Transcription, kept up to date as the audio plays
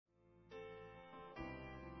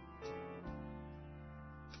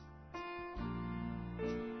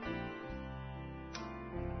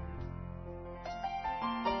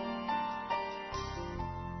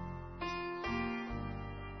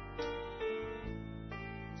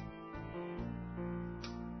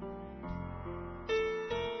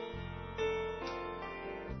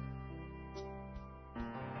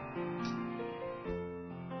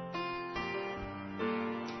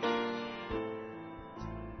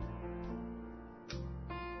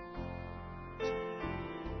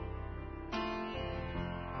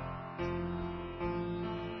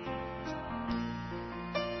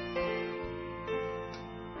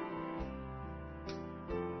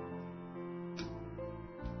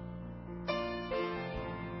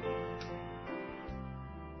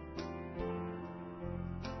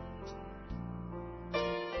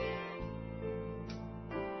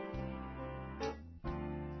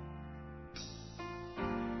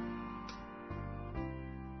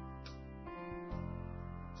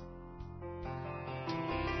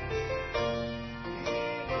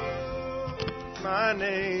my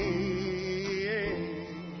name.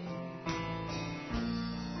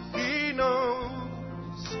 He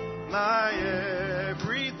knows my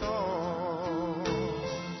every thought.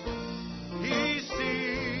 He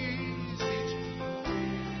sees each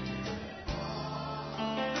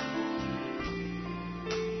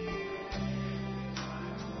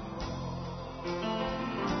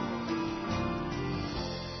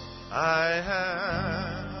I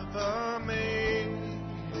have a maker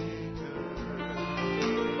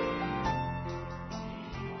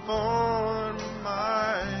for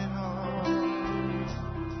my heart.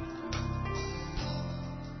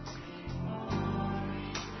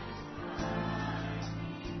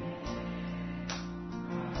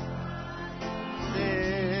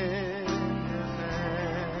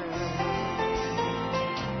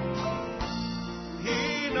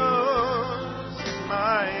 He knows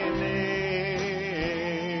my name.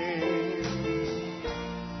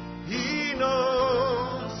 He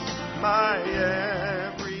knows my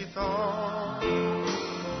every thought.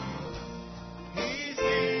 He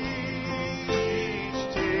sees each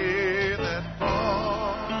tear that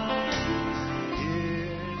falls.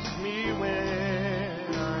 Hears me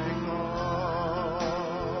when I call.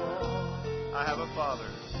 I have a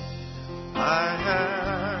Father. I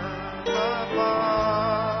have a Father.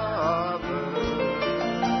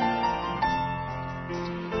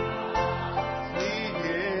 He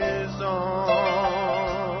is on.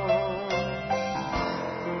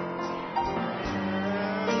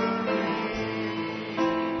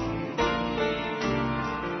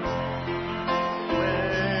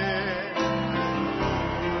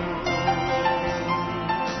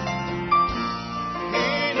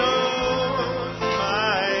 He knows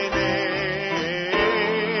my name.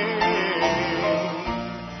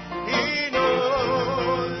 He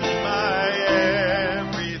knows my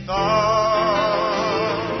every thought.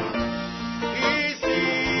 He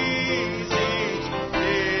sees each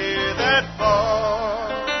tear that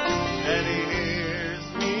falls, and He hears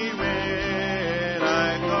me when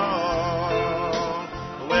I call.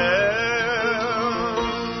 Well,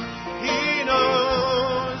 He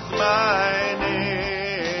knows my name.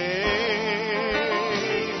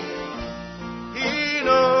 He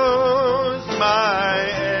knows my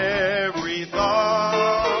every thought.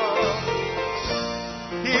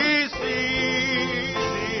 He sees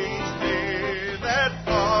each tear that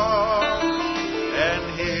falls, and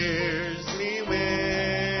hears me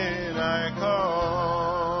when I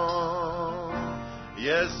call.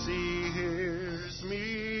 Yes, He hears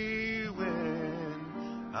me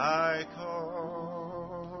when I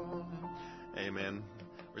call. Amen.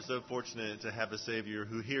 We're so fortunate to have a Savior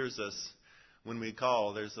who hears us when we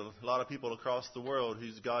call. There's a lot of people across the world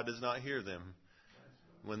whose God does not hear them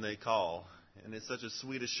when they call. And it's such a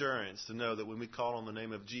sweet assurance to know that when we call on the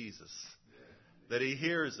name of Jesus, that He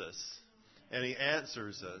hears us and He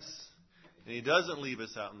answers us. And He doesn't leave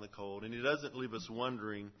us out in the cold, and He doesn't leave us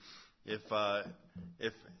wondering if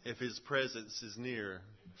His presence is near.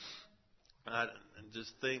 I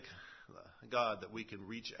just thank God that we can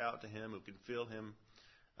reach out to Him, we can feel Him,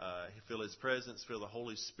 feel His presence, feel the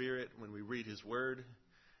Holy Spirit when we read His Word,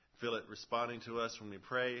 feel it responding to us when we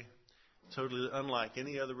pray. Totally unlike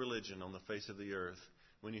any other religion on the face of the earth,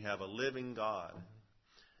 when you have a living God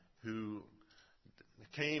who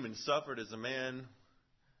came and suffered as a man,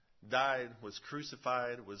 died, was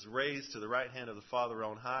crucified, was raised to the right hand of the Father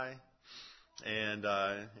on high, and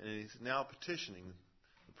He's now petitioning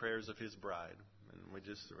the prayers of His bride. And we're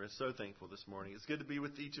so thankful this morning. It's good to be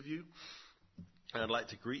with each of you. And I'd like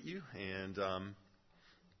to greet you, and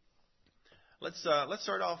let's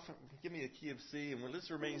start off. Give me a key of C, and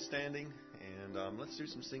let's remain standing, and let's do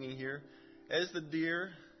some singing here. As the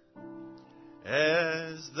deer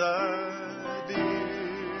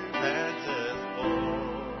panteth for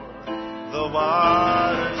the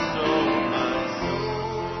water, so my soul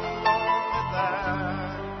longeth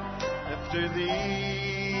after Thee.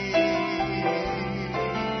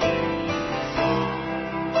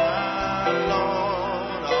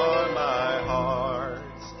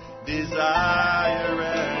 Desire,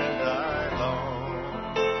 and I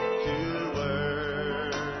long to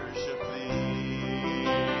worship Thee.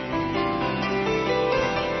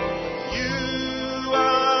 You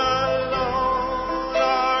alone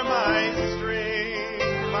are my strength,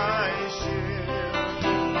 my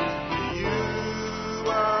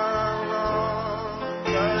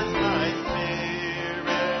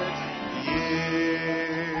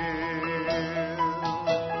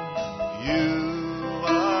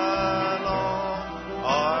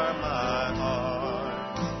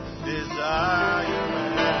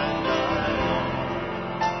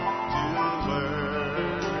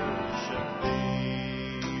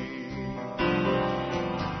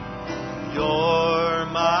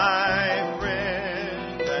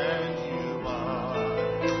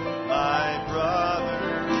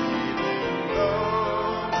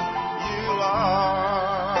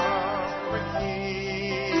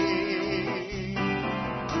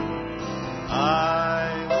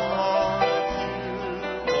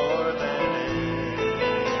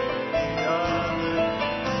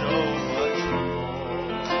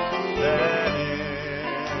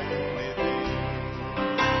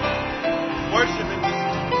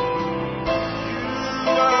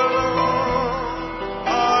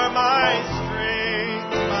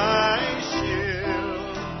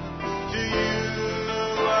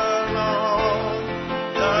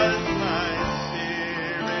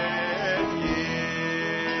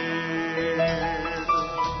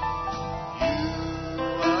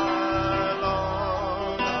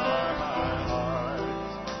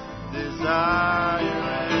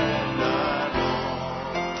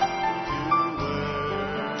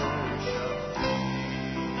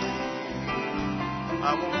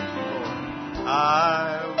I want you, Lord.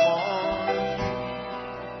 I want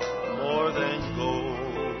you more than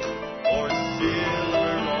gold or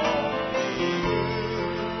silver. Only you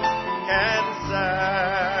can satisfy.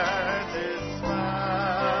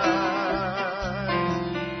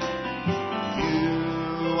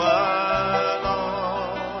 You alone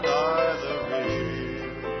are the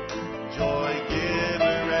real joy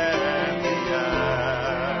giver and the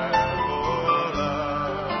apple of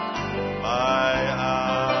my eye.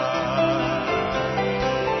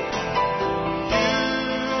 You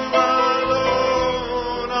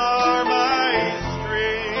alone are my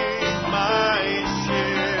strength, my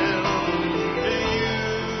shield. To you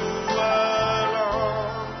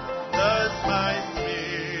alone does my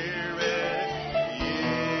spirit yield.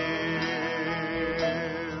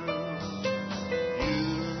 You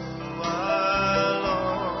alone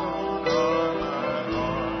are my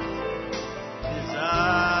heart's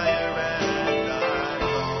desire, and I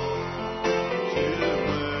long to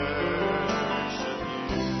worship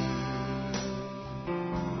you.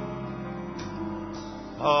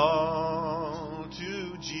 All to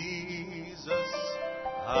Jesus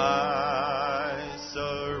I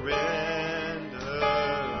surrender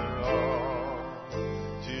all.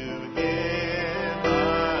 To Him I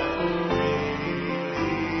freely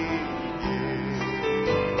give.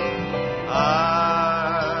 I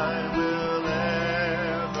will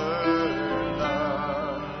ever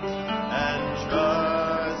love and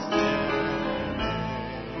trust Him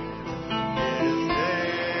in His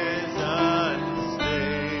days unstainly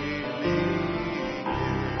give.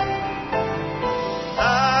 I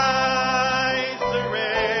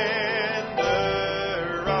surrender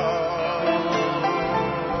all.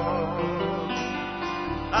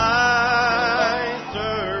 I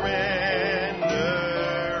surrender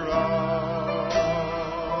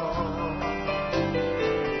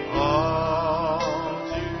all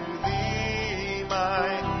to Thee, my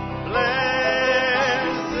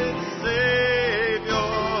blessed Savior.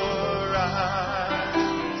 I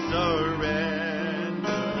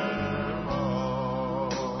surrender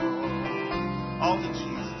all to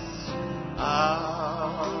Jesus.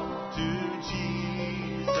 All to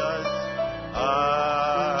Jesus I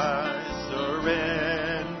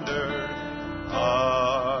surrender,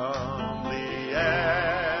 humbly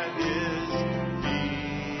at His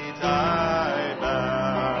feet I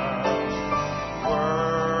bow.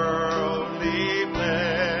 Worldly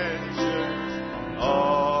pleasures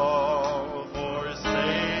all forsaken,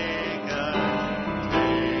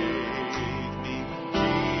 take me,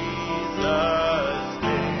 Jesus,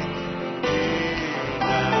 take me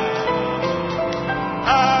now.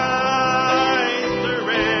 I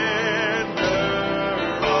surrender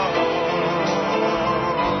all.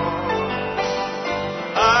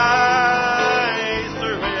 I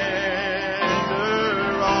surrender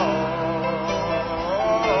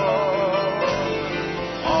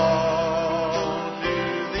all to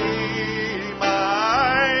Thee,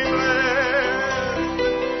 my blessed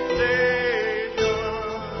Savior.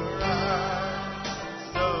 I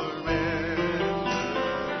surrender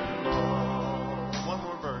all. One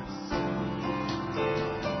more verse.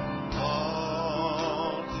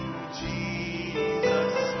 All to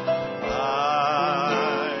Jesus I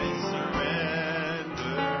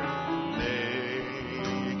surrender.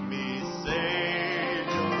 Make me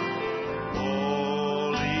Savior,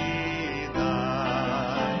 wholly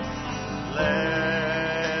Thine.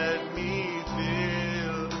 Let me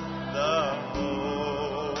feel the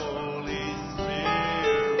Holy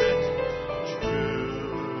Spirit.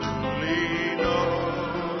 Truly know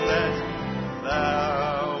that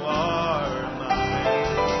Thou art mine.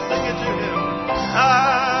 Sing it to Him. I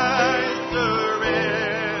surrender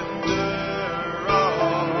all.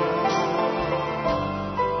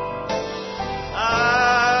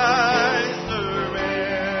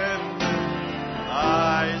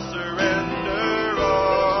 I surrender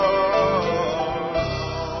all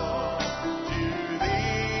to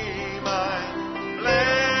Thee, my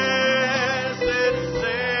blessed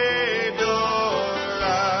Savior.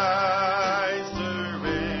 I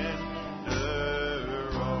surrender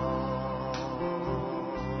all.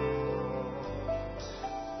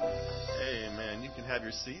 Amen. You can have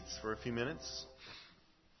your seats for a few minutes.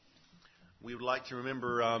 We would like to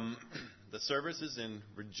remember the services in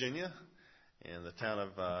Virginia and the town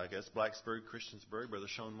of, Blacksburg, Christiansburg, Brother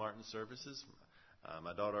Sean Martin services.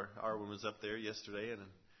 My daughter Arwen was up there yesterday and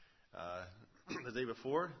the day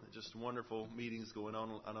before. Just wonderful meetings going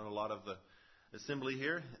on. I know a lot of the assembly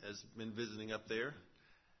here has been visiting up there.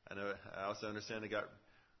 I also understand it got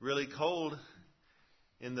really cold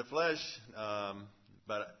in the flesh,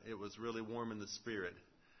 but it was really warm in the spirit.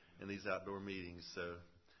 in these outdoor meetings. So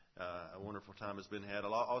a wonderful time has been had.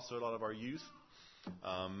 Also, a lot of our youth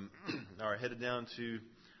are headed down to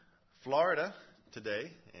Florida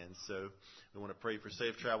today, and so we want to pray for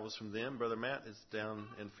safe travels from them. Brother Matt is down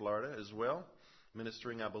in Florida as well,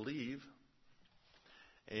 ministering, I believe.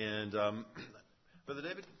 And Brother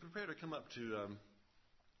David, prepare to come up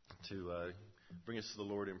to bring us to the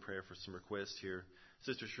Lord in prayer for some requests here.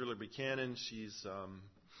 Sister Shirley Buchanan, she's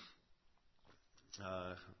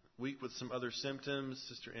weak with some other symptoms.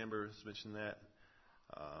 Sister Amber has mentioned that.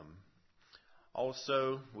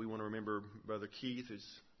 Also, we want to remember Brother Keith, who's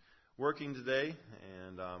working today,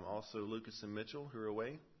 and also Lucas and Mitchell, who are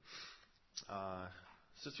away.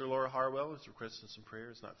 Sister Laura Harwell is requesting some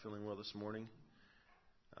prayers, not feeling well this morning.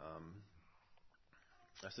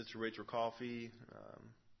 Sister Rachel Coffey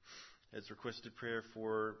has requested prayer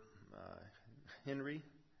for Henry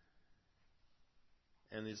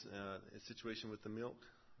and his situation with the milk,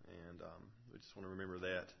 and we just want to remember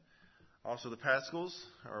that. Also, the Pascals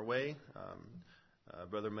are away.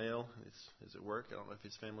 Brother Mail is at work. I don't know if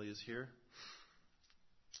his family is here.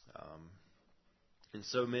 And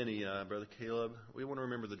so many, Brother Caleb. We want to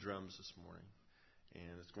remember the drums this morning,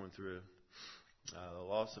 and it's going through the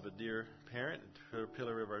loss of a dear parent, a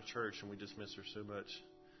pillar of our church, and we just miss her so much,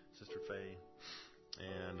 Sister Faye.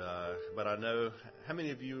 And but I know, how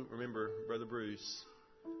many of you remember Brother Bruce?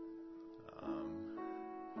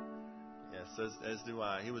 Yes, as do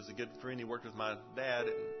I. He was a good friend. He worked with my dad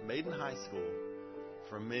at Maiden High School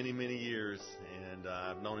for many, many years, and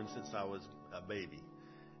I've known him since I was a baby.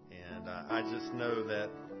 And I just know that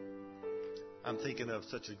I'm thinking of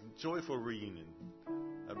such a joyful reunion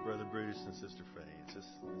of Brother Bruce and Sister Faye.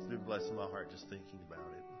 It's been blessing my heart just thinking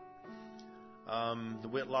about it. The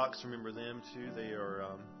Whitlocks, remember them too. They are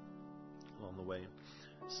along the way.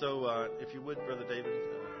 So if you would, Brother David,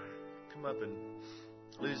 come up and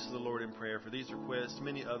lead us to the Lord in prayer for these requests,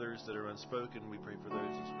 many others that are unspoken. We pray for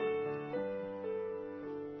those as well.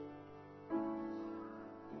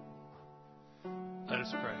 Let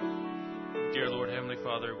us pray. Dear Lord, Heavenly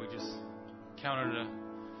Father, we just count it a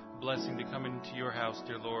blessing to come into your house,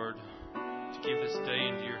 dear Lord, to give this day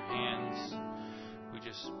into your hands. We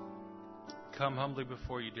just come humbly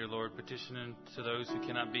before you, dear Lord, petitioning to those who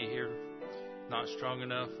cannot be here, not strong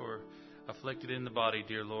enough or afflicted in the body,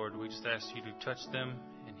 dear Lord. We just ask you to touch them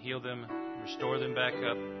and heal them, restore them back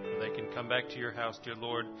up, so they can come back to your house, dear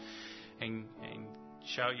Lord, and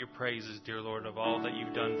shout your praises, dear Lord, of all that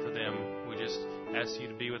you've done for them. We just ask you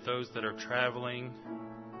to be with those that are traveling,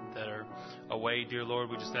 that are away, dear Lord.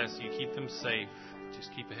 We just ask you to keep them safe.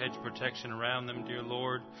 Just keep a hedge of protection around them, dear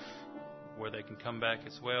Lord, where they can come back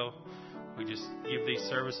as well. We just give these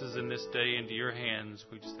services in this day into your hands.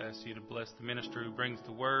 We just ask you to bless the minister who brings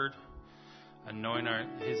the word, anoint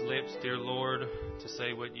his lips, dear Lord, to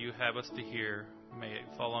say what you have us to hear. May it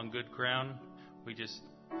fall on good ground. We just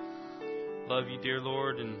love you, dear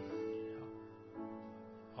Lord, and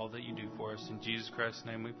all that you do for us. In Jesus Christ's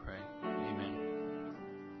name we pray. Amen.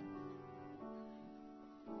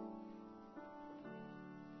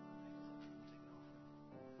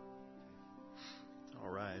 All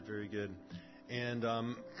right, very good. And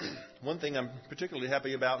one thing I'm particularly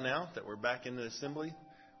happy about now that we're back in the assembly,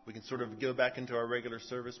 we can sort of go back into our regular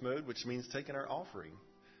service mode, which means taking our offering.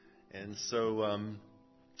 And so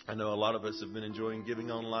I know a lot of us have been enjoying giving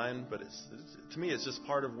online, but to me it's just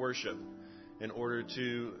part of worship in order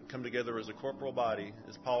to come together as a corporal body.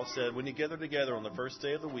 As Paul said, when you gather together on the first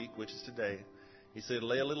day of the week, which is today, he said,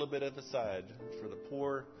 lay a little bit aside for the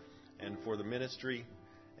poor and for the ministry.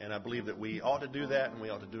 And I believe that we ought to do that, and we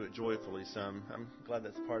ought to do it joyfully. So I'm glad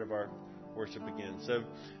that's part of our worship again. So,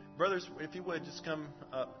 brothers, if you would, just come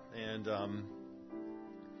up, and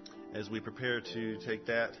as we prepare to take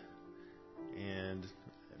that, and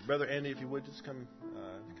Brother Andy, if you would, just come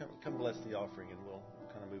bless the offering, and we'll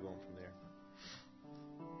kind of move on from there.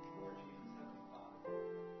 Lord Jesus, Heavenly Father,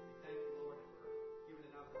 we thank you, Lord, for giving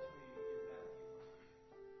an opportunity to give back to you.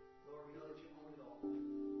 Lord, we know that you own it all.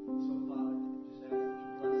 So, Father, just ask that you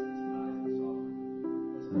bless this tithe, this offering. Bless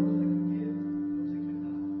those that can give, those that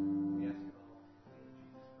cannot. We ask it all in Jesus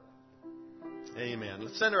Christ. Amen.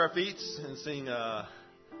 Let's stand to our feet and sing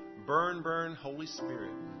Burn, Burn, Holy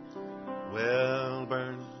Spirit. Well,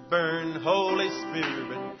 burn, burn, Holy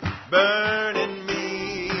Spirit, burn in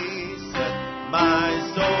me, set my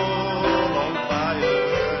soul on fire.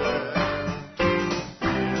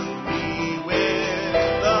 Fill me with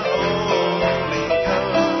the Holy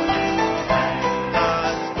Ghost,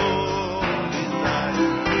 God's full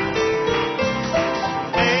desire.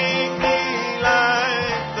 Make me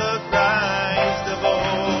like the Christ of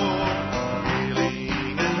old,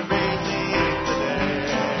 healing and raising the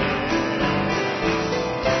dead.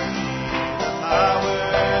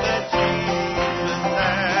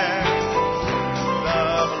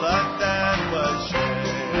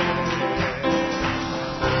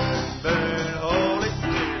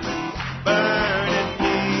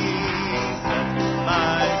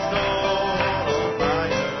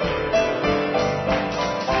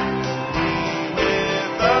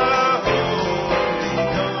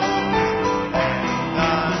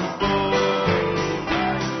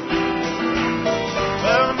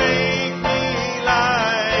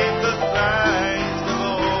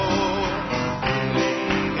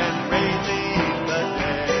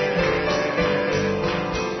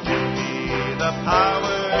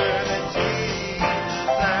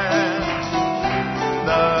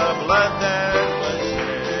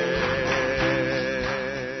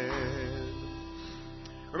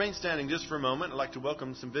 standing just for a moment, I'd like to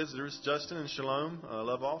welcome some visitors, Justin and Shalom.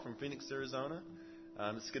 Love all from Phoenix, Arizona.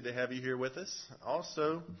 It's good to have you here with us.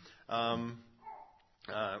 Also,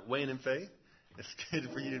 Wayne and Faye, it's good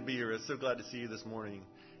for you to be here. I'm so glad to see you this morning.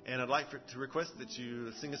 And I'd like to request that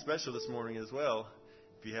you sing a special this morning as well,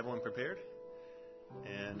 if you have one prepared.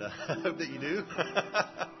 And I hope that you do.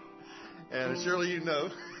 And surely you know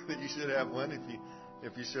that you should have one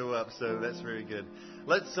if you show up. So that's very good.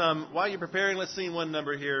 Let's while you're preparing, let's sing one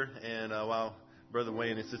number here, and while Brother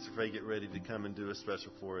Wayne and Sister Faye get ready to come and do a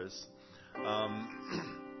special for us.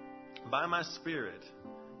 By my Spirit,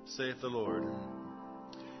 saith the Lord.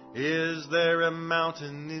 Is there a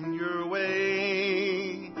mountain in your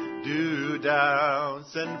way? Do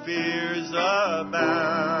doubts and fears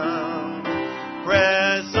abound?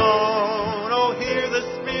 Press on, oh, hear the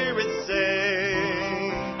Spirit say,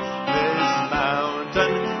 this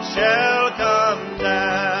mountain shall come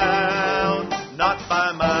down, not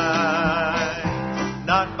by might,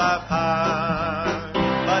 not by power,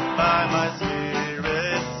 but by my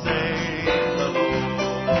Spirit, saith the Lord.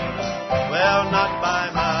 Well, not by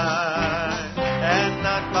might, and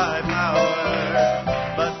not by power,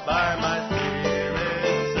 but by my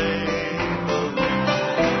Spirit, saith the Lord.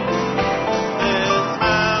 This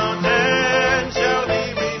mountain shall be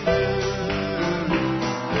removed.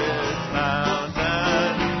 This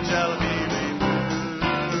mountain shall be removed.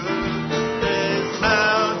 This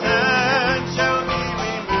mountain shall be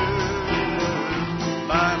removed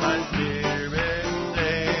by my Spirit,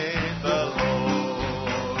 saith the Lord.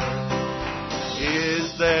 Is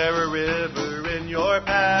there a river in your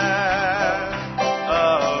path?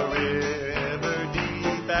 A river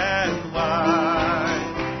deep and wide.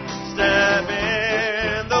 Step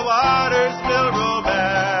in, the waters will roll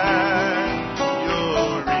back.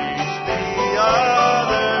 You'll reach the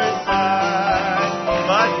other side.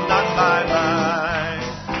 But not by might,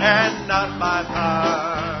 and not by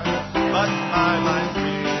power, but by my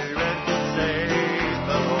Spirit, saith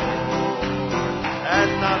the Lord.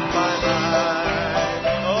 And not by might,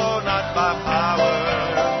 oh, not by power,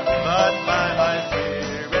 but by my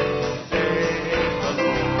Spirit, saith the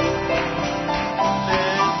Lord.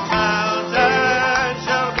 This mountain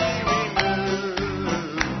shall be removed.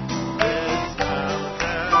 This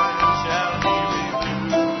mountain shall be removed.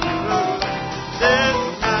 This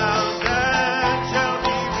mountain shall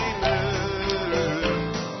be removed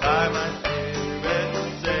by my Spirit,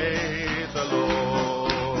 saith the Lord.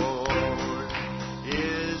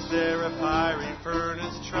 Is there a fiery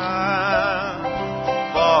furnace trial?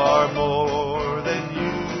 Far more than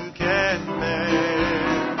you can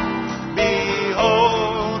bear.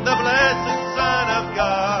 Behold, the blessed Son of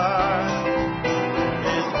God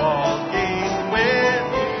is walking with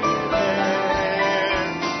you there.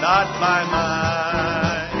 Not by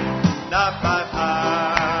might, not by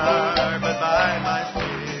power, but by my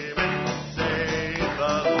Spirit, saith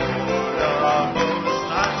the Lord of hosts.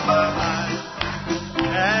 Not by might,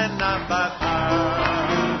 and not by power,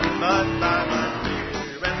 but by my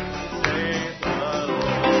Spirit, saith the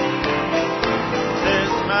Lord.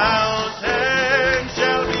 This mountain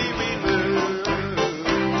shall be removed.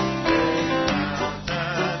 This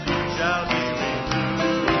mountain shall be removed.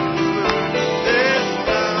 This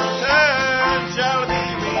mountain shall be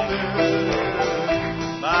removed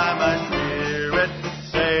by my Spirit,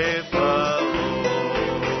 saith the Lord.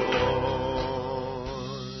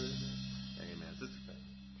 Amen. Sister Faye.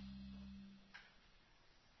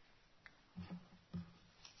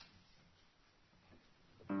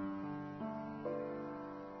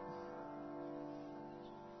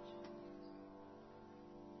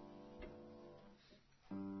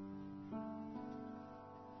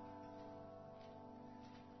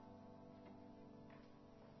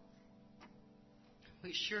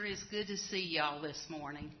 It sure is good to see y'all this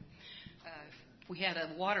morning. We had a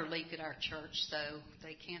water leak at our church, so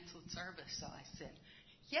they canceled service. So I said,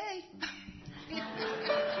 yay!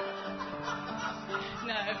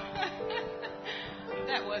 No,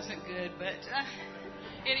 that wasn't good. But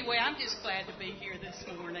anyway, I'm just glad to be here this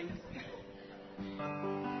morning.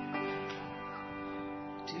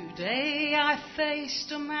 Today I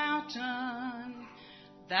faced a mountain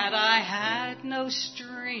that I had no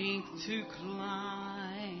strength to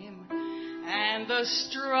climb, and the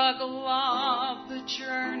struggle of the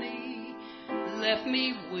journey left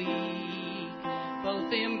me weak,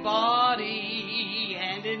 both in body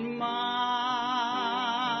and in mind.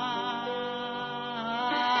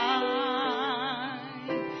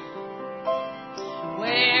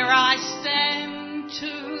 Where I stand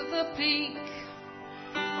to the peak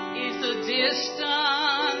is a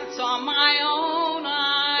distance on my own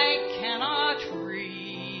I cannot reach.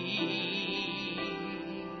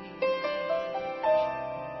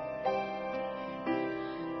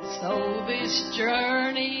 So this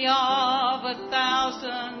journey of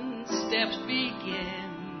 1,000 steps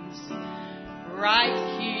begins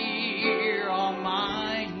right here on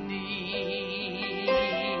my knees.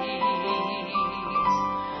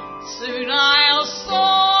 Soon I'll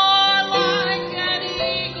soar like an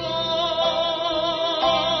eagle,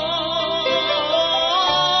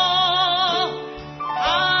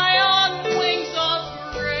 high on wings of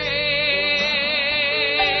grace,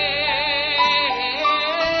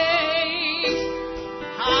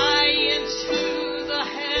 high into the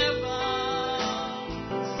heavens,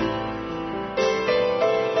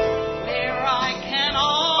 where I can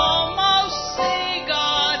almost see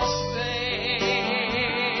God's face,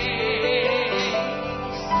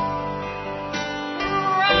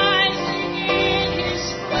 rising in His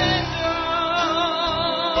splendor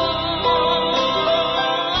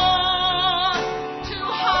to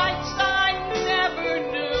heights I never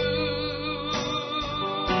knew.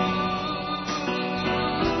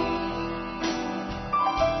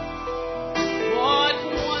 What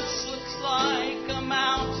once looks like a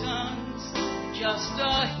mountain's just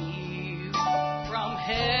a hill from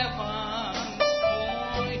heaven's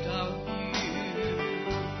point of view.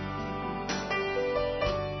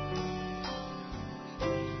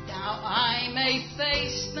 Now I may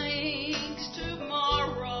face things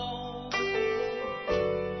tomorrow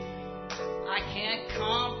I can't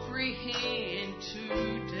comprehend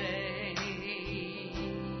today.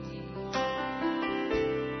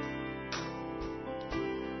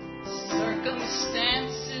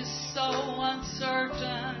 Circumstances so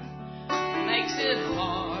uncertain makes it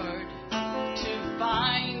hard to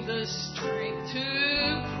find the strength to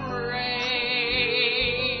pray.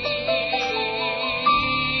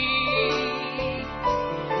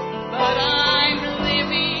 But I'm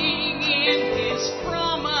living in His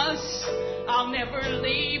promise. I'll never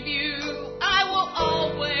leave you. I will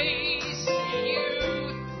always see you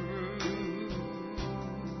through.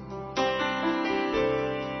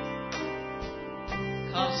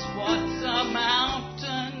 'Cause what's a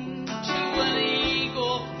mountain to an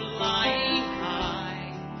eagle flying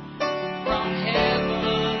high from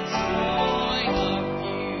heaven's point of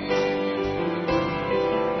view?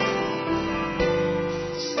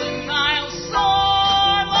 Soon I'll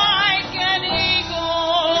soar like an eagle,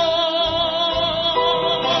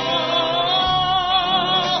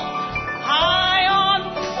 high on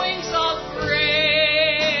wings of grace,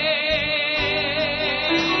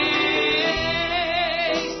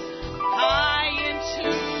 high into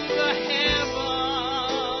the heavens,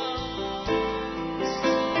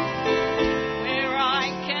 where I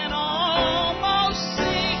can almost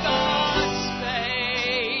see God's face,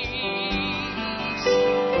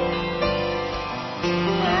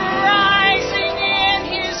 rising in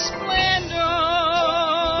His splendor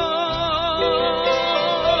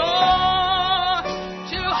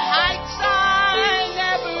to heights I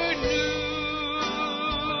never knew.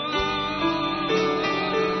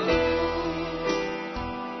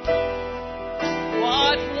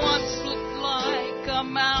 What once looked like a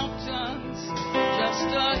mountain's just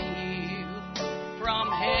a hill from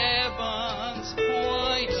heaven's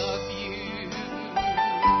point of view.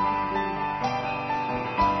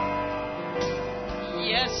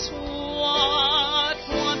 Yes, what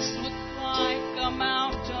once looked like a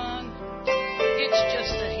mountain, it's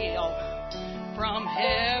just a hill from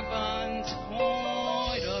heaven's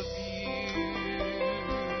point of view.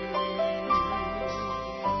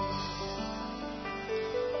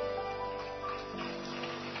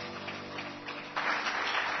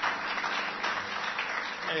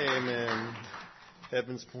 Amen.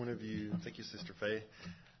 Heaven's point of view. Thank you, Sister Faye.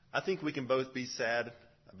 I think we can both be sad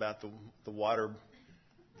about the water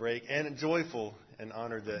break and joyful and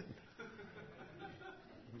honored that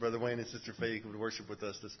Brother Wayne and Sister Faye would worship with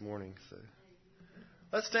us this morning. So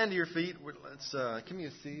let's stand to your feet. Let's give me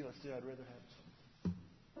a C. Let's do I'd rather have.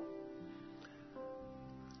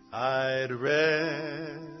 I'd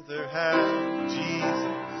rather have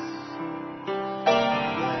Jesus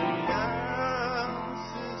than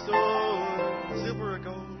houses or silver or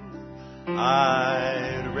gold.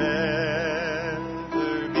 I'd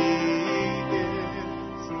rather be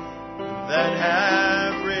His than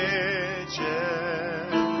have riches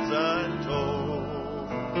untold.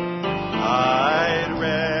 I'd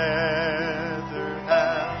rather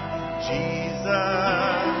have Jesus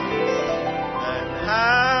than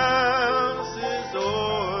houses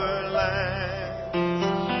or lands.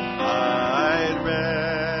 I'd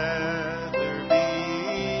rather be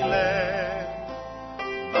led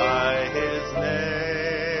by His name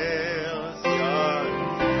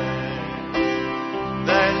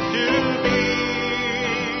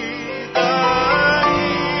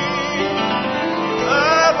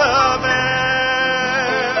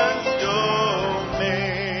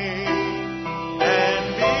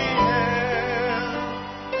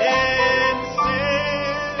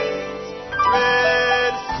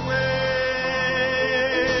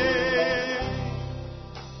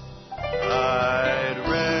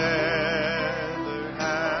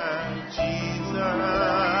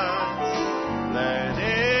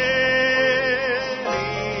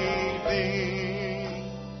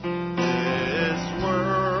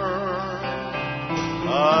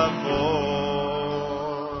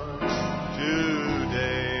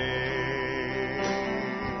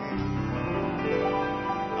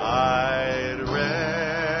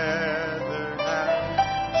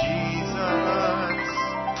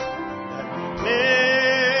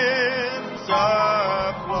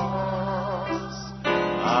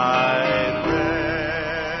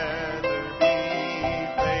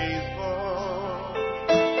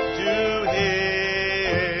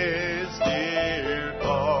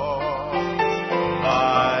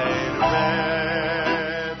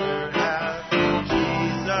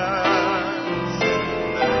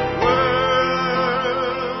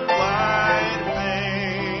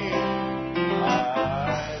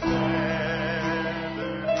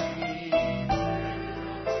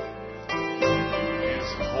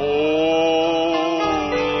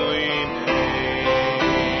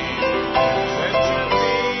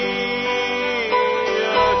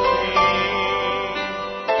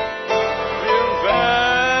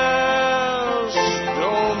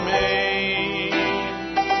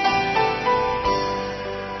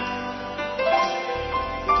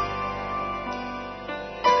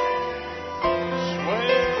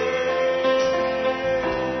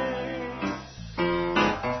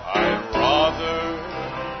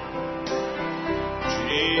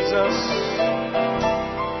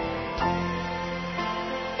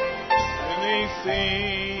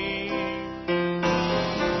theme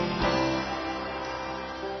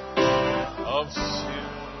of sin.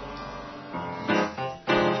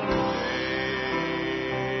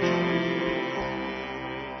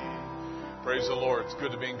 Praise the Lord. It's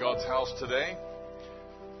good to be in God's house today.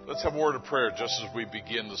 Let's have a word of prayer just as we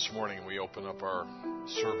begin this morning and we open up our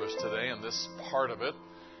service today and this part of it.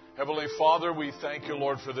 Heavenly Father, we thank you,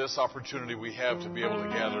 Lord, for this opportunity we have to be able to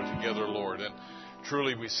gather together, Lord. And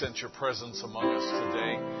truly we sense your presence among us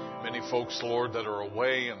today. Many folks, Lord, that are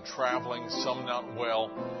away and traveling, some not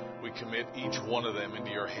well. We commit each one of them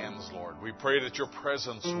into your hands, Lord. We pray that your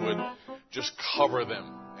presence would just cover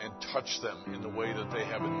them and touch them in the way that they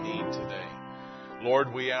have a need today.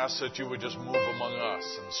 Lord, we ask that you would just move among us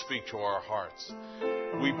and speak to our hearts.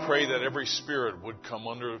 We pray that every spirit would come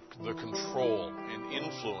under the control and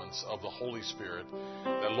influence of the Holy Spirit,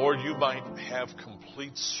 that, Lord, you might have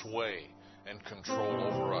complete sway and control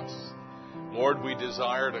over us. Lord, we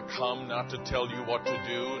desire to come not to tell you what to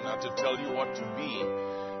do, not to tell you what to be,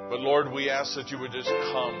 but, Lord, we ask that you would just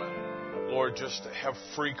come and, Lord, just have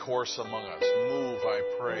free course among us. Move, I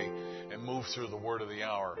pray, and move through the word of the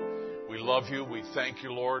hour. We love you. We thank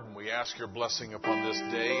you, Lord, and we ask your blessing upon this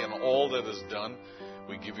day and all that is done.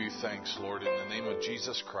 We give you thanks, Lord, in the name of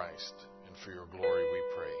Jesus Christ, and for your glory we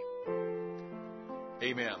pray.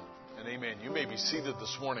 Amen and amen. You may be seated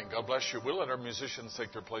this morning. God bless you. We'll let our musicians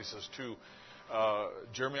take their places too.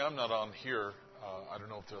 Jeremy, I'm not on here. I don't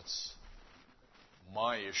know if that's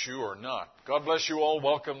my issue or not. God bless you all.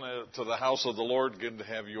 Welcome to the house of the Lord. Good to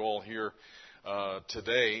have you all here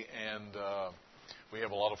today. And we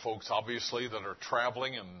have a lot of folks, obviously, that are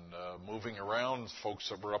traveling and moving around. Folks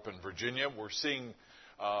that were up in Virginia. We're seeing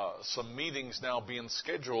some meetings now being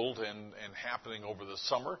scheduled and happening over the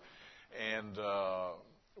summer. And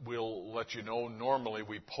we'll let you know. Normally,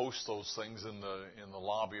 we post those things in the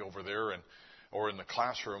lobby over there, or in the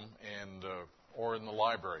classroom, and or in the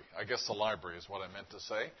library. I guess the library is what I meant to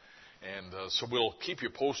say. And so we'll keep you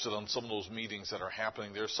posted on some of those meetings that are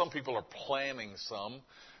happening there. Some people are planning some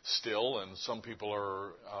still, and some people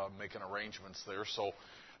are making arrangements there. So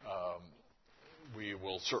we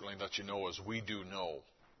will certainly let you know as we do know.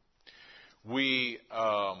 We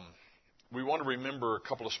want to remember a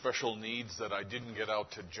couple of special needs that I didn't get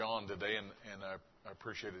out to John today, and I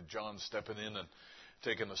appreciated John stepping in and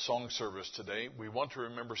taking the song service today. We want to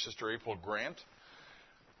remember Sister April Grant.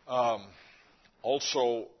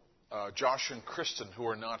 Also, Josh and Kristen, who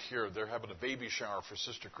are not here, they're having a baby shower for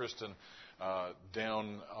Sister Kristen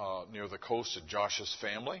down near the coast at Josh's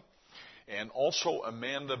family. And also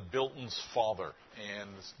Amanda Bilton's father. And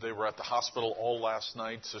they were at the hospital all last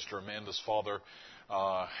night. Sister Amanda's father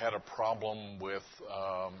had a problem with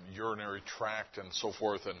urinary tract and so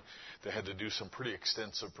forth, and they had to do some pretty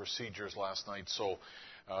extensive procedures last night. So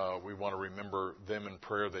we want to remember them in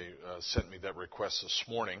prayer. They sent me that request this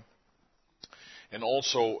morning. And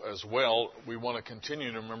also, as well, we want to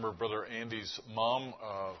continue to remember Brother Andy's mom,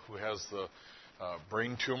 who has the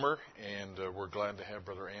brain tumor, and we're glad to have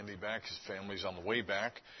Brother Andy back. His family's on the way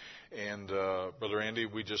back. And Brother Andy,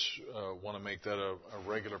 we just want to make that a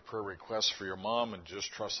regular prayer request for your mom, and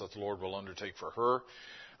just trust that the Lord will undertake for her.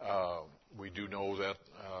 We do know that,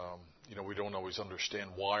 we don't always understand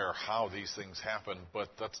why or how these things happen, but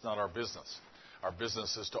that's not our business. Our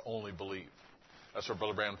business is to only believe. That's what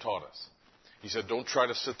Brother Branham taught us. He said, don't try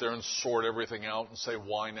to sit there and sort everything out and say,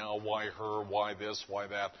 why now, why her, why this, why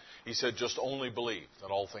that. He said, just only believe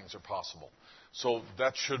that all things are possible. So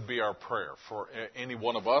that should be our prayer for any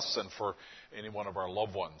one of us and for any one of our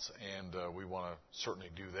loved ones. And we want to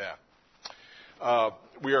certainly do that.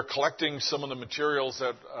 We are collecting some of the materials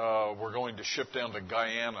that we're going to ship down to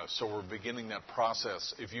Guyana. So we're beginning that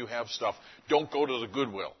process. If you have stuff, don't go to the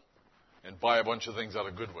Goodwill and buy a bunch of things out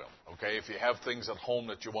of Goodwill, okay? If you have things at home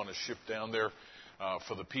that you want to ship down there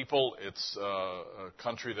for the people, it's a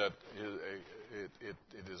country that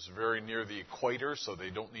it is very near the equator, so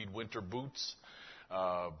they don't need winter boots.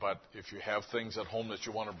 But if you have things at home that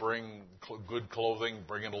you want to bring, good clothing,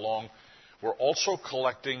 bring it along. We're also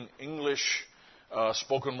collecting English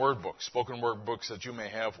spoken word books that you may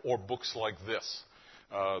have, or books like this.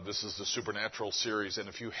 This is the Supernatural series, and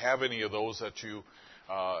if you have any of those that you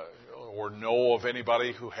or know of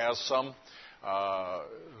anybody who has some,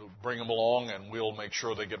 bring them along, and we'll make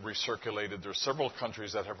sure they get recirculated. There's several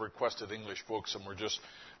countries that have requested English books, and we're just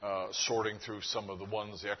sorting through some of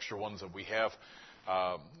the extra ones that we have.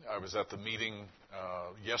 I was at the meeting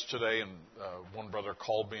yesterday, and one brother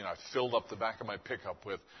called me, and I filled up the back of my pickup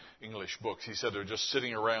with English books. He said they're just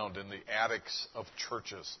sitting around in the attics of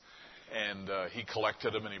churches. And he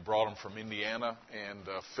collected them and he brought them from Indiana and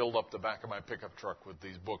filled up the back of my pickup truck with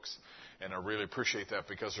these books. And I really appreciate that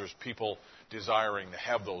because there's people desiring to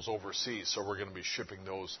have those overseas. So we're going to be shipping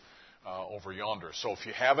those over yonder. So if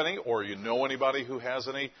you have any or you know anybody who has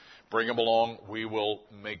any, bring them along. We will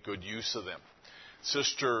make good use of them.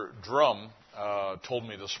 Sister Drum told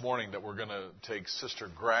me this morning that we're going to take Sister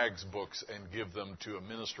Gragg's books and give them to a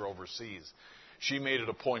minister overseas. She made it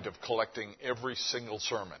a point of collecting every single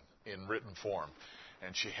sermon in written form,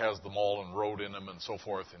 and she has them all and wrote in them and so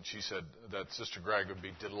forth. And she said that Sister Gragg would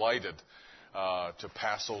be delighted to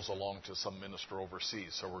pass those along to some minister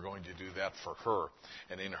overseas. So we're going to do that for her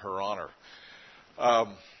and in her honor.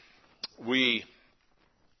 We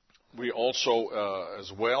also,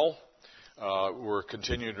 as well, we're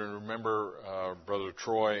continuing to remember Brother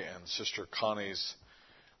Troy and Sister Connie's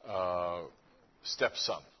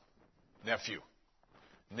stepson, nephew.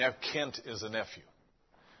 Kent is a nephew.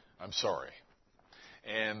 I'm sorry.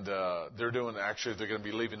 And they're going to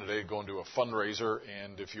be leaving today, going to a fundraiser.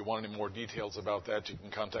 And if you want any more details about that, you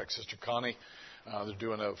can contact Sister Connie. They're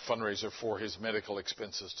doing a fundraiser for his medical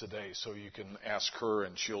expenses today. So you can ask her,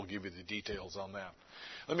 and she'll give you the details on that.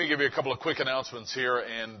 Let me give you a couple of quick announcements here,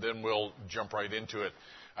 and then we'll jump right into it.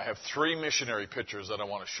 I have 3 missionary pictures that I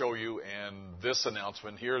want to show you, and this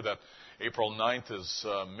announcement here that April 9th is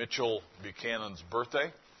Mitchell Buchanan's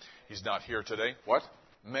birthday. He's not here today. What?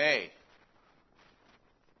 May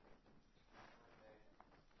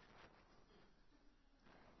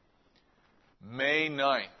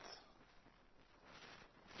 9th.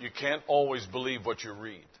 You can't always believe what you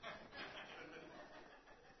read.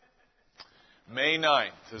 May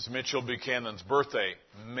 9th is Mitchell Buchanan's birthday.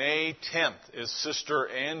 May 10th is Sister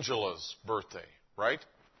Angela's birthday, right?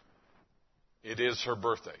 It is her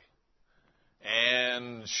birthday.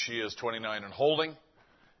 And she is 29 and holding.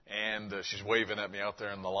 And she's waving at me out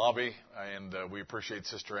there in the lobby. And we appreciate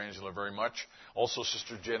Sister Angela very much. Also,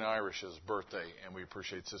 Sister Jen Irish's birthday. And we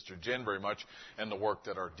appreciate Sister Jen very much and the work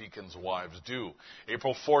that our deacons' wives do.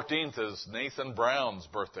 April 14th is Nathan Brown's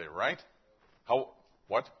birthday, right?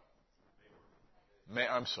 What? May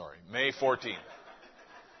 14th.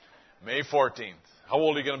 May 14th. How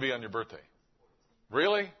old are you going to be on your birthday?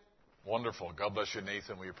 Really? Wonderful. God bless you,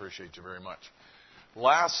 Nathan. We appreciate you very much.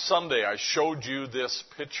 Last Sunday, I showed you this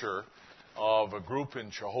picture of a group in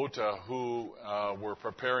Chahota who were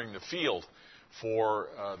preparing the field for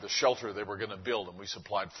the shelter they were going to build. And we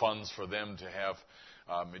supplied funds for them to have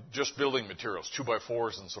just building materials,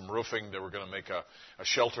 2x4s and some roofing. They were going to make a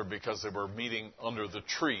shelter because they were meeting under the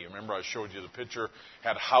tree. Remember, I showed you the picture,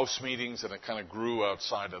 had house meetings, and it kind of grew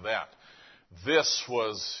outside of that. This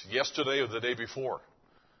was yesterday or the day before.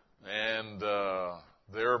 And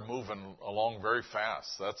they're moving along very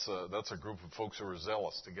fast. That's a group of folks who are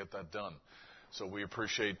zealous to get that done. So we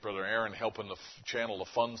appreciate Brother Aaron helping to channel the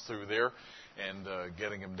funds through there and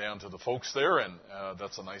getting them down to the folks there. And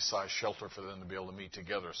that's a nice size shelter for them to be able to meet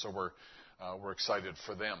together. So we're excited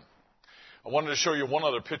for them. I wanted to show you one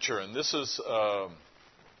other picture, and this is a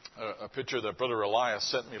picture that Brother Elias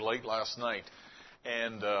sent me late last night.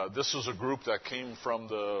 And this is a group that came from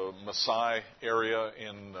the Maasai area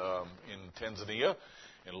in Tanzania,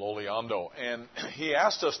 in Loliondo. And he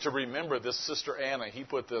asked us to remember this Sister Anna. He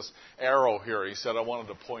put this arrow here. He said, I wanted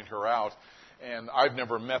to point her out. And I've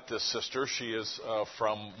never met this sister. She is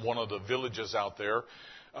from one of the villages out there.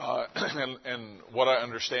 And what I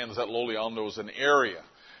understand is that Loliondo is an area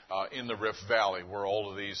in the Rift Valley where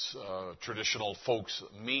all of these traditional folks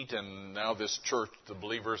meet. And now this church, the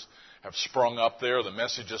believers, have sprung up there. The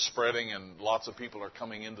message is spreading, and lots of people are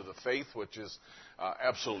coming into the faith, which is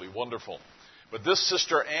absolutely wonderful. But this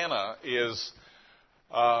Sister Anna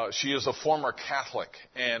she is a former Catholic,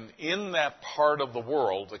 and in that part of the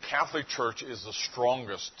world, the Catholic Church is the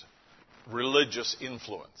strongest religious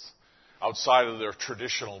influence outside of their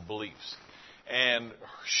traditional beliefs. And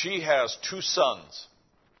she has 2 sons.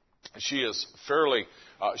 She is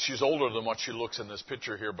she's older than what she looks in this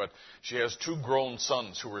picture here, but she has 2 grown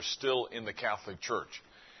sons who are still in the Catholic Church.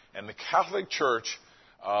 And the Catholic Church,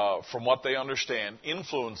 from what they understand,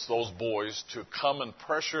 influenced those boys to come and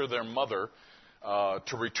pressure their mother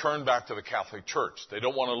to return back to the Catholic Church. They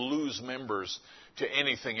don't want to lose members to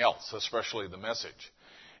anything else, especially the message.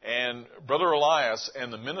 And Brother Elias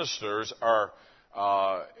and the ministers are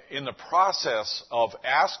in the process of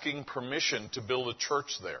asking permission to build a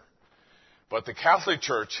church there. But the Catholic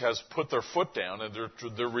Church has put their foot down, and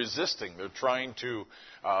they're resisting. They're trying to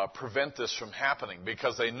prevent this from happening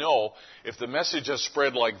because they know if the message has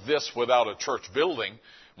spread like this without a church building,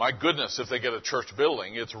 my goodness, if they get a church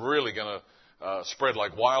building, it's really going to spread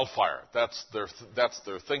like wildfire. That's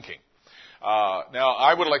their thinking. Now,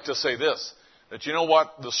 I would like to say this, that you know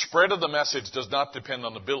what? The spread of the message does not depend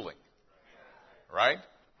on the building. Right?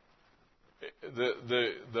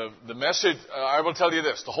 The message, I will tell you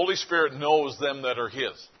this, the Holy Spirit knows them that are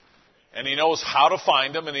His. And He knows how to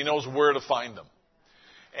find them, and He knows where to find them.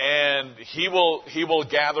 And He will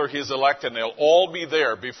gather His elect, and they'll all be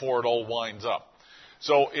there before it all winds up.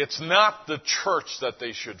 So it's not the church that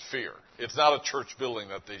they should fear. It's not a church building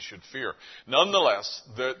that they should fear. Nonetheless,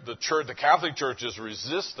 the church, the Catholic Church, is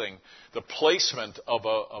resisting the placement of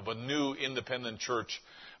a new independent church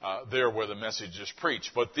there where the message is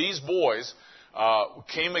preached. But these boys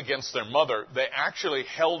came against their mother. They actually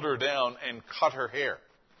held her down and cut her hair,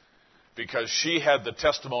 because she had the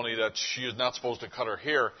testimony that she is not supposed to cut her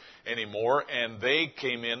hair anymore, and they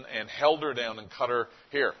came in and held her down and cut her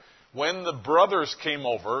hair. When the brothers came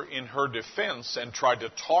over in her defense and tried to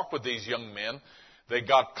talk with these young men, they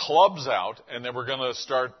got clubs out and they were going to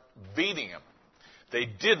start beating him. They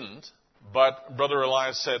didn't, but Brother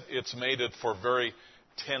Elias said it's made it for very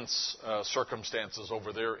tense circumstances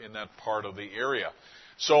over there in that part of the area.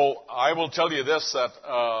 So I will tell you this,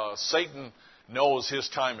 that Satan knows his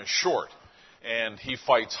time is short, and he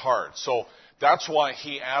fights hard. So that's why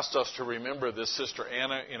he asked us to remember this Sister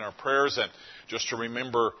Anna in our prayers, and just to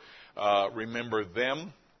remember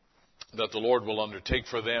them, that the Lord will undertake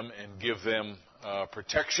for them and give them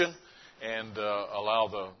protection, and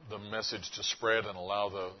allow the message to spread and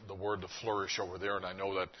allow the word to flourish over there. And I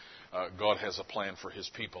know that God has a plan for His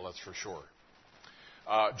people, that's for sure.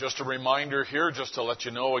 Just a reminder here, just to let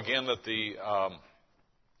you know again that the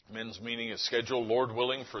men's meeting is scheduled, Lord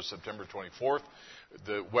willing, for September 24th.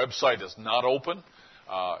 The website is not open.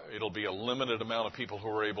 It'll be a limited amount of people who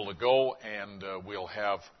are able to go, and we'll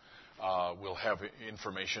have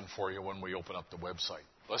information for you when we open up the website.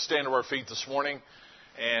 Let's stand to our feet this morning,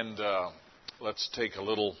 and let's take a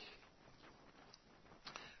little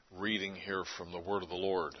reading here from the Word of the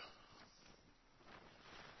Lord.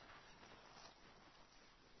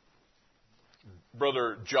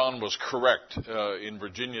 Brother John was correct. In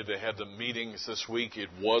Virginia, they had the meetings this week. It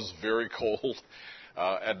was very cold.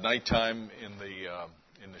 At nighttime, in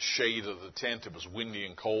the shade of the tent, it was windy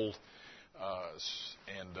and cold.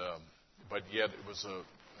 But yet it was a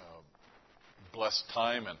blessed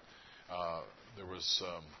time, and there was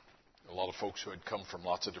a lot of folks who had come from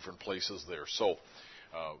lots of different places there. So,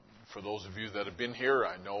 for those of you that have been here,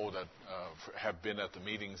 I know that have been at the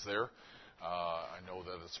meetings there. I know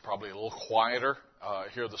that it's probably a little quieter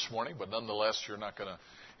here this morning, but nonetheless, you're not going to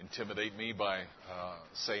intimidate me by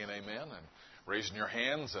saying amen and raising your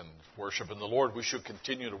hands and worshiping the Lord. We should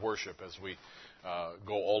continue to worship as we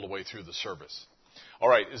go all the way through the service. All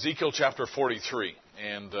right, Ezekiel chapter 43,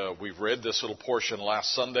 and we've read this little portion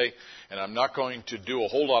last Sunday, and I'm not going to do a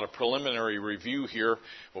whole lot of preliminary review here,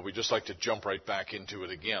 but we'd just like to jump right back into it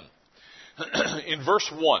again. In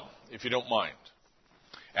verse 1, if you don't mind.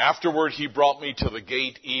 Afterward he brought me to the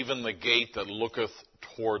gate, even the gate that looketh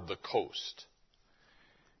toward the coast.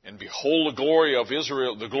 And behold, the glory of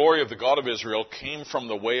Israel, the glory of the God of Israel came from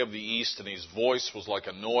the way of the east, and his voice was like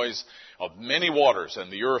a noise of many waters, and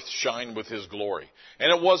the earth shined with his glory. And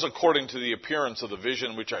it was according to the appearance of the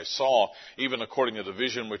vision which I saw, even according to the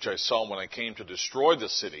vision which I saw when I came to destroy the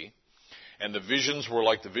city. And the visions were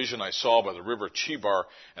like the vision I saw by the river Chebar,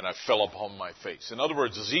 and I fell upon my face. In other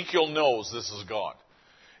words, Ezekiel knows this is God.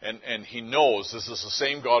 And he knows this is the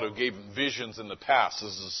same God who gave him visions in the past. This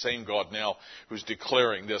is the same God now who's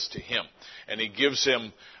declaring this to him. And he gives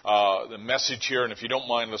him the message here. And if you don't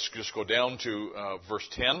mind, let's just go down to verse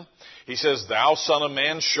 10. He says, "Thou son of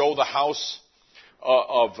man, show the house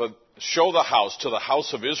to the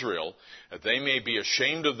house of Israel, that they may be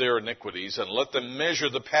ashamed of their iniquities, and let them measure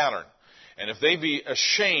the pattern. And if they be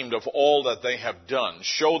ashamed of all that they have done,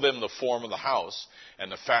 show them the form of the house,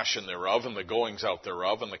 and the fashion thereof, and the goings out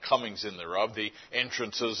thereof, and the comings in thereof, the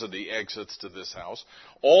entrances and the exits to this house,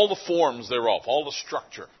 all the forms thereof, all the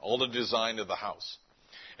structure, all the design of the house,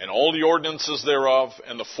 and all the ordinances thereof,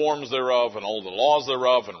 and the forms thereof, and all the laws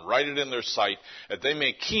thereof, and write it in their sight, that they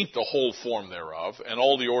may keep the whole form thereof, and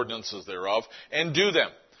all the ordinances thereof, and do them."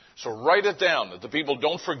 So write it down, that the people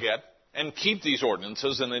don't forget, and keep these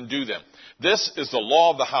ordinances, and then do them. "This is the law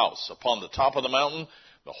of the house. Upon the top of the mountain,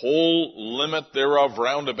 the whole limit thereof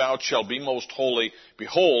round about shall be most holy.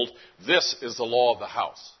 Behold, this is the law of the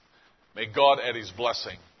house." May God add his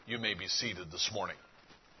blessing. You may be seated this morning.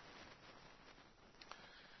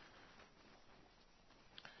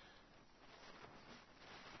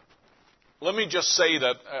 Let me just say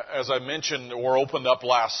that, as I mentioned or opened up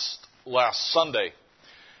last Sunday,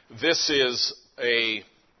 this is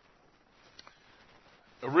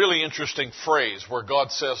a really interesting phrase where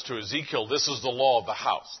God says to Ezekiel, this is the law of the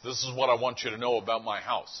house. This is what I want you to know about my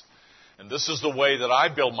house. And this is the way that I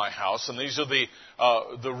build my house. And these are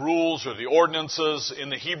the rules or the ordinances.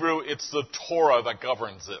 In the Hebrew, it's the Torah that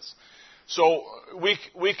governs this. So we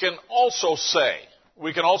can also say,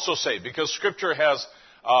 because Scripture has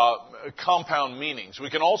compound meanings,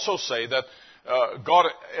 we can also say that God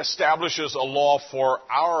establishes a law for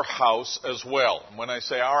our house as well. And when I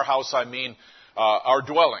say our house, I mean our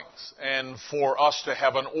dwellings, and for us to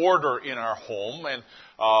have an order in our home, and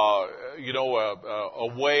a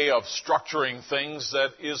way of structuring things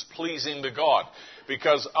that is pleasing to God.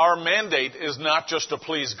 Because our mandate is not just to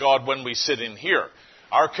please God when we sit in here.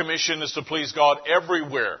 Our commission is to please God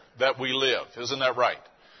everywhere that we live. Isn't that right?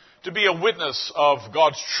 To be a witness of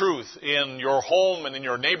God's truth in your home and in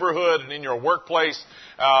your neighborhood and in your workplace,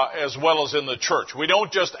 as well as in the church. We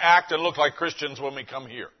don't just act and look like Christians when we come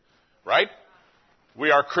here, right? We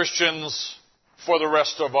are Christians for the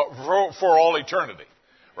rest of, for all eternity,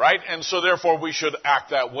 right? And so therefore we should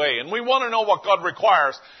act that way. And we want to know what God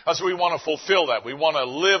requires, as we want to fulfill that. We want to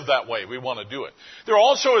live that way. We want to do it. There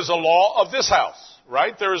also is a law of this house,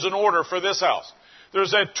 right? There is an order for this house.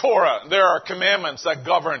 There's a Torah. There are commandments that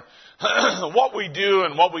govern what we do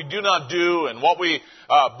and what we do not do, and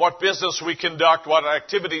what business we conduct, what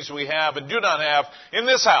activities we have and do not have in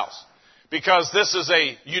this house. Because this is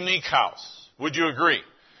a unique house. Would you agree?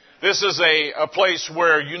 This is a place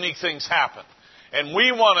where unique things happen. And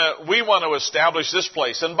we want to establish this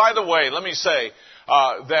place. And by the way, let me say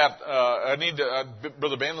that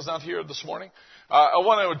Brother Bandon's not here this morning. I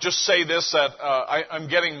want to just say this, that I'm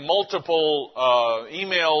getting multiple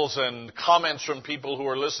emails and comments from people who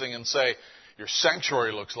are listening and say, your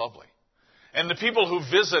sanctuary looks lovely. And the people who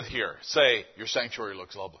visit here say, your sanctuary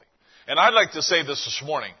looks lovely. And I'd like to say this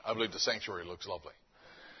morning, I believe the sanctuary looks lovely.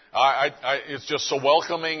 It's just so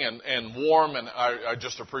welcoming and warm, and I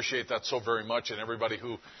just appreciate that so very much, and everybody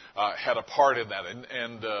who had a part in that,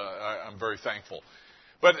 and I'm very thankful.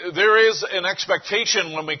 But there is an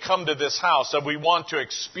expectation when we come to this house that we want to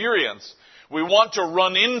experience, we want to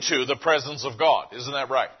run into the presence of God. Isn't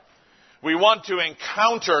that right? We want to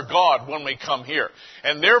encounter God when we come here.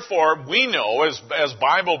 And therefore, we know, as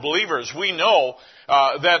Bible believers, we know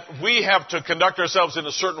that we have to conduct ourselves in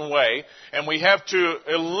a certain way, and we have to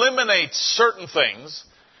eliminate certain things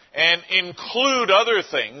and include other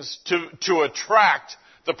things to attract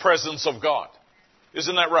the presence of God.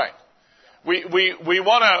 Isn't that right? We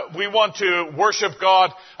want to worship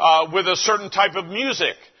God with a certain type of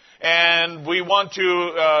music. And we want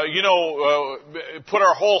to, put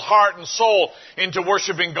our whole heart and soul into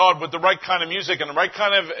worshiping God with the right kind of music and the right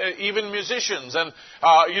kind of even musicians and,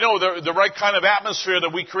 the right kind of atmosphere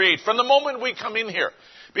that we create from the moment we come in here.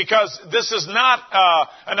 Because this is not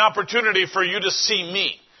an opportunity for you to see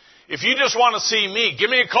me. If you just want to see me,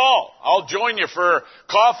 give me a call. I'll join you for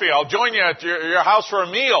coffee. I'll join you at your house for a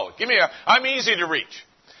meal. I'm easy to reach.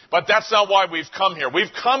 But that's not why we've come here.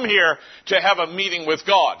 We've come here to have a meeting with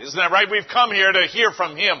God. Isn't that right? We've come here to hear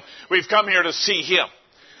from Him. We've come here to see Him.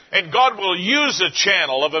 And God will use a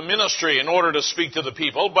channel of a ministry in order to speak to the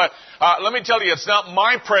people. But let me tell you, it's not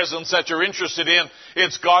my presence that you're interested in.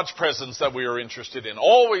 It's God's presence that we are interested in.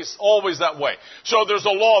 Always, always that way. So there's a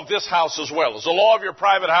law of this house as well. There's a law of your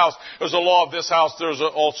private house. There's a law of this house. There's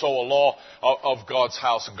also a law of God's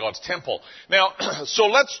house and God's temple. Now, so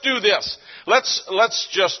let's do this. Let's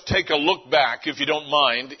just take a look back, if you don't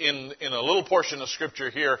mind, in a little portion of Scripture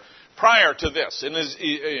here prior to this. And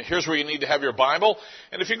here's where you need to have your Bible.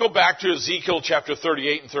 And if you go back to Ezekiel chapter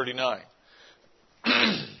 38 and 39.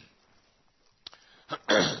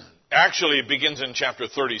 Actually, it begins in chapter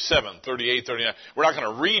 37, 38, 39. We're not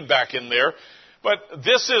going to read back in there. But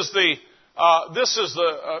this is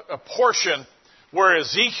a portion where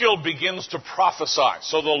Ezekiel begins to prophesy.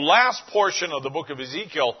 So the last portion of the book of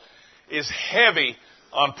Ezekiel is heavy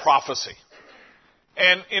on prophecy.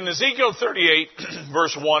 And in Ezekiel 38,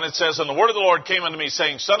 verse 1, it says, "And the word of the Lord came unto me,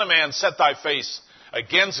 saying, Son of man, set thy face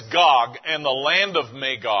against Gog and the land of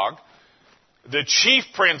Magog, the chief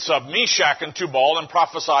prince of Meshach and Tubal, and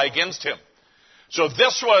prophesy against him." So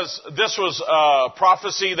this was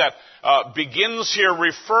prophecy that begins here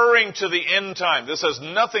referring to the end time. This has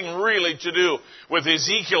nothing really to do with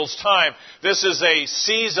Ezekiel's time. This is a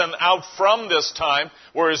season out from this time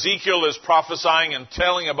where Ezekiel is prophesying and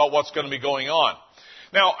telling about what's going to be going on.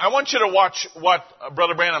 Now, I want you to watch what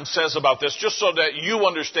Brother Branham says about this, just so that you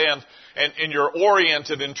understand and you're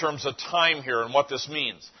oriented in terms of time here and what this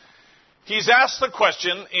means. He's asked the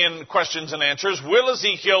question in Questions and Answers, will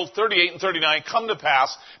Ezekiel 38 and 39 come to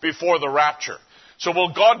pass before the rapture? So will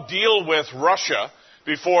God deal with Russia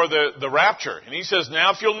before the rapture. And he says,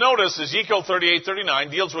 now if you'll notice, Ezekiel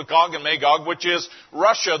 38:39 deals with Gog and Magog, which is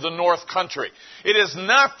Russia, the north country. It is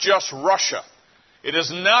not just Russia. It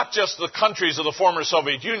is not just the countries of the former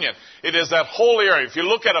Soviet Union. It is that whole area. If you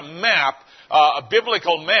look at a map, a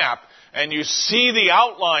biblical map, and you see the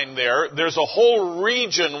outline there, there's a whole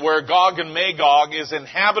region where Gog and Magog is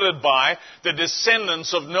inhabited by the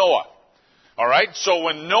descendants of Noah. All right? So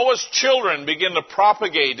when Noah's children begin to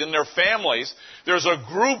propagate in their families, there's a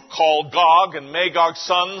group called Gog and Magog's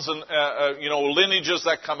sons and, lineages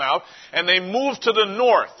that come out, and they move to the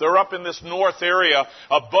north. They're up in this north area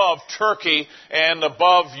above Turkey and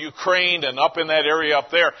above Ukraine and up in that area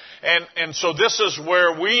up there. And so this is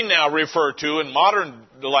where we now refer to in modern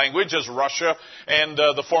language as Russia and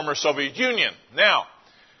the former Soviet Union. Now,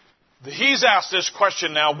 he's asked this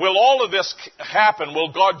question now, will all of this happen?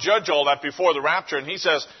 Will God judge all that before the rapture? And he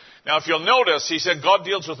says, now if you'll notice, he said God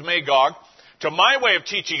deals with Magog. To my way of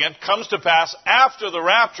teaching it, comes to pass after the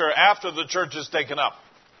rapture, after the church is taken up.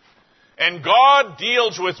 And God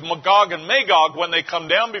deals with Gog and Magog when they come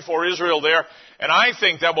down before Israel there, and I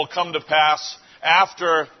think that will come to pass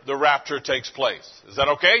after the rapture takes place. Is that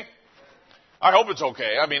okay? I hope it's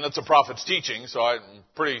okay. I mean, it's a prophet's teaching, so I'm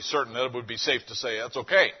pretty certain that it would be safe to say that's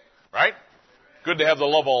okay. Right? Good to have the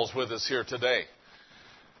Lovells with us here today.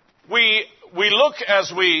 We look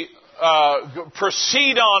as we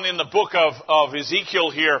proceed on in the book of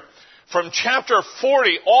Ezekiel here, from chapter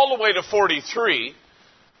 40 all the way to 43,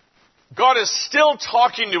 God is still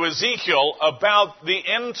talking to Ezekiel about the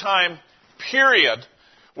end time period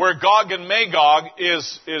where Gog and Magog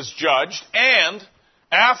is judged, and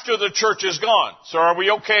after the church is gone. So are we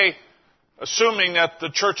okay assuming that the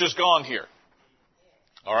church is gone here?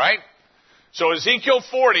 All right? So Ezekiel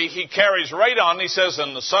 40, he carries right on. He says,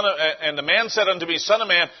 and the man said unto me, Son of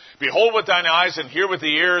man, behold with thine eyes and hear with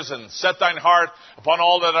the ears, and set thine heart upon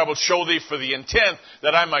all that I will show thee, for the intent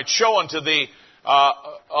that I might show unto thee, for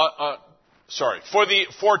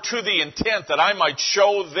to the intent that I might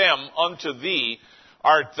show them unto thee,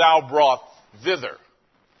 art thou brought thither.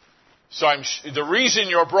 So the reason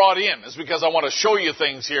you're brought in is because I want to show you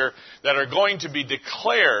things here that are going to be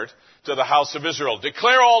declared to the house of Israel.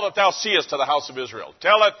 Declare all that thou seest to the house of Israel.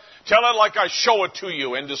 Tell it like I show it to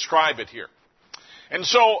you, and describe it here. And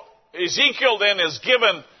so Ezekiel then is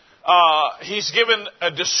given, he's given a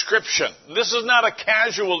description. This is not a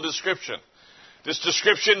casual description. This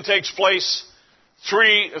description takes place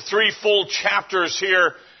three full chapters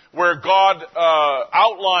here where God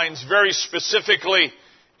outlines very specifically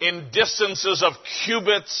in distances of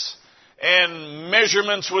cubits and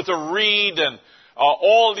measurements with a reed and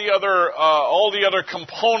all the other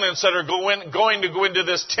components that are going to go into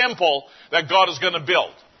this temple that God is going to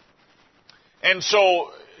build. And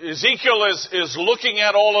so Ezekiel is looking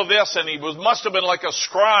at all of this, and he must have been like a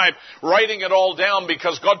scribe writing it all down,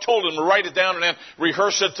 because God told him to write it down and then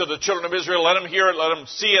rehearse it to the children of Israel. Let them hear it, let them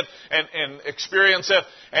see it and experience it,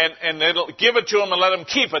 and they'll give it to them and let them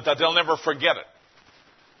keep it, that they'll never forget it.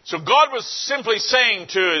 So God was simply saying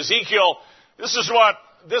to Ezekiel, this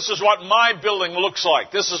is what my building looks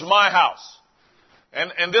like. This is my house.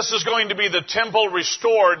 And this is going to be the temple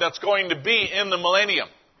restored that's going to be in the millennium.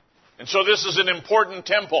 And so this is an important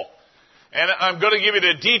temple. And I'm going to give you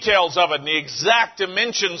the details of it and the exact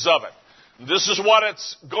dimensions of it. This is what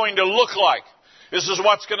it's going to look like. This is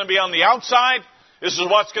what's going to be on the outside. This is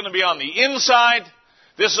what's going to be on the inside.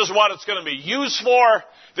 This is what it's going to be used for.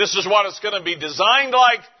 This is what it's going to be designed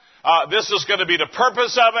like. This is going to be the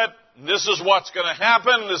purpose of it. This is what's going to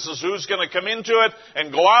happen. This is who's going to come into it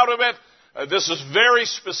and go out of it. This is very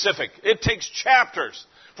specific. It takes chapters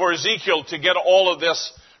for Ezekiel to get all of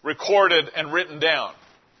this recorded and written down.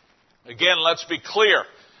 Again, let's be clear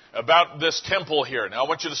about this temple here. Now, I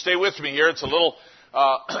want you to stay with me here. It's a little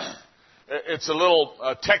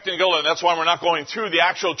technical, and that's why we're not going through the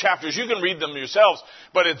actual chapters. You can read them yourselves,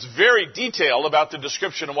 but it's very detailed about the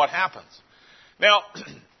description of what happens. Now,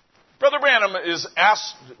 Brother Branham is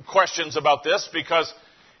asked questions about this because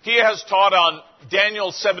he has taught on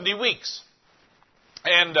Daniel's 70 weeks.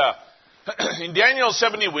 And in Daniel's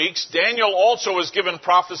 70 weeks, Daniel also is given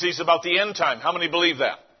prophecies about the end time. How many believe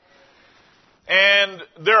that? And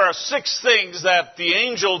there are 6 things that the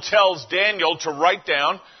angel tells Daniel to write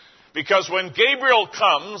down, because when Gabriel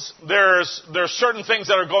comes, there's certain things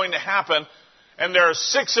that are going to happen, and there are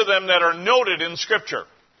 6 of them that are noted in Scripture.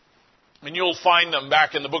 And you'll find them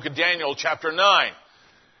back in the book of Daniel, chapter 9.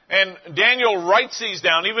 And Daniel writes these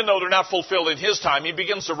down, even though they're not fulfilled in his time. He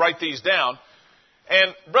begins to write these down.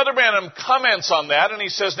 And Brother Branham comments on that, and he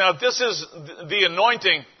says, now this is the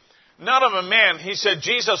anointing not of a man. He said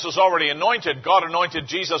Jesus was already anointed. God anointed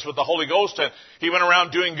Jesus with the Holy Ghost, and he went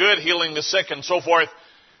around doing good, healing the sick, and so forth.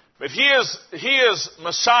 But he is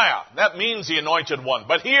Messiah. That means the anointed one.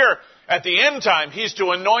 But here, at the end time, he's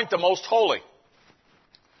to anoint the most holy.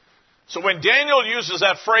 So when Daniel uses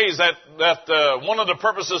that phrase, that one of the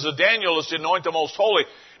purposes of Daniel is to anoint the most holy,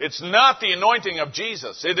 it's not the anointing of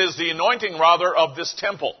Jesus. It is the anointing, rather, of this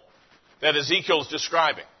temple that Ezekiel is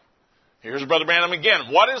describing. Here's Brother Branham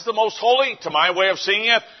again. What is the most holy? To my way of seeing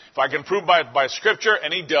it, if I can prove by Scripture,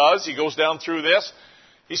 and he does, he goes down through this.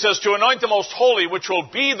 He says, to anoint the most holy, which will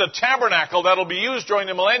be the tabernacle that will be used during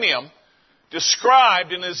the millennium,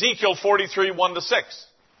 described in Ezekiel 43, 1-6.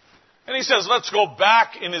 And he says, let's go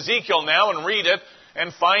back in Ezekiel now and read it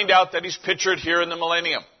and find out that he's pictured here in the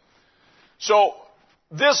millennium. So,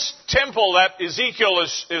 this temple that Ezekiel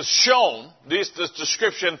is shown, this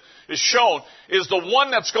description is shown, is the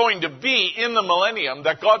one that's going to be in the millennium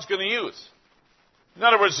that God's going to use. In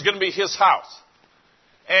other words, it's going to be his house.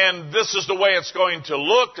 And this is the way it's going to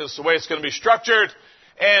look, this is the way it's going to be structured,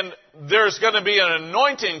 and there's going to be an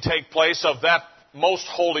anointing take place of that most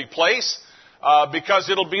holy place, because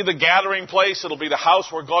it'll be the gathering place, it'll be the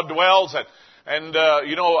house where God dwells, and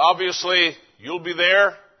obviously, you'll be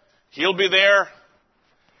there, he'll be there.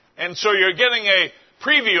 And so you're getting a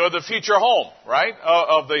preview of the future home, right?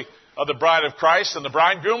 Of the bride of Christ and the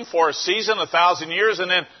bridegroom for a season, 1,000 years,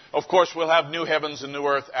 and then, of course, we'll have new heavens and new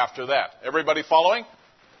earth after that. Everybody following?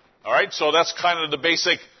 All right, so that's kind of the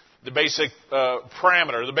basic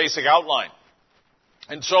parameter, the basic outline.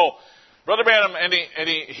 And so, Brother Branham, and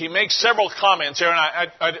he makes several comments here,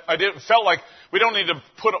 and I felt like we don't need to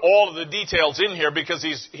put all of the details in here because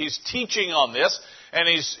he's teaching on this, and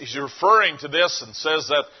he's referring to this and says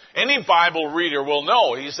that any Bible reader will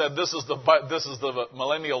know. He said this is the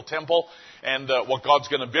millennial temple and what God's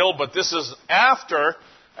going to build, but this is after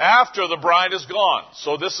the bride is gone.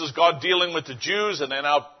 So this is God dealing with the Jews, and then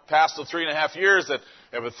out past the 3.5 years, that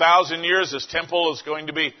of 1,000 years, this temple is going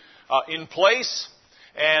to be in place.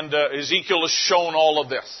 And Ezekiel has shown all of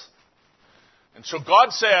this. And so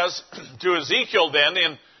God says to Ezekiel then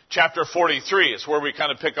in chapter 43, is where we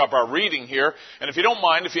kind of pick up our reading here. And if you don't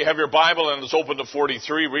mind, if you have your Bible and it's open to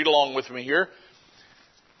 43, read along with me here.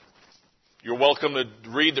 You're welcome to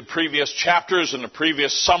read the previous chapters and the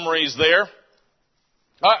previous summaries there.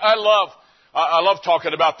 I love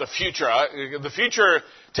talking about the future. The future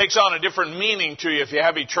takes on a different meaning to you if you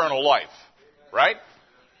have eternal life, right?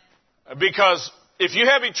 Because if you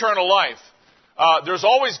have eternal life, there's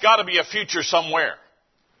always got to be a future somewhere.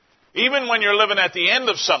 Even when you're living at the end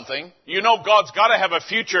of something, you know God's got to have a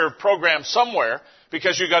future program somewhere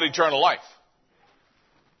because you got eternal life.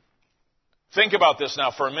 Think about this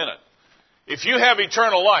now for a minute. If you have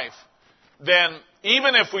eternal life, then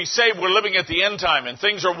even if we say we're living at the end time and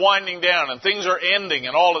things are winding down and things are ending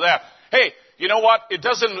and all of that, hey, you know what? It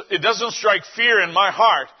doesn't strike fear in my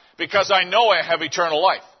heart because I know I have eternal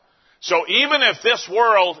life. So even if this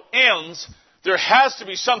world ends, there has to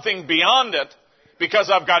be something beyond it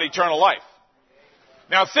because I've got eternal life.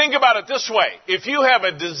 Now think about it this way. If you have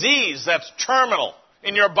a disease that's terminal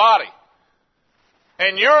in your body,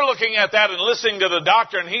 and you're looking at that and listening to the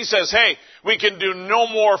doctor, and he says, hey, we can do no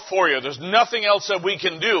more for you. There's nothing else that we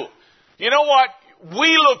can do. You know what?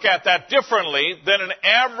 We look at that differently than an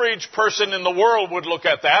average person in the world would look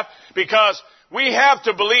at that, because we have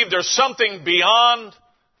to believe there's something beyond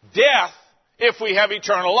death if we have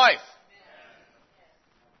eternal life.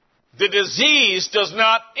 The disease does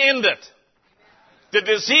not end it. The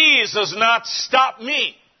disease does not stop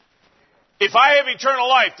me. If I have eternal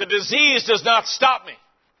life, the disease does not stop me.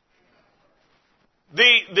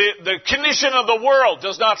 The condition of the world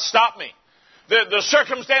does not stop me. The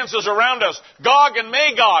circumstances around us, Gog and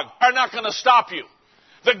Magog, are not going to stop you.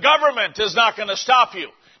 The government is not going to stop you.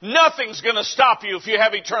 Nothing's going to stop you if you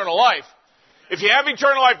have eternal life. If you have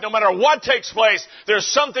eternal life, no matter what takes place, there's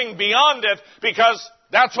something beyond it, because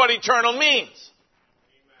that's what eternal means.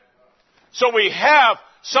 So we have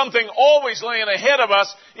something always laying ahead of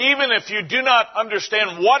us, even if you do not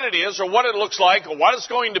understand what it is or what it looks like or what it's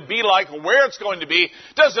going to be like or where it's going to be.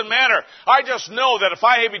 Doesn't matter. I just know that if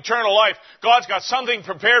I have eternal life, God's got something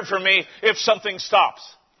prepared for me if something stops.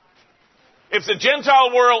 If the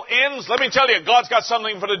Gentile world ends, let me tell you, God's got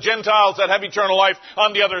something for the Gentiles that have eternal life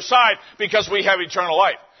on the other side, because we have eternal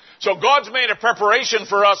life. So God's made a preparation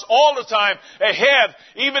for us all the time ahead.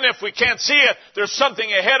 Even if we can't see it, there's something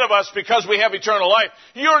ahead of us because we have eternal life.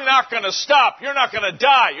 You're not going to stop. You're not going to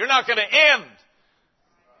die. You're not going to end.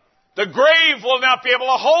 The grave will not be able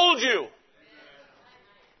to hold you.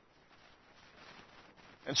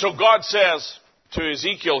 And so God says to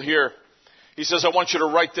Ezekiel here He says, I want you to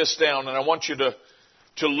write this down, and I want you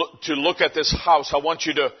to look at this house. I want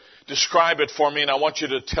you to describe it for me, and I want you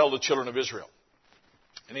to tell the children of Israel.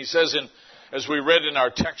 And he says, as we read in our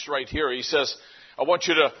text right here, he says, I want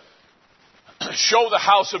you to show the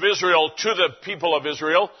house of Israel to the people of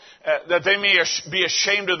Israel, that they may be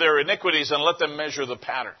ashamed of their iniquities, and let them measure the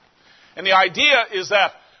pattern. And the idea is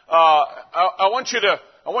that I want you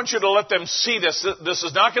to let them see this. This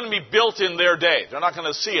is not going to be built in their day. They're not going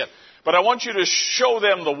to see it. But I want you to show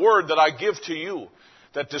them the word that I give to you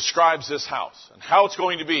that describes this house and how it's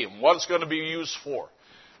going to be and what it's going to be used for.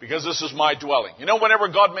 Because this is my dwelling. You know, whenever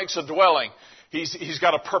God makes a dwelling, He's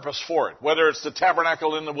got a purpose for it. Whether it's the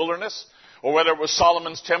tabernacle in the wilderness, or whether it was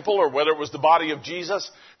Solomon's temple, or whether it was the body of Jesus,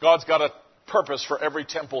 God's got a purpose for every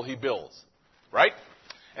temple He builds. Right?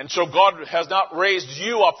 And so God has not raised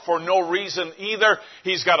you up for no reason either.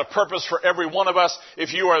 He's got a purpose for every one of us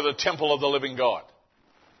if you are the temple of the living God.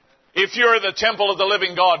 If you're the temple of the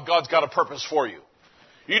living God, God's got a purpose for you.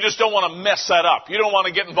 You just don't want to mess that up. You don't want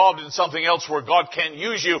to get involved in something else where God can't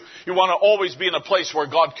use you. You want to always be in a place where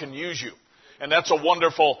God can use you. And that's a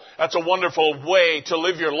wonderful way to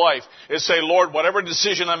live your life, is say, Lord, whatever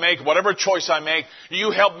decision I make, whatever choice I make,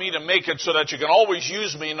 you help me to make it so that you can always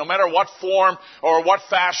use me no matter what form or what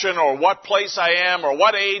fashion or what place I am or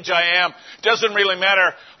what age I am. It doesn't really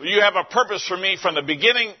matter. You have a purpose for me from the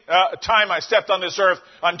beginning time I stepped on this earth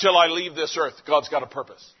until I leave this earth. God's got a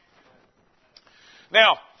purpose.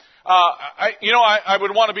 Now, I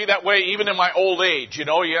would want to be that way even in my old age. You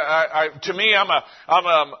know, to me, I'm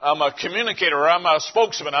a communicator. I'm a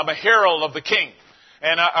spokesman. I'm a herald of the King.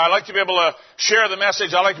 And I like to be able to share the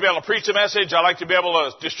message. I like to be able to preach the message. I like to be able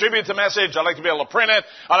to distribute the message. I like to be able to print it.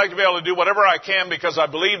 I like to be able to do whatever I can because I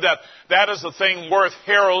believe that is the thing worth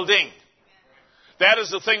heralding. That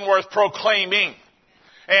is the thing worth proclaiming.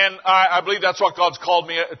 And I believe that's what God's called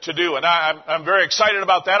me to do. And I'm very excited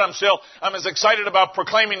about that. I'm as excited about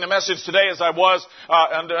proclaiming the message today as I was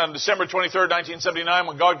on December 23rd, 1979,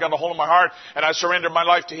 when God got a hold of my heart and I surrendered my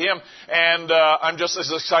life to Him. And I'm just as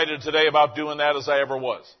excited today about doing that as I ever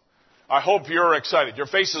was. I hope you're excited. Your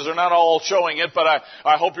faces are not all showing it, but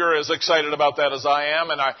I hope you're as excited about that as I am.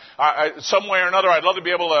 And I some way or another, I'd love to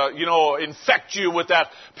be able to, infect you with that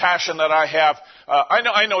passion that I have.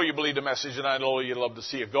 I know you believe the message, and I know you'd love to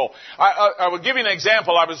see it go. I will give you an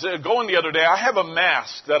example. I was going the other day. I have a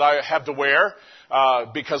mask that I have to wear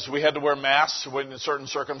because we had to wear masks in certain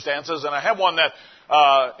circumstances, and I have one that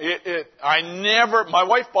my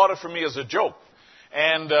wife bought it for me as a joke.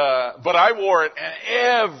 But I wore it, and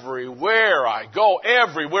everywhere I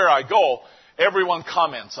go, everyone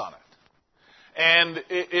comments on it. And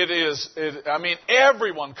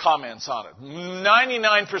everyone comments on it.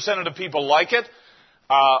 99% of the people like it.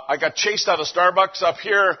 I got chased out of Starbucks up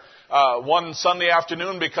here one Sunday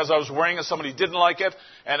afternoon because I was wearing it. Somebody didn't like it,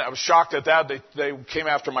 and I was shocked at that. They came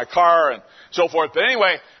after my car and so forth. But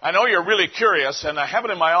anyway, I know you're really curious, and I have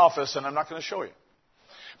it in my office, and I'm not going to show you.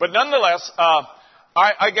 But nonetheless,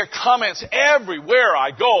 I get comments everywhere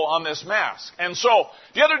I go on this mask. And so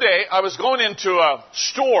the other day, I was going into a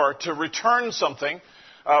store to return something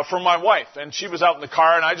for my wife. And she was out in the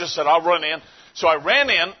car, and I just said, I'll run in. So I ran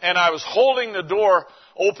in, and I was holding the door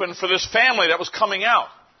open for this family that was coming out.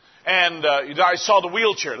 And I saw the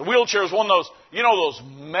wheelchair. The wheelchair is one of those, those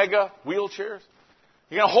mega wheelchairs?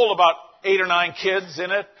 You're going to hold about 8 or 9 kids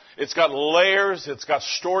in it. It's got layers. It's got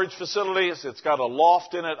storage facilities. It's got a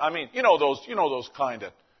loft in it. I mean, those kind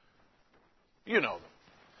of, them.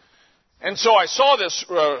 And so I saw this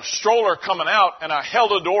stroller coming out, and I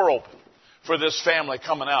held the door open for this family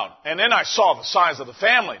coming out. And then I saw the size of the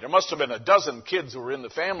family. There must have been a dozen kids who were in the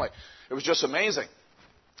family. It was just amazing.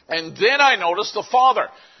 And then I noticed the father,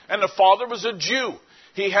 and the father was a Jew.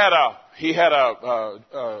 He had a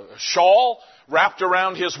shawl wrapped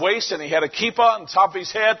around his waist, and he had a kippah on top of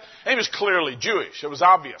his head, and he was clearly Jewish. It was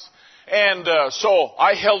obvious. And so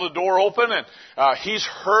I held the door open, and he's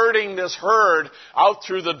herding this herd out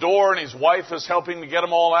through the door, and his wife is helping to get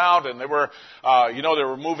them all out, and they were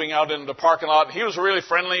moving out into the parking lot. And he was really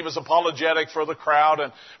friendly. He was apologetic for the crowd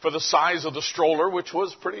and for the size of the stroller, which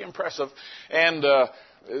was pretty impressive. And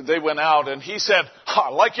they went out, and he said, I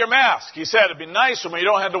like your mask. He said, it'd be nice when you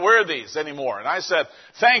don't have to wear these anymore. And I said,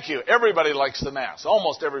 thank you. Everybody likes the mask.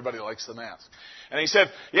 Almost everybody likes the mask. And he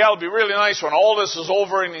said, yeah, it'll be really nice when all this is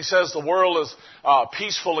over. And he says the world is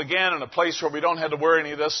peaceful again and a place where we don't have to wear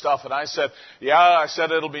any of this stuff. And I said, yeah,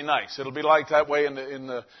 it'll be nice. It'll be like that way in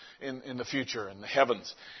the future, in the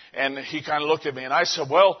heavens. And he kind of looked at me, and I said,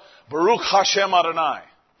 well, Baruch Hashem Adonai.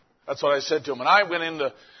 That's what I said to him. And I went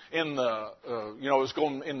into was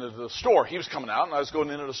going into the store. He was coming out, and I was going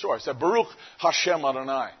into the store. I said, Baruch Hashem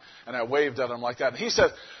Adonai. And I waved at him like that. And he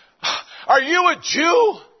said, are you a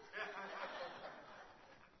Jew?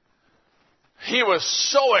 He was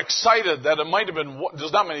so excited that it might have been,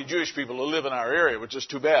 there's not many Jewish people who live in our area, which is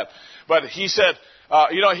too bad. But he said,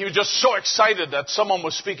 he was just so excited that someone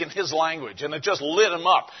was speaking his language, and it just lit him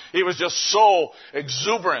up. He was just so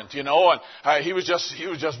exuberant, and he was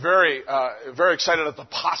just very, very excited at the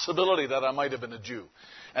possibility that I might have been a Jew.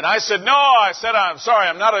 And I said, no, I'm sorry,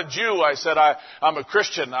 I'm not a Jew. I said, I'm a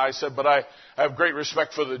Christian. I said, but I have great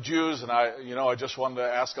respect for the Jews, and I just wanted to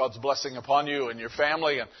ask God's blessing upon you and your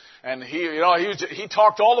family. And he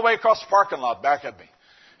talked all the way across the parking lot back at me.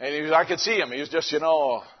 And I could see him. He was just,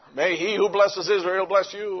 may he who blesses Israel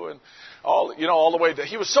bless you, and all the way.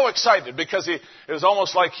 He was so excited because it was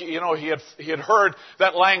almost like he had heard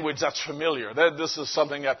that language that's familiar. This is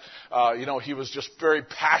something that he was just very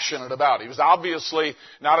passionate about. He was obviously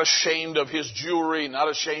not ashamed of his Jewry,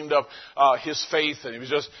 not ashamed of his faith, and he was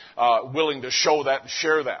just willing to show that and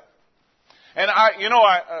share that. And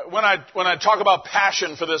when I talk about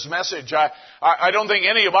passion for this message, I don't think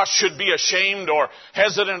any of us should be ashamed or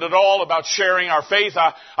hesitant at all about sharing our faith.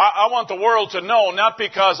 I want the world to know, not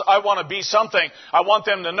because I want to be something. I want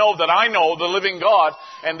them to know that I know the living God,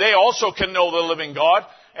 and they also can know the living God.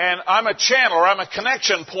 And I'm a channel, or I'm a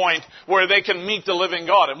connection point where they can meet the living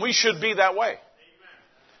God, and we should be that way.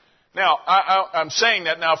 Now, I'm saying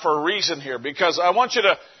that now for a reason here, because I want you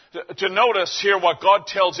to notice here what God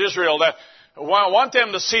tells Israel, that I want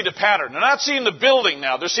them to see the pattern. They're not seeing the building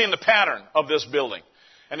now. They're seeing the pattern of this building.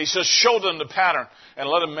 And he says, show them the pattern and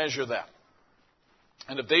let them measure that.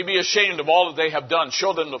 And if they be ashamed of all that they have done,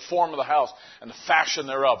 show them the form of the house and the fashion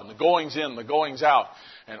thereof, and the goings in, the goings out,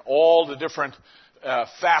 and all the different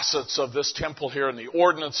facets of this temple here, and the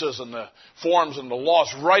ordinances and the forms and the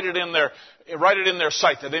laws. Write it in their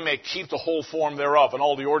sight, that they may keep the whole form thereof and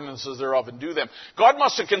all the ordinances thereof and do them. God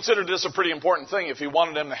must have considered this a pretty important thing if he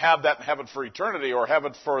wanted them to have that and have it for eternity, or have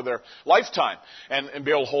it for their lifetime and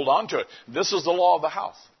be able to hold on to it. This is the law of the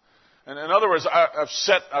house. And in other words, I've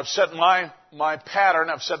set my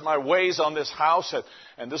pattern, I've set my ways on this house,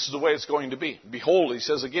 and this is the way it's going to be. Behold, he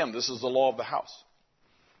says again, this is the law of the house.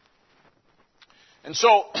 And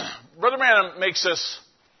so, Brother Branham makes this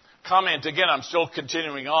comment. Again, I'm still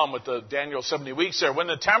continuing on with the Daniel 70 weeks there. When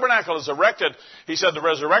the tabernacle is erected, he said the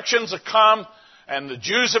resurrections have come, and the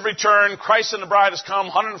Jews have returned. Christ and the bride has come.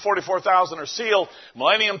 144,000 are sealed.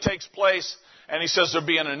 Millennium takes place. And he says there'll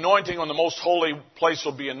be an anointing when the most holy place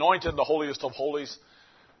will be anointed, the holiest of holies.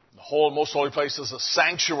 The whole most holy place is a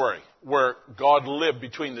sanctuary where God lived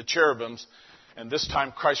between the cherubims. And this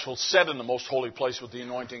time Christ will set in the most holy place with the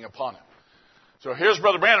anointing upon him. So here's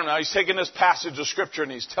Brother Branham now. He's taking this passage of Scripture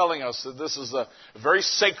and he's telling us that this is a very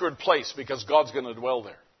sacred place because God's going to dwell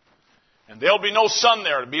there. And there'll be no sun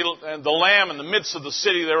there. It'll be the Lamb in the midst of the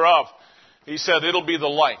city thereof. He said it'll be the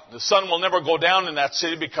light. The sun will never go down in that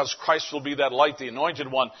city because Christ will be that light, the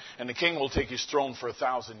anointed one, and the King will take his throne for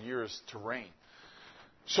 1,000 years to reign.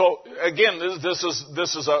 So again, this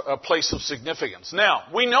is a place of significance. Now,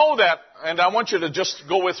 we know that, and I want you to just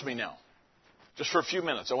go with me now. Just for a few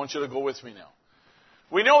minutes, I want you to go with me now.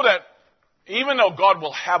 We know that even though God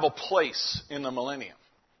will have a place in the millennium,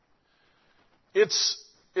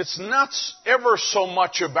 it's not ever so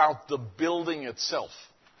much about the building itself,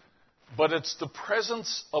 but it's the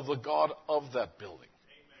presence of the God of that building.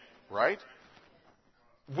 Right?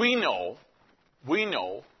 We know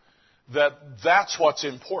that that's what's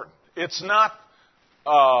important. It's not,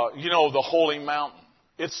 the holy mountain.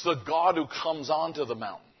 It's the God who comes onto the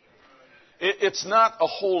mountain. It's not a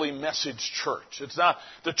holy message church. It's not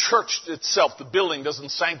the church itself. The building doesn't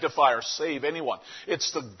sanctify or save anyone.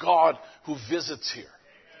 It's the God who visits here.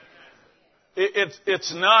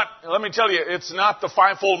 It's not, let me tell you, it's not the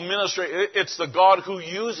fivefold ministry. It's the God who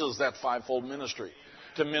uses that fivefold ministry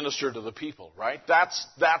to minister to the people, right? That's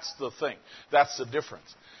the thing. That's the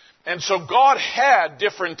difference. And so God had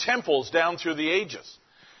different temples down through the ages.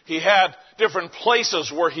 He had different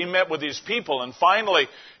places where he met with his people. And finally,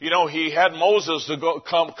 he had Moses to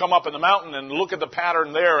come up in the mountain and look at the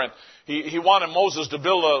pattern there. And he wanted Moses to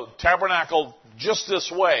build a tabernacle just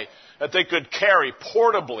this way that they could carry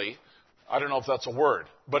portably, I don't know if that's a word,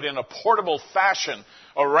 but in a portable fashion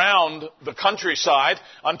around the countryside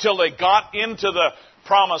until they got into the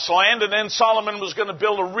promised land. And then Solomon was going to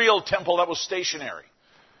build a real temple that was stationary.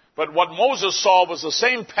 But what Moses saw was the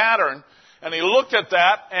same pattern. And he looked at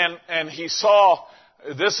that and he saw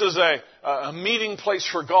this is a meeting place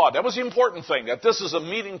for God. That was the important thing, that this is a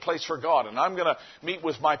meeting place for God. And I'm going to meet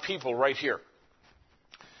with my people right here.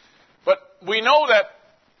 But we know that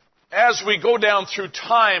as we go down through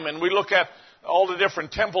time and we look at all the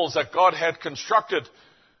different temples that God had constructed,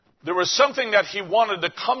 there was something that he wanted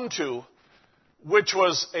to come to, which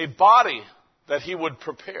was a body that he would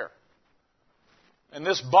prepare. And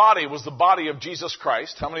this body was the body of Jesus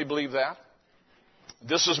Christ. How many believe that?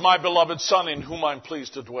 This is my beloved Son in whom I'm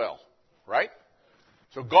pleased to dwell. Right?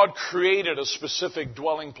 So God created a specific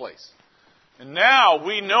dwelling place. And now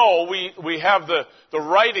we know, we have the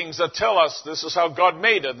writings that tell us this is how God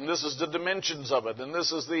made it, and this is the dimensions of it, and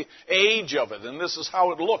this is the age of it, and this is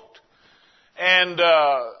how it looked. And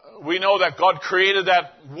we know that God created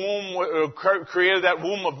that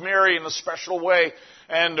womb of Mary in a special way,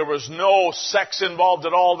 and there was no sex involved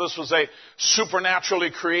at all. This was a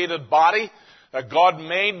supernaturally created body that God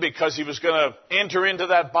made because he was going to enter into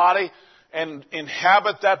that body and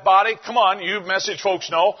inhabit that body. Come on, you message folks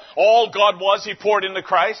know. All God was, he poured into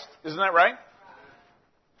Christ. Isn't that right?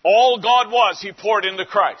 All God was, he poured into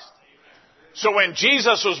Christ. So when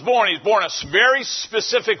Jesus was born, he's born a very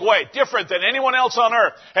specific way, different than anyone else on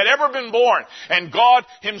earth had ever been born. And God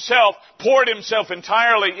himself poured himself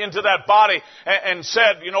entirely into that body and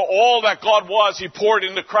said, all that God was, he poured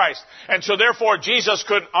into Christ. And so therefore, Jesus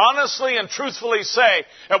could honestly and truthfully say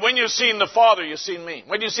that when you've seen the Father, you've seen me.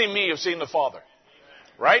 When you've seen me, you've seen the Father.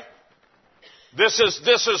 Right? This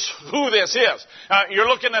is who this is. You're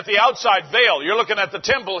looking at the outside veil. You're looking at the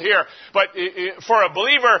temple here. But for a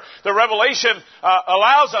believer, the revelation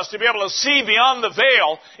allows us to be able to see beyond the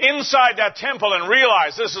veil inside that temple and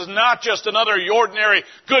realize this is not just another ordinary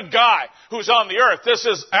good guy who's on the earth. This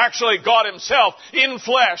is actually God himself in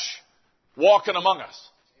flesh walking among us.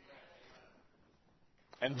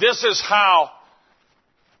 And this is how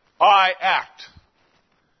I act.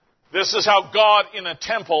 This is how God in a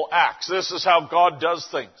temple acts. This is how God does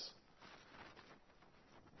things.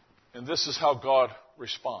 And this is how God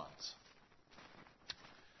responds.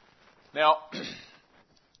 Now,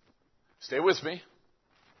 stay with me.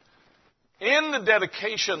 In the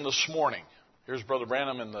dedication this morning, here's Brother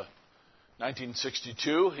Branham in the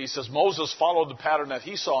 1962. He says, Moses followed the pattern that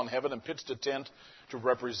he saw in heaven and pitched a tent to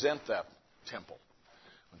represent that temple.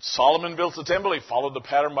 When Solomon built the temple, he followed the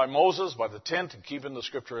pattern by Moses, by the tent, and keeping the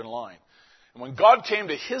scripture in line. And when God came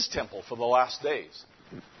to his temple for the last days,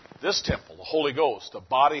 this temple, the Holy Ghost, a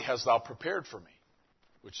body hast thou prepared for me,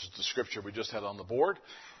 which is the scripture we just had on the board.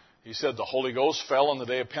 He said the Holy Ghost fell on the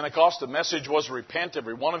day of Pentecost. The message was repent,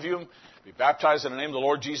 every one of you, be baptized in the name of the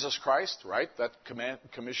Lord Jesus Christ, right? That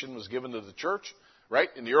commission was given to the church, right?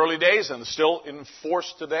 In the early days and still in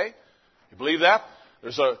force today. You believe that?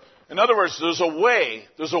 In other words, there's a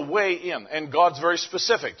way in, and God's very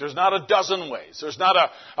specific. There's not a dozen ways. There's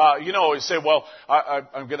not you say, well,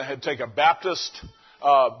 I'm going to take a Baptist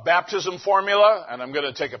baptism formula, and I'm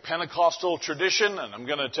going to take a Pentecostal tradition, and I'm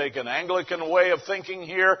going to take an Anglican way of thinking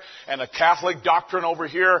here, and a Catholic doctrine over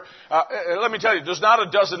here. Let me tell you, there's not a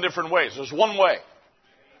dozen different ways. There's one way.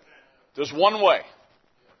 There's one way.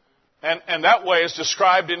 And that way is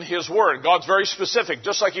described in his word. God's very specific.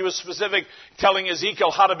 Just like he was specific telling Ezekiel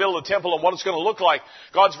how to build a temple and what it's going to look like,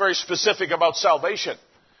 God's very specific about salvation.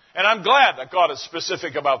 And I'm glad that God is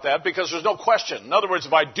specific about that because there's no question. In other words,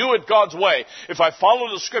 if I do it God's way, if I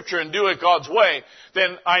follow the scripture and do it God's way,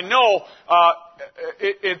 then I know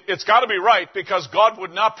it's got to be right because God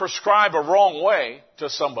would not prescribe a wrong way to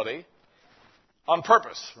somebody on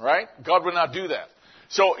purpose, right? God would not do that.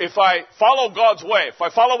 So if I follow God's way, if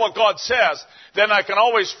I follow what God says, then I can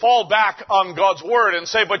always fall back on God's word and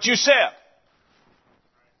say, but you said.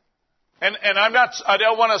 And I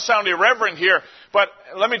don't want to sound irreverent here, but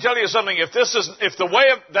let me tell you something. If the way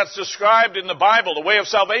that's described in the Bible, the way of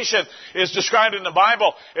salvation is described in the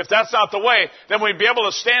Bible, if that's not the way, then we'd be able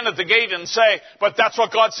to stand at the gate and say, but that's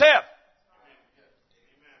what God said.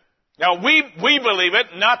 Now, we believe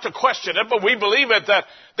it, not to question it, but we believe it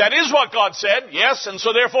that is what God said, yes, and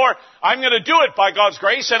so therefore, I'm going to do it by God's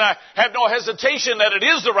grace, and I have no hesitation that it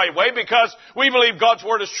is the right way because we believe God's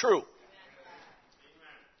word is true.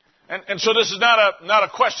 And so this is not a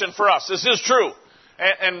question for us. This is true.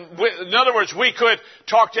 In other words, we could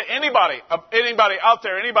talk to anybody out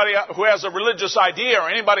there, anybody who has a religious idea or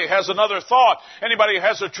anybody who has another thought, anybody who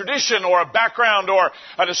has a tradition or a background or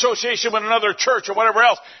an association with another church or whatever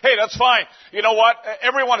else. Hey, that's fine. You know what?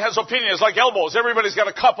 Everyone has opinions like elbows. Everybody's got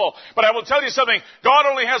a couple. But I will tell you something. God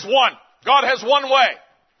only has one. God has one way.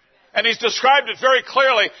 And he's described it very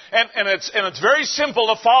clearly, and it's very simple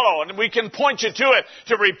to follow, and we can point you to it,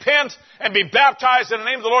 to repent and be baptized in the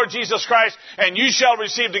name of the Lord Jesus Christ, and you shall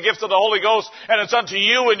receive the gift of the Holy Ghost, and it's unto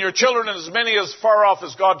you and your children and as many as far off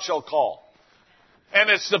as God shall call. And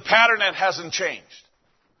it's the pattern that hasn't changed.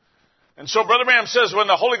 And so Brother Branham says when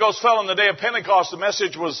the Holy Ghost fell on the day of Pentecost, the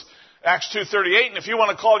message was Acts 2:38, and if you want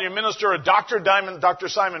to call your minister a doctor, Dr.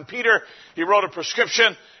 Simon Peter, he wrote a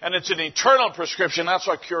prescription, and it's an eternal prescription. That's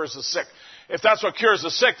what cures the sick. If that's what cures the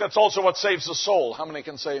sick, that's also what saves the soul. How many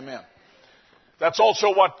can say amen? That's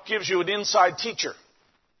also what gives you an inside teacher,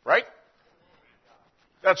 right?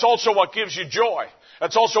 That's also what gives you joy.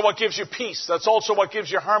 That's also what gives you peace. That's also what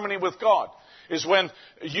gives you harmony with God, is when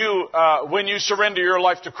you surrender your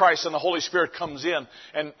life to Christ and the Holy Spirit comes in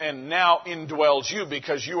and now indwells you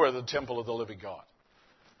because you are the temple of the living God.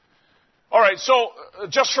 All right, so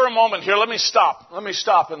just for a moment here, let me stop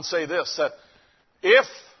and say this, that if,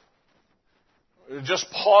 just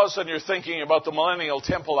pause and you're thinking about the millennial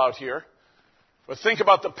temple out here, but think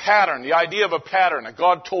about the pattern, the idea of a pattern that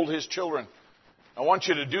God told His children. I want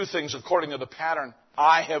you to do things according to the pattern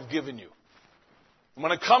I have given you. And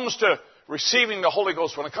when it comes to receiving the Holy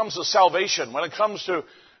Ghost, when it comes to salvation, when it comes to,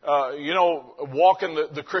 walking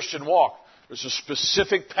the Christian walk, there's a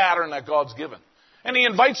specific pattern that God's given. And He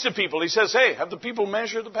invites the people. He says, hey, have the people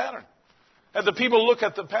measure the pattern. Have the people look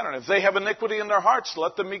at the pattern. If they have iniquity in their hearts,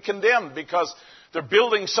 let them be condemned because they're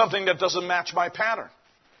building something that doesn't match my pattern.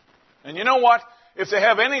 And you know what? If they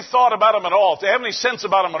have any thought about them at all, if they have any sense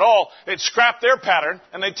about them at all, they'd scrap their pattern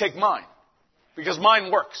and they'd take mine. Because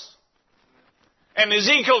mine works. And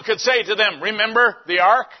Ezekiel could say to them, remember the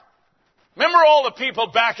ark? Remember all the people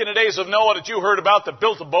back in the days of Noah that you heard about that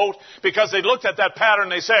built a boat because they looked at that pattern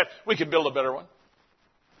and they said, we could build a better one.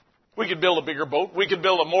 We could build a bigger boat. We could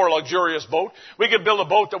build a more luxurious boat. We could build a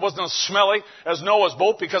boat that wasn't as smelly as Noah's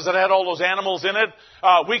boat because it had all those animals in it.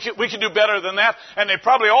 We could do better than that. And they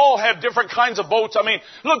probably all had different kinds of boats. I mean,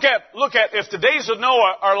 look at if the days of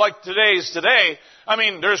Noah are like today's today. I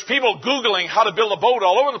mean, there's people Googling how to build a boat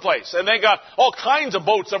all over the place. And they got all kinds of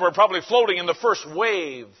boats that were probably floating in the first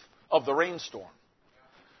wave of the rainstorm.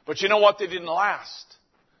 But you know what? They didn't last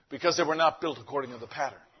because they were not built according to the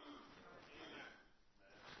pattern.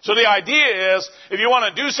 So the idea is, if you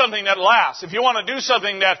want to do something that lasts, if you want to do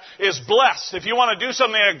something that is blessed, if you want to do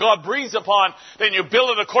something that God breathes upon, then you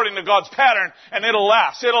build it according to God's pattern, and it'll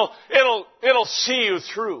last. It'll see you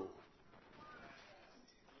through.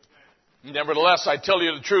 Nevertheless, I tell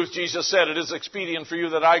you the truth, Jesus said, it is expedient for you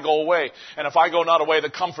that I go away. And if I go not away,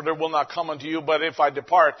 the Comforter will not come unto you. But if I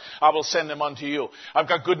depart, I will send him unto you. I've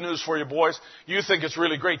got good news for you, boys. You think it's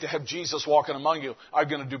really great to have Jesus walking among you. I'm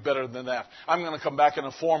going to do better than that. I'm going to come back in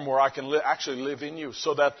a form where I can actually live in you.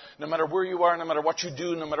 So that no matter where you are, no matter what you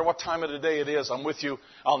do, no matter what time of the day it is, I'm with you.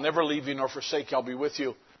 I'll never leave you nor forsake you. I'll be with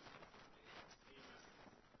you.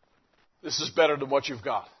 This is better than what you've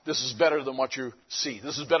got. This is better than what you see.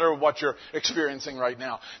 This is better than what you're experiencing right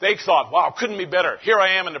now. They thought, wow, couldn't be better. Here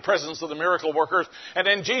I am in the presence of the miracle workers. And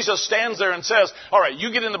then Jesus stands there and says, all right,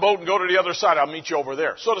 you get in the boat and go to the other side. I'll meet you over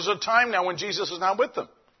there. So there's a time now when Jesus is not with them.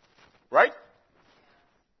 Right?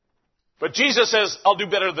 But Jesus says, I'll do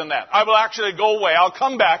better than that. I will actually go away. I'll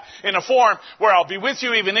come back in a form where I'll be with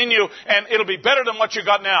you, even in you, and it'll be better than what you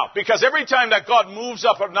got now. Because every time that God moves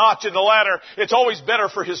up a notch in the ladder, it's always better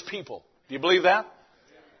for His people. Do you believe that?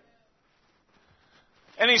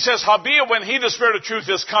 And He says, howbeit when He, the Spirit of truth,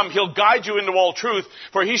 is come, He'll guide you into all truth,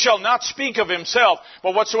 for He shall not speak of Himself,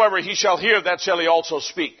 but whatsoever He shall hear, that shall He also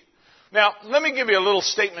speak. Now, let me give you a little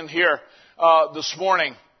statement here this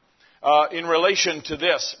morning in relation to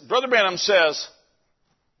this. Brother Branham says,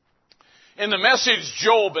 in the Message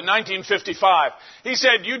Job in 1955, he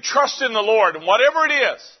said, you trust in the Lord, and whatever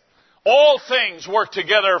it is, all things work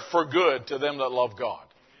together for good to them that love God.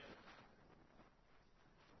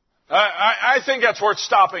 I think that's worth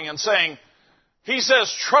stopping and saying, he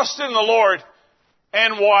says, trust in the Lord,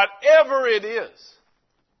 and whatever it is,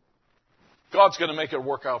 God's going to make it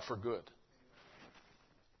work out for good.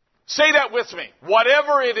 Say that with me.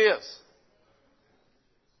 Whatever it is.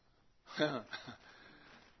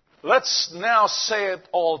 Let's now say it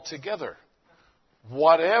all together.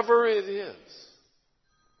 Whatever it is.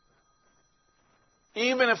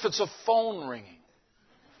 Even if it's a phone ringing.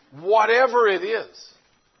 Whatever it is.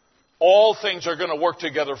 All things are going to work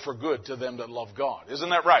together for good to them that love God. Isn't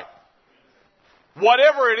that right?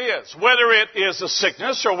 Whatever it is, whether it is a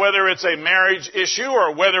sickness or whether it's a marriage issue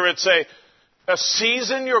or whether it's a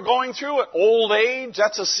season you're going through, old age,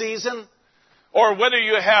 that's a season. Or whether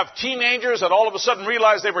you have teenagers that all of a sudden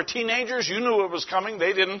realize they were teenagers, you knew it was coming,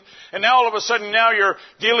 they didn't. And now all of a sudden now you're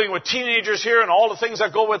dealing with teenagers here and all the things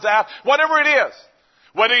that go with that. Whatever it is.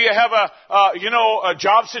 Whether you have a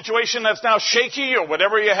job situation that's now shaky, or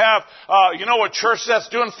whatever you have, a church that's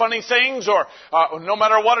doing funny things, or no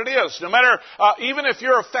matter what it is, no matter even if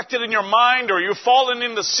you're affected in your mind, or you've fallen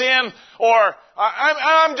into sin, or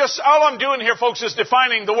all I'm doing here, folks, is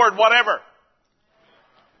defining the word whatever.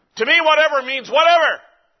 To me, whatever means whatever.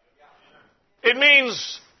 It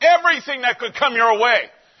means everything that could come your way.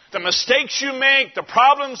 The mistakes you make, the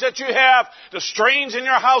problems that you have, the strains in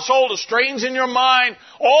your household, the strains in your mind,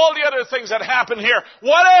 all the other things that happen here,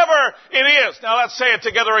 whatever it is. Now let's say it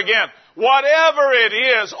together again. Whatever it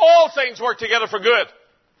is, all things work together for good.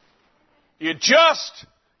 You just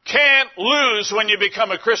can't lose when you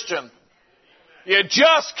become a Christian. You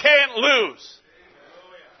just can't lose.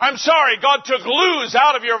 I'm sorry, God took lose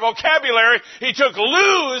out of your vocabulary. He took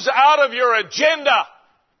lose out of your agenda.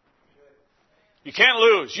 You can't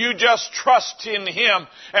lose. You just trust in Him.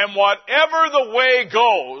 And whatever the way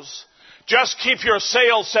goes, just keep your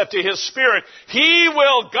sails set to His Spirit. He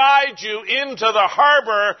will guide you into the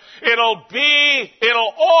harbor. It'll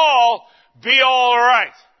all be all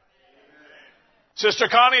right. Sister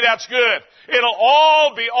Connie, that's good. It'll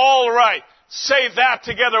all be all right. Say that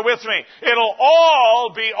together with me. It'll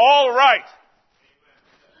all be all right.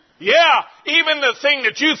 Yeah, even the thing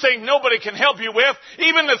that you think nobody can help you with,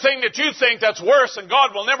 even the thing that you think that's worse and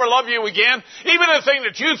God will never love you again, even the thing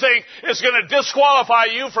that you think is going to disqualify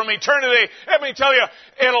you from eternity, let me tell you,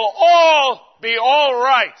 it'll all be all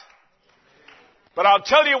right. But I'll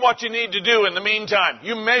tell you what you need to do in the meantime.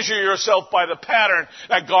 You measure yourself by the pattern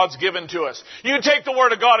that God's given to us. You take the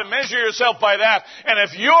Word of God and measure yourself by that. And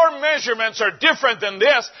if your measurements are different than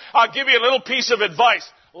this, I'll give you a little piece of advice.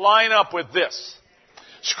 Line up with this.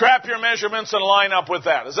 Scrap your measurements and line up with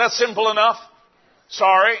that. Is that simple enough?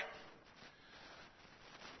 Sorry.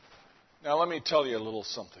 Now let me tell you a little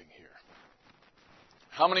something here.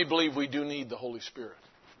 How many believe we do need the Holy Spirit?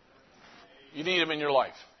 You need Him in your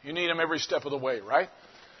life. You need Him every step of the way, right?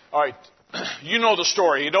 All right. You know the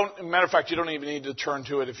story. Matter of fact, you don't even need to turn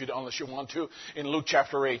to it unless you want to. In Luke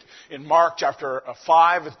chapter 8. In Mark chapter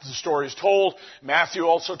 5, the story is told. Matthew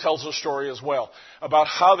also tells the story as well. About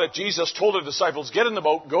how that Jesus told the disciples, get in the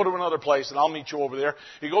boat, go to another place, and I'll meet you over there.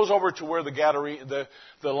 He goes over to where the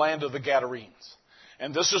land of the Gadarenes.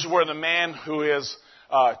 And this is where the man who is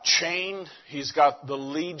chained, he's got the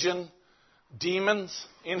legion demons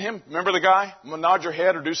in him. Remember the guy? Nod your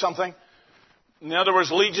head or do something. In other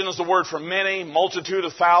words, legion is the word for many, multitude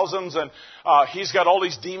of thousands, and he's got all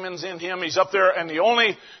these demons in him. He's up there, and the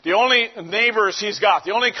only neighbors he's got,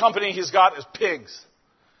 the only company he's got is pigs.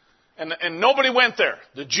 And nobody went there.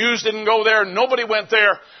 The Jews didn't go there. Nobody went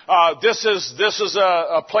there. This is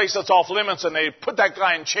a place that's off limits, and they put that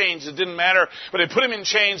guy in chains. It didn't matter, but they put him in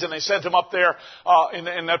chains, and they sent him up there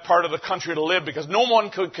in that part of the country to live because no one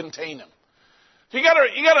could contain him. So you got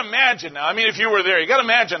to imagine now. I mean, if you were there, you got to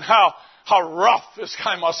imagine how rough this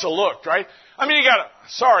guy must have looked, right? I mean,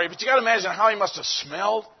 but you got to imagine how he must have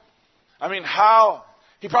smelled. I mean,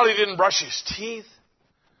 he probably didn't brush his teeth.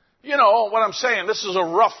 You know what I'm saying. This is a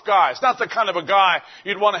rough guy. It's not the kind of a guy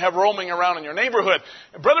you'd want to have roaming around in your neighborhood.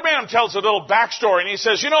 Brother Branham tells a little backstory, and he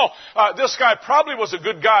says, this guy probably was a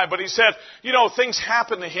good guy, but he said, things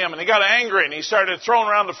happened to him, and he got angry, and he started throwing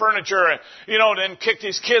around the furniture, and, then kicked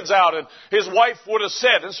his kids out, and his wife would have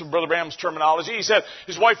said, this is Brother Branham's terminology, he said,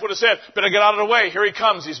 his wife would have said, better get out of the way, here he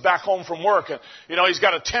comes, he's back home from work, and, he's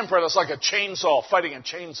got a temper that's like a chainsaw, fighting a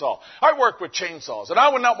chainsaw. I work with chainsaws, and I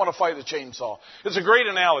would not want to fight a chainsaw. It's a great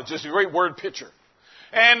analogy. It's a great word picture.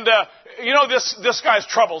 And, this guy's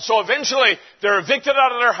trouble. So eventually, they're evicted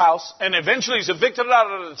out of their house, and eventually he's evicted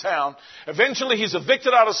out of the town. Eventually, he's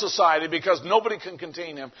evicted out of society because nobody can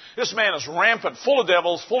contain him. This man is rampant, full of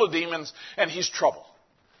devils, full of demons, and he's trouble.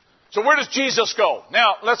 So where does Jesus go?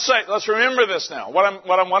 Now, let's remember this now. What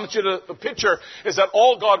I want you to picture is that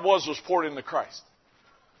all God was poured into Christ.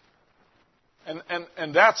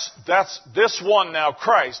 And that's this one now,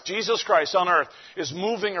 Christ, Jesus Christ on earth, is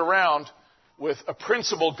moving around with a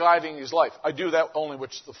principle guiding his life. I do that only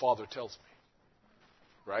which the Father tells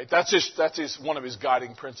me. Right? That's one of his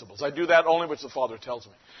guiding principles. I do that only which the Father tells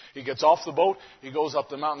me. He gets off the boat, he goes up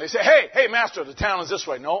the mountain. They say, hey, Master, the town is this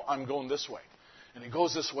way. No, I'm going this way. And he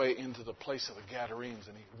goes this way into the place of the Gadarenes,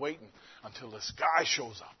 and he's waiting until this guy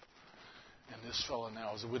shows up. And this fellow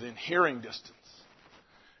now is within hearing distance.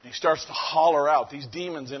 And he starts to holler out. These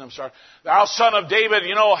demons in him start, thou son of David,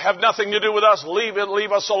 have nothing to do with us. Leave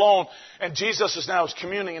us alone. And Jesus is now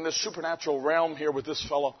communing in this supernatural realm here with this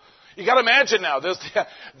fellow. You got to imagine now,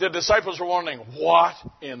 the disciples were wondering, what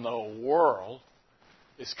in the world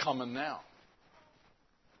is coming now?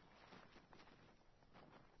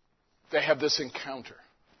 They have this encounter.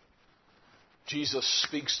 Jesus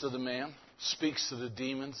speaks to the man, speaks to the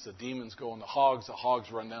demons. The demons go on the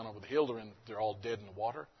hogs run down over the hill. They're all dead in the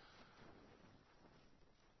water.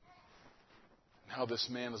 Now this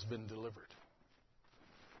man has been delivered.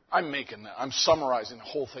 I'm summarizing the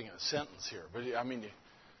whole thing in a sentence here. But I mean,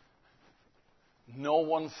 no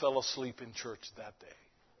one fell asleep in church that day.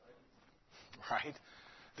 right?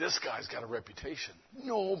 This guy's got a reputation.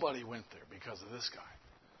 Nobody went there because of this guy.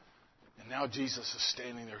 And now Jesus is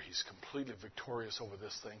standing there. He's completely victorious over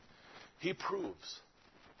this thing. He proves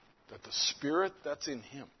that the Spirit that's in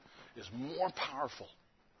him is more powerful,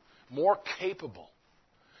 more capable,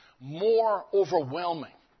 more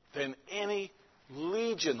overwhelming than any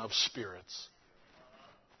legion of spirits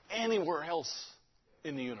anywhere else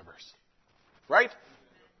in the universe. Right?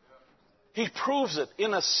 He proves it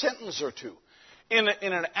in a sentence or two, in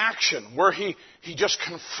an action where he just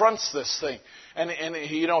confronts this thing, and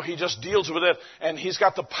he just deals with it, and he's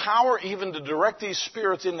got the power even to direct these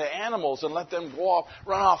spirits into animals and let them go off,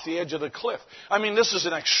 run off the edge of the cliff. I mean, this is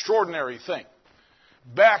an extraordinary thing.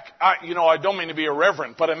 I don't mean to be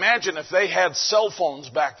irreverent, but imagine if they had cell phones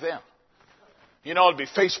back then. It'd be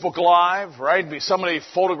Facebook Live, right? It'd be somebody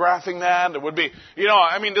photographing that. It would be,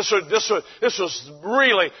 this was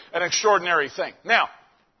really an extraordinary thing. Now,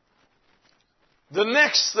 the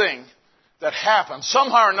next thing that happened,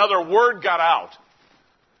 somehow or another, word got out,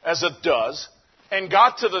 as it does, and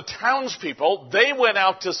got to the townspeople. They went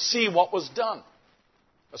out to see what was done.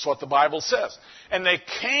 That's what the Bible says. And they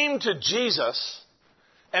came to Jesus,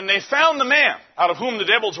 and they found the man out of whom the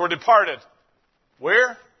devils were departed.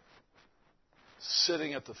 Where?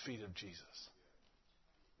 Sitting at the feet of Jesus.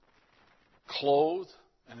 Clothed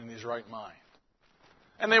and in his right mind.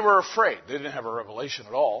 And they were afraid. They didn't have a revelation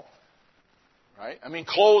at all. Right? I mean,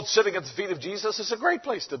 clothed, sitting at the feet of Jesus is a great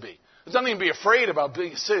place to be. There's nothing to be afraid about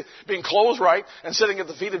being clothed right and sitting at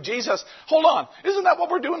the feet of Jesus. Hold on. Isn't that what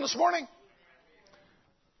we're doing this morning?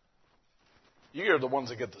 You're the ones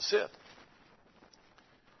that get to sit.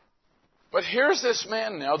 But here's this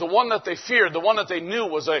man now, the one that they feared, the one that they knew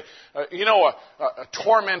was a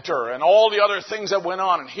tormentor and all the other things that went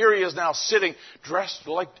on. And here he is now sitting, dressed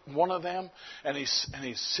like one of them, and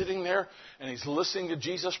he's sitting there and he's listening to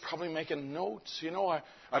Jesus, probably making notes.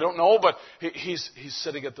 I don't know, but he's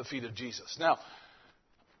sitting at the feet of Jesus. Now,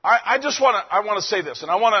 I want to say this, and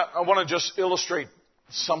I want to just illustrate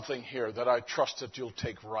something here that I trust that you'll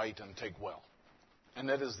take right and take well, and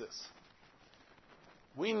that is this: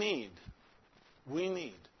 we need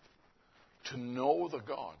to know the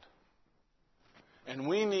God. And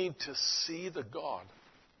we need to see the God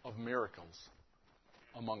of miracles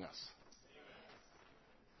among us.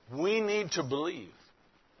 We need to believe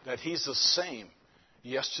that He's the same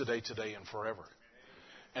yesterday, today, and forever.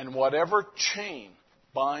 And whatever chain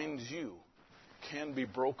binds you can be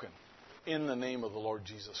broken in the name of the Lord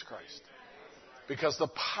Jesus Christ. Because the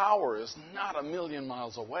power is not a million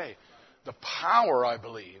miles away. The power, I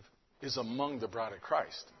believe, is among the bride of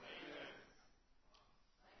Christ.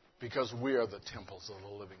 Because we are the temples of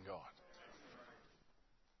the living God.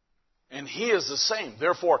 And He is the same.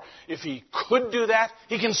 Therefore, if He could do that,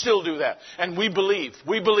 He can still do that. And we believe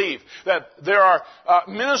that there are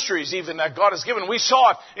ministries even that God has given. We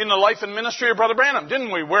saw it in the life and ministry of Brother Branham,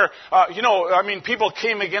 didn't we? Where, people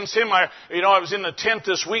came against him. I was in the tent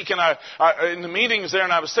this week and in the meetings there,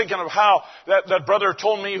 and I was thinking of how that brother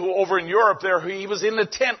told me who over in Europe there, he was in the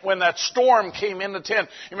tent when that storm came in the tent.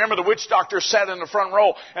 You remember the witch doctor sat in the front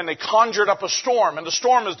row and they conjured up a storm. And the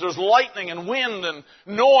storm is there's lightning and wind and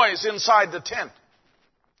noise inside the tent.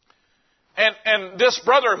 And this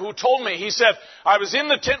brother who told me, he said, I was in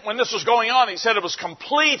the tent when this was going on. He said it was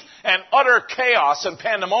complete and utter chaos and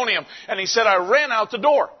pandemonium. And he said, I ran out the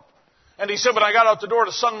door. And he said, when I got out the door,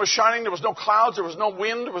 the sun was shining. There was no clouds. There was no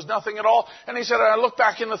wind. There was nothing at all. And he said, I looked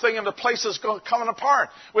back in the thing and the place is coming apart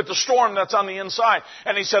with the storm that's on the inside.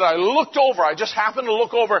 And he said, I looked over. I just happened to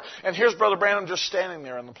look over. And here's Brother Branham just standing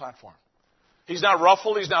there on the platform. He's not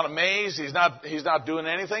ruffled. He's not amazed. He's not doing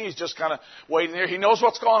anything. He's just kind of waiting there. He knows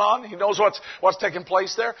what's going on. He knows what's taking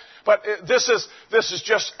place there. But this is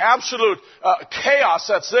just absolute chaos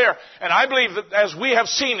that's there. And I believe that as we have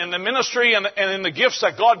seen in the ministry and in the gifts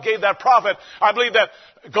that God gave that prophet, I believe that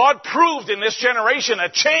God proved in this generation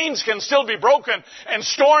that chains can still be broken and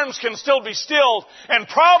storms can still be stilled and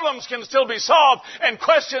problems can still be solved and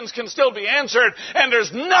questions can still be answered. And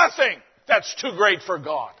there's nothing that's too great for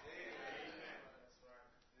God.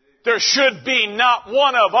 There should be not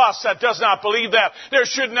one of us that does not believe that. There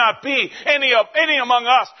should not be any among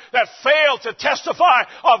us that fail to testify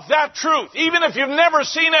of that truth. Even if you've never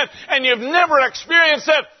seen it and you've never experienced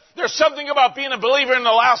it, there's something about being a believer in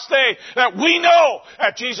the last day that we know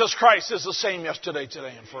that Jesus Christ is the same yesterday,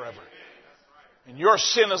 today, and forever. And your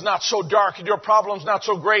sin is not so dark, and your problem's not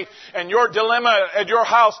so great, and your dilemma at your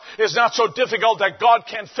house is not so difficult that God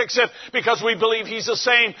can't fix it because we believe He's the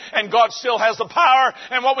same and God still has the power.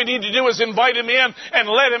 And what we need to do is invite Him in and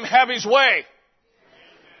let Him have His way.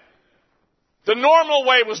 The normal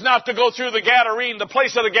way was not to go through the Gadarene, the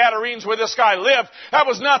place of the Gadarenes where this guy lived. That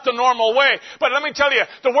was not the normal way. But let me tell you,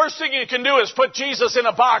 the worst thing you can do is put Jesus in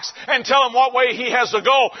a box and tell him what way he has to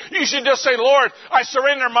go. You should just say, Lord, I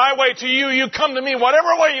surrender my way to you. You come to me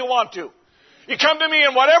whatever way you want to. You come to me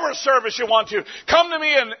in whatever service you want to. Come to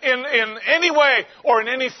me in any way or in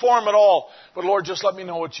any form at all. But Lord, just let me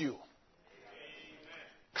know it's you.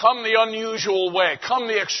 Come the unusual way. Come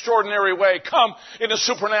the extraordinary way. Come in a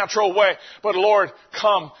supernatural way. But Lord,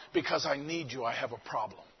 come because I need you. I have a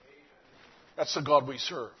problem. That's the God we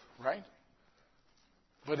serve, right?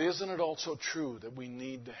 But isn't it also true that we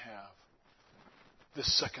need to have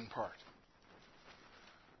this second part?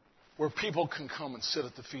 Where people can come and sit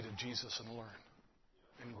at the feet of Jesus and learn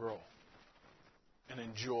and grow and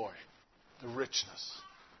enjoy the richness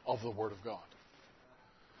of the Word of God.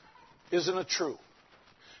 Isn't it true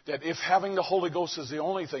that if having the Holy Ghost is the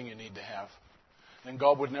only thing you need to have, then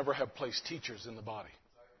God would never have placed teachers in the body?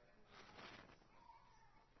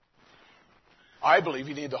 I believe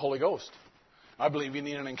you need the Holy Ghost. I believe you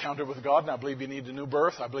need an encounter with God, and I believe you need a new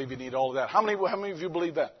birth. I believe you need all of that. How many of you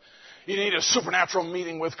believe that? You need a supernatural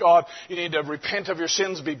meeting with God. You need to repent of your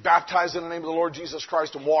sins, be baptized in the name of the Lord Jesus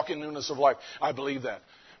Christ, and walk in newness of life. I believe that.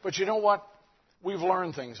 But you know what? We've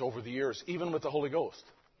learned things over the years, even with the Holy Ghost.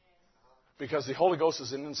 Because the Holy Ghost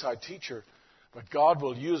is an inside teacher, but God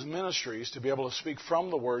will use ministries to be able to speak from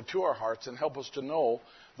the Word to our hearts and help us to know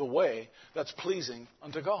the way that's pleasing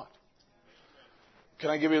unto God. Can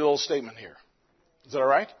I give you a little statement here? Is that all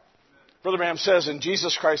right? Brother Branham says, in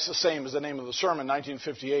Jesus Christ the Same is the name of the sermon,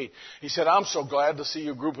 1958. He said, I'm so glad to see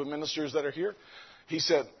you group of ministers that are here. He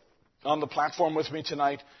said, on the platform with me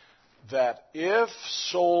tonight, that if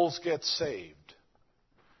souls get saved,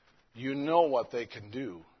 you know what they can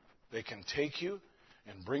do. They can take you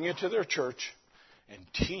and bring you to their church and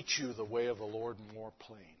teach you the way of the Lord more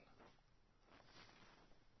plain.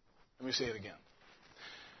 Let me say it again.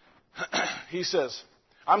 He says,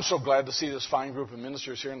 I'm so glad to see this fine group of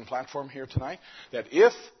ministers here on the platform here tonight, that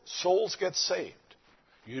if souls get saved,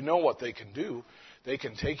 you know what they can do. They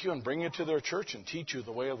can take you and bring you to their church and teach you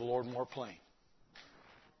the way of the Lord more plain.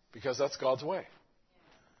 Because that's God's way.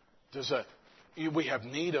 We have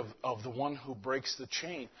need of the one who breaks the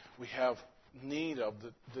chain. We have need of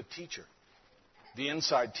the teacher, the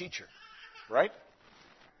inside teacher, right?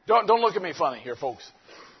 Don't look at me funny here, folks.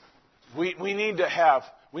 We need to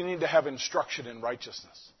have instruction in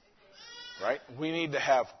righteousness, right? We need to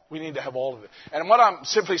have all of it. And what I'm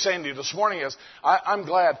simply saying to you this morning is, I'm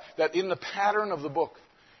glad that in the pattern of the book,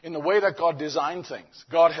 in the way that God designed things,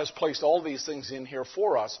 God has placed all these things in here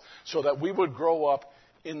for us so that we would grow up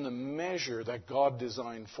in the measure that God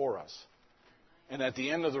designed for us. And at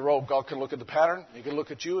the end of the rope, God can look at the pattern. He can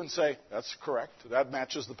look at you and say, that's correct. That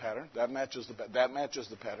matches the pattern. That matches the pattern. That matches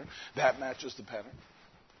the pattern. That matches the pattern.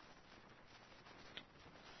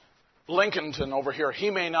 Lincolnton over here,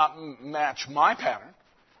 he may not match my pattern,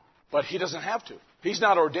 but he doesn't have to. He's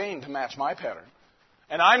not ordained to match my pattern.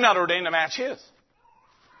 And I'm not ordained to match his.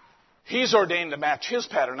 He's ordained to match his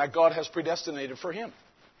pattern that God has predestinated for him.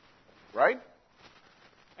 Right?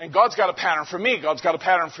 And God's got a pattern for me. God's got a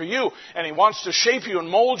pattern for you. And He wants to shape you and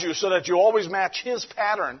mold you so that you always match His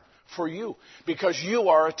pattern for you. Because you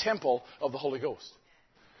are a temple of the Holy Ghost.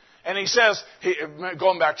 And He says,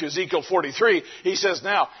 going back to Ezekiel 43, He says,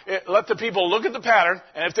 now, let the people look at the pattern,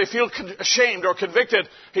 and if they feel ashamed or convicted,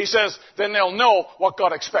 He says, then they'll know what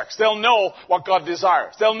God expects. They'll know what God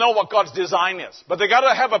desires. They'll know what God's design is. But they got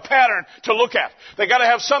to have a pattern to look at. They got to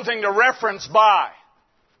have something to reference by.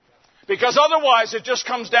 Because otherwise it just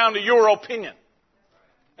comes down to your opinion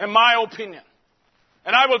and my opinion.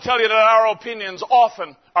 And I will tell you that our opinions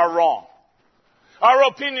often are wrong. Our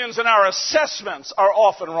opinions and our assessments are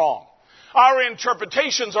often wrong. Our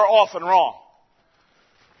interpretations are often wrong.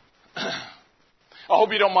 I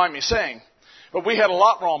hope you don't mind me saying, but we had a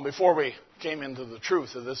lot wrong before we came into the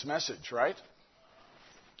truth of this message, right?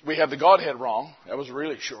 We had the Godhead wrong. That was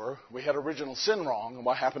really sure. We had original sin wrong and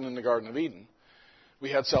what happened in the Garden of Eden. We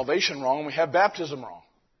had salvation wrong, and we had baptism wrong.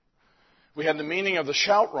 We had the meaning of the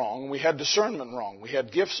shout wrong, and we had discernment wrong. We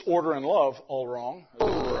had gifts, order, and love all wrong.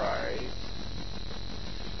 Right.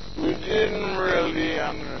 We didn't really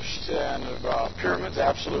understand about pyramids,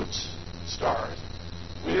 absolutes, stars.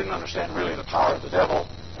 We didn't understand really the power of the devil,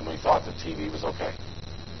 and we thought that TV was okay.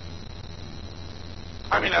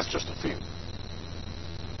 I mean, that's just a few.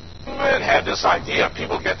 It had this idea,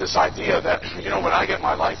 people get this idea that, when I get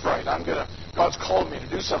my life right, God's called me to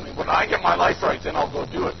do something. When I get my life right, then I'll go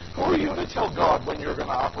do it. Who are you to tell God when you're going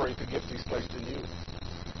to operate the gift He's placed in you?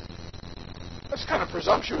 That's kind of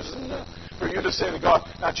presumptuous, isn't it? For you to say to God,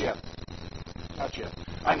 not yet. not yet.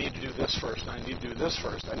 I need to do this first, and I need to do this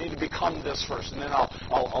first. I need to become this first, and then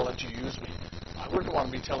I'll let you use me. I wouldn't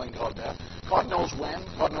want to be telling God that. God knows when,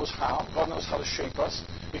 God knows how to shape us,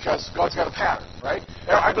 because God's got a pattern, right?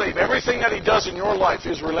 I believe everything that He does in your life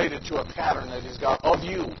is related to a pattern that He's got of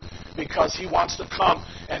you, because He wants to come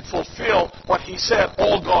and fulfill what He said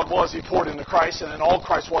all God was, He poured into Christ, and then all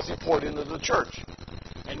Christ was, He poured into the church.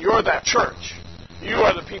 And you're that church. You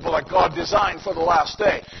are the people that God designed for the last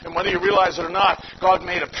day. And whether you realize it or not, God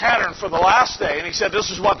made a pattern for the last day, and He said this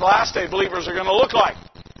is what the last day believers are going to look like.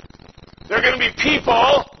 They're going to be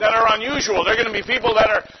people that are unusual. They're going to be people that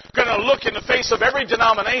are going to look in the face of every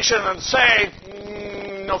denomination and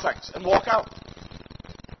say, no thanks, and walk out.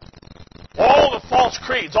 All the false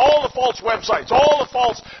creeds, all the false websites, all the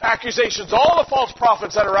false accusations, all the false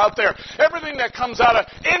prophets that are out there, everything that comes out of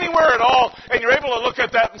anywhere at all, and you're able to look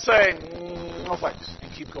at that and say, no thanks,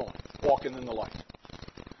 and keep going, walking in the light.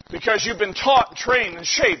 Because you've been taught, and trained, and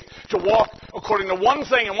shaped to walk according to one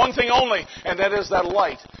thing and one thing only, and that is that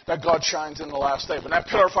light that God shines in the last day. When that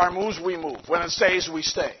pillar of fire moves, we move. When it stays, we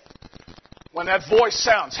stay. When that voice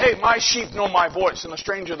sounds, hey, my sheep know my voice, and a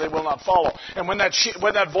stranger they will not follow. And when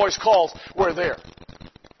that voice calls, we're there.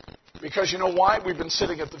 Because you know why? We've been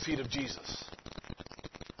sitting at the feet of Jesus.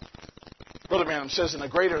 Brother Branham says, and a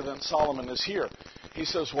greater than Solomon is here. He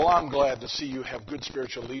says, well, I'm glad to see you have good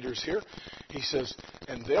spiritual leaders here. He says,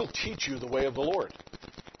 and they'll teach you the way of the Lord.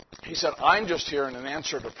 He said, I'm just here in an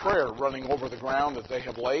answer to prayer running over the ground that they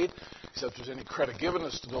have laid. He said, if there's any credit given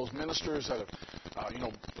us to those ministers that have,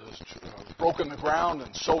 broken the ground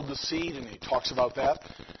and sowed the seed, and he talks about that.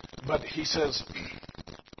 But he says,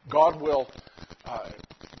 God will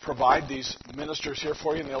provide these ministers here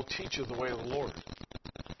for you, and they'll teach you the way of the Lord.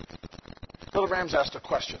 Brother Branham's asked a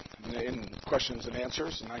question in Questions and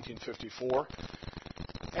Answers in 1954.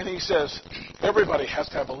 And he says, everybody has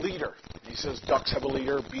to have a leader. He says, ducks have a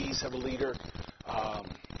leader, bees have a leader.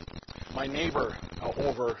 My neighbor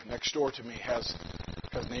over next door to me has,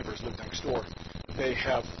 because neighbors live next door, they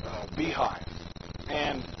have a beehive.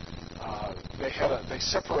 And they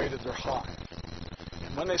separated their hive.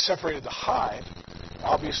 And when they separated the hive,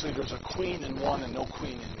 obviously there's a queen in one and no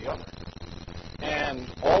queen in the other. And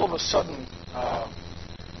all of a sudden,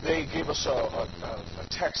 they gave us a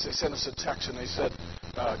text. They sent us a text, and they said,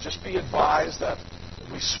 just be advised that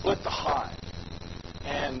we split the hive.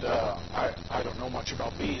 And I don't know much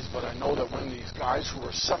about bees, but I know that when these guys who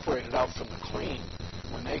were separated out from the queen,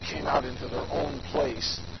 when they came out into their own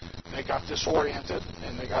place, they got disoriented,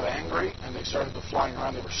 and they got angry, and they started to flying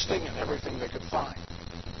around. They were stinging everything they could find.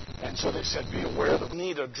 And so they said, be aware that we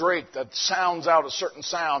need a drake that sounds out a certain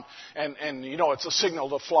sound, and it's a signal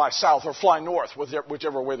to fly south or fly north,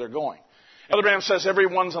 whichever way they're going. Elder Branham says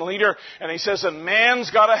everyone's a leader, and he says a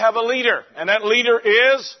man's got to have a leader, and that leader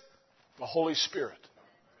is the Holy Spirit.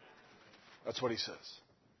 That's what he says.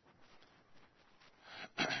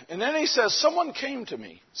 And then he says, someone came to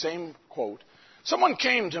me, same quote, someone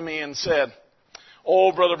came to me and said,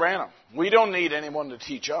 oh, Brother Branham, we don't need anyone to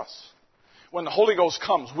teach us. When the Holy Ghost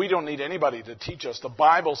comes, we don't need anybody to teach us. The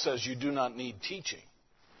Bible says you do not need teaching.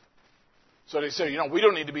 So they say, we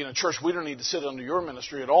don't need to be in a church. We don't need to sit under your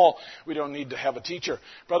ministry at all. We don't need to have a teacher.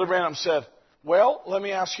 Brother Branham said, well, let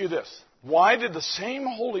me ask you this. Why did the same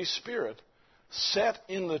Holy Spirit set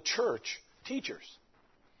in the church teachers?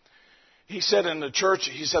 He said in the church,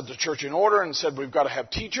 he set the church in order and said we've got to have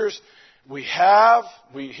teachers.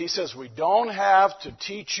 He says we don't have to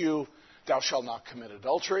teach you, thou shalt not commit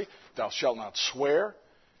adultery, thou shalt not swear.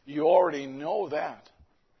 You already know that.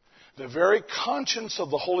 The very conscience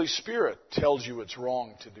of the Holy Spirit tells you it's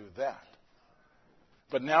wrong to do that.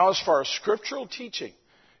 But now as far as scriptural teaching,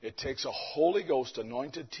 it takes a Holy Ghost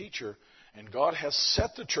anointed teacher, and God has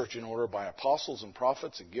set the church in order by apostles and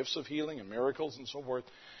prophets and gifts of healing and miracles and so forth.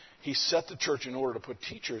 He set the church in order to put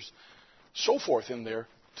teachers, so forth in there,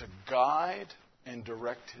 to guide and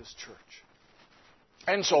direct His church.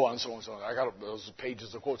 And so on, so on, so on. I got those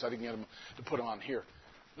pages of quotes. I didn't get them to put them on here.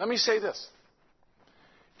 Let me say this.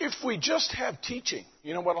 If we just have teaching,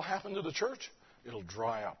 you know what will happen to the church? It'll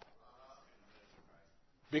dry up.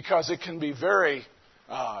 Because it can be very,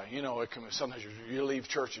 it can be, sometimes you leave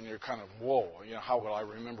church and you're kind of, whoa, how will I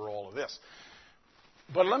remember all of this?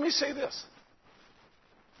 But let me say this,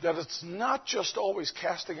 that it's not just always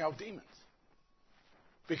casting out demons.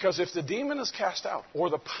 Because if the demon is cast out, or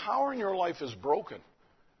the power in your life is broken,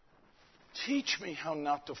 teach me how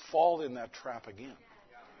not to fall in that trap again.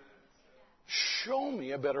 Show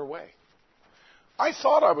me a better way. I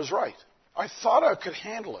thought I was right. I thought I could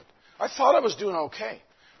handle it. I thought I was doing okay.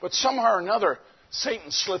 But somehow or another,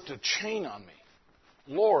 Satan slipped a chain on me.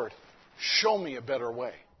 Lord, show me a better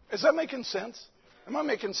way. Is that making sense? Am I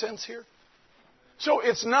making sense here? So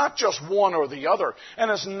it's not just one or the other, and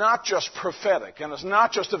it's not just prophetic, and it's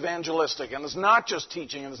not just evangelistic, and it's not just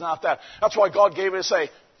teaching, and it's not that. That's why God gave us a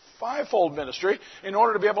fivefold ministry in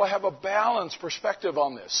order to be able to have a balanced perspective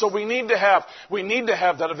on this. So we need to have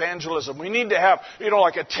that evangelism. We need to have,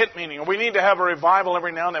 like a tent meeting, or we need to have a revival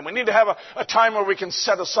every now and then. We need to have a time where we can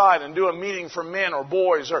set aside and do a meeting for men or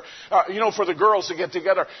boys, or for the girls to get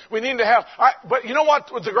together. We need to have. But you know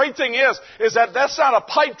what? The great thing is that that's not a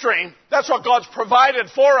pipe dream. That's what God's provided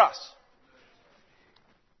for us.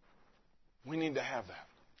 We need to have that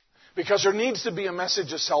because there needs to be a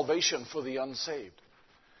message of salvation for the unsaved.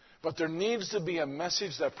 But there needs to be a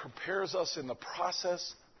message that prepares us in the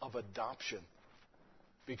process of adoption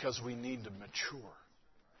because we need to mature.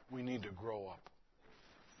 We need to grow up.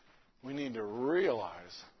 We need to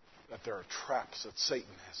realize that there are traps that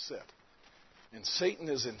Satan has set. And Satan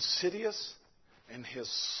is insidious and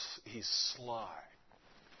he's sly.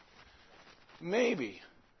 Maybe,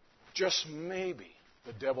 just maybe,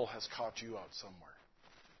 the devil has caught you out somewhere,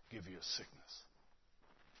 give you a sickness.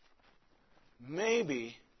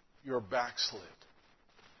 Maybe you're backslid.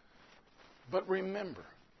 But remember,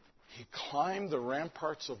 he climbed the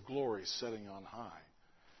ramparts of glory sitting on high,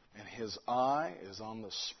 and his eye is on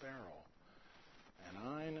the sparrow, and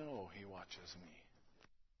I know he watches me.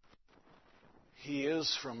 He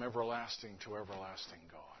is from everlasting to everlasting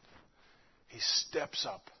God. He steps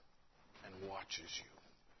up and watches you.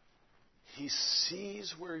 He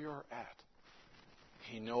sees where you're at.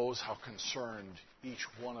 He knows how concerned each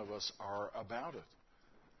one of us are about it.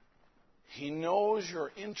 He knows your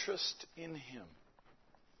interest in Him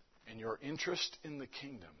and your interest in the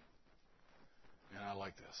kingdom. And I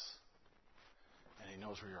like this. And He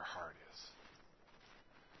knows where your heart is.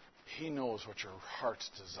 He knows what your heart's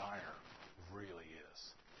desire really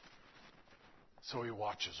is. So He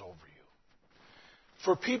watches over you.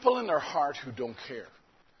 For people in their heart who don't care,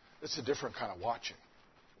 it's a different kind of watching.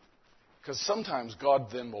 Because sometimes God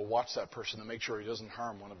then will watch that person to make sure he doesn't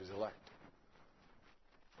harm one of His elect.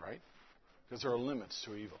 Right? Because there are limits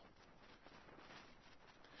to evil.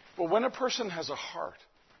 But when a person has a heart,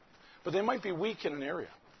 but they might be weak in an area,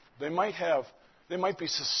 they might be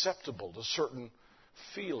susceptible to certain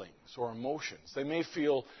feelings or emotions. They may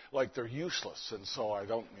feel like they're useless, and so I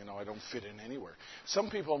don't fit in anywhere. Some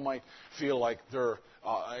people might feel like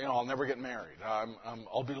I'll never get married.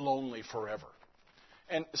 I'll be lonely forever.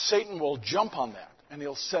 And Satan will jump on that, and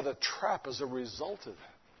he'll set a trap as a result of that.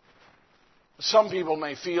 Some people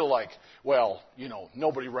may feel like,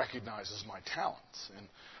 nobody recognizes my talents. And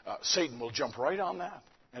Satan will jump right on that.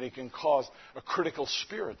 And he can cause a critical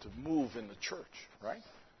spirit to move in the church, right?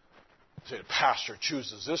 Say, the pastor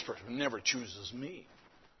chooses this person, but never chooses me.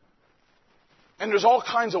 And there's all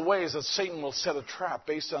kinds of ways that Satan will set a trap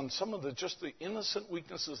based on some of the innocent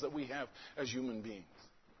weaknesses that we have as human beings.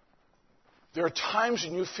 There are times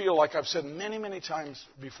when you feel, like I've said many, many times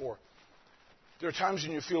before, there are times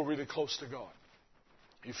when you feel really close to God.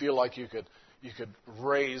 You feel like you could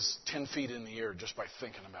raise 10 feet in the air just by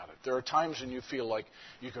thinking about it. There are times when you feel like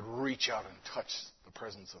you could reach out and touch the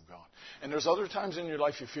presence of God. And there's other times in your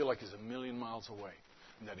life you feel like He's a million miles away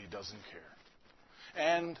and that He doesn't care.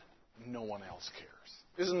 And no one else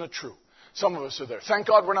cares. Isn't it true? Some of us are there. Thank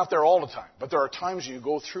God we're not there all the time. But there are times when you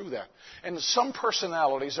go through that. And some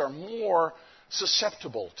personalities are more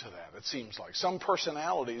susceptible to that, it seems like. Some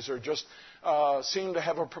personalities are just seem to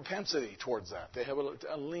have a propensity towards that. They have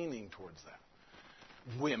a leaning towards that.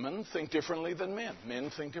 Women think differently than men. Men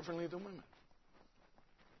think differently than women.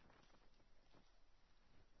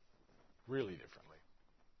 Really differently.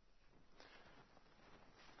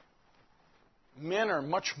 Men are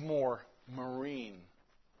much more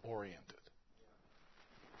marine-oriented.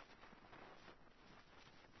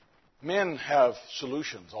 Men have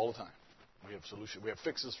solutions all the time. We have solutions. We have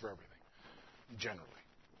fixes for everything, generally.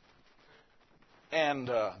 And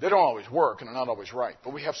they don't always work, and they're not always right,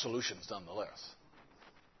 but we have solutions nonetheless.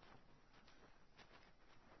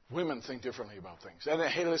 Women think differently about things. And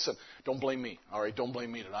hey, listen, don't blame me. All right, don't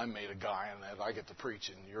blame me that I made a guy and that I get to preach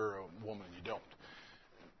and you're a woman and you don't.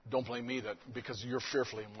 Don't blame me that because you're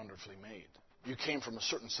fearfully and wonderfully made. You came from a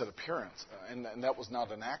certain set of parents, and that was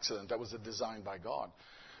not an accident. That was a design by God.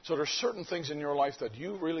 So there are certain things in your life that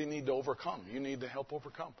you really need to overcome. You need to help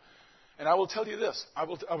overcome. And I will tell you this. I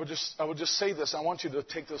will just say this. I want you to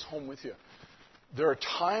take this home with you. There are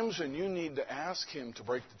times when you need to ask Him to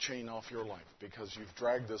break the chain off your life because you've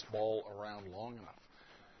dragged this ball around long enough.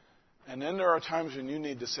 And then there are times when you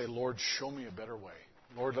need to say, Lord, show me a better way.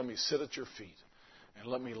 Lord, let me sit at your feet and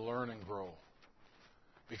let me learn and grow.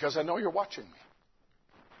 Because I know you're watching me.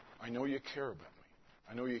 I know you care about me.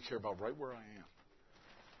 I know you care about right where I am.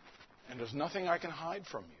 And there's nothing I can hide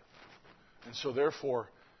from you. And so therefore,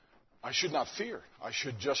 I should not fear. I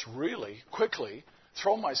should just really, quickly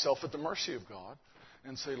throw myself at the mercy of God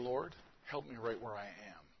and say, Lord, help me right where I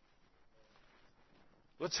am.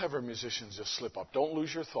 Let's have our musicians just slip up. Don't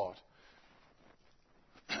lose your thought.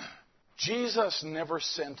 Jesus never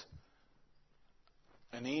sent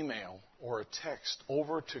an email or a text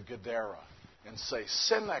over to Gadara and say,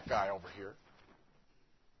 send that guy over here.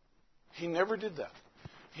 He never did that.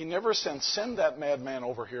 He never send that madman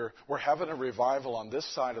over here. We're having a revival on this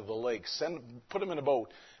side of the lake. Put him in a boat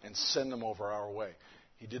and send him over our way.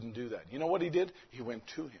 He didn't do that. You know what he did? He went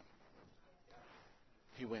to him.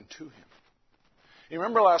 He went to him. You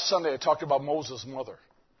remember last Sunday I talked about Moses' mother.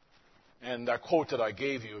 And that quote that I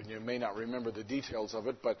gave you, and you may not remember the details of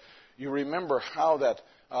it, but you remember how that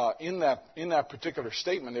in that particular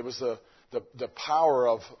statement, it was the power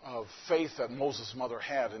of faith that Moses' mother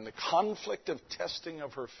had and the conflict of testing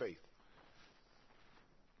of her faith.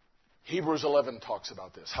 Hebrews 11 talks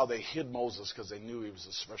about this, how they hid Moses because they knew he was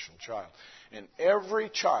a special child. And every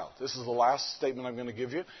child, this is the last statement I'm going to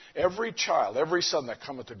give you, every child, every son that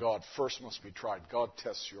cometh to God first must be tried. God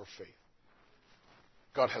tests your faith.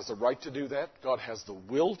 God has the right to do that. God has the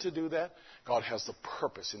will to do that. God has the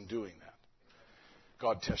purpose in doing that.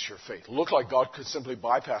 God tests your faith. Look like God could simply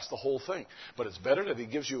bypass the whole thing. But it's better that He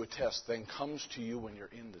gives you a test than comes to you when you're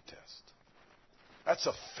in the test. That's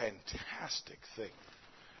a fantastic thing.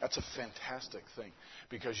 That's a fantastic thing.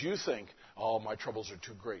 Because you think, oh, my troubles are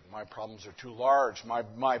too great. My problems are too large.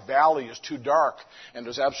 My valley is too dark. And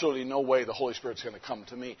there's absolutely no way the Holy Spirit's going to come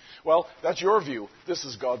to me. Well, that's your view. This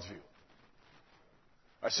is God's view.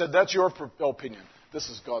 I said that's your opinion. This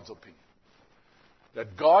is God's opinion.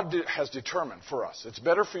 That God has determined for us. It's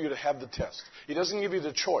better for you to have the test. He doesn't give you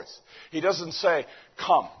the choice. He doesn't say,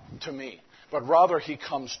 come to me. But rather, He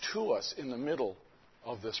comes to us in the middle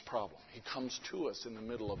of this problem. He comes to us in the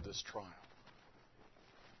middle of this trial.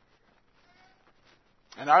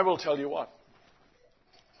 And I will tell you what.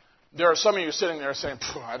 There are some of you sitting there saying,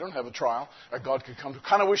 I don't have a trial that God could come to.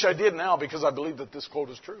 Kind of wish I did now because I believe that this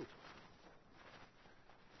quote is true.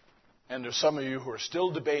 And there's some of you who are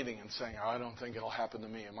still debating and saying, I don't think it'll happen to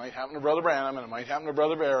me. It might happen to Brother Branham, and it might happen to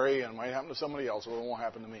Brother Barry, and it might happen to somebody else, but it won't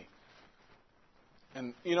happen to me.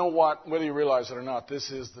 And you know what? Whether you realize it or not,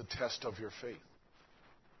 this is the test of your faith.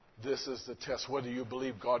 This is the test, whether you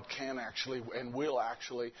believe God can actually and will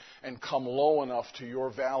actually and come low enough to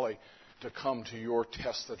your valley to come to your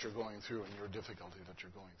test that you're going through and your difficulty that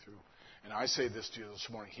you're going through. And I say this to you this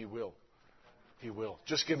morning, He will. He will.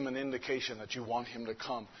 Just give Him an indication that you want Him to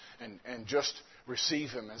come and just receive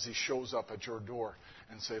Him as He shows up at your door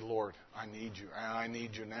and say, Lord, I need you. And I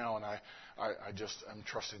need you now. And I'm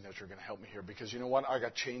trusting that you're going to help me here. Because you know what? I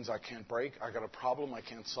got chains I can't break. I got a problem I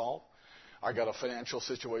can't solve. I got a financial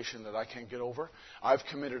situation that I can't get over. I've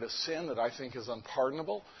committed a sin that I think is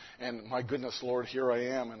unpardonable. And my goodness, Lord, here I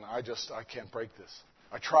am. And I can't break this.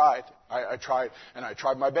 I tried. I tried. And I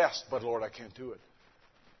tried my best. But Lord, I can't do it.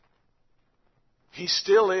 He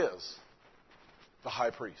still is the high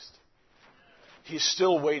priest. He's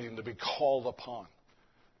still waiting to be called upon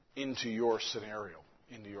into your scenario,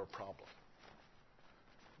 into your problem.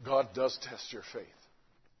 God does test your faith.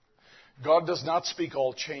 God does not speak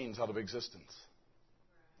all chains out of existence,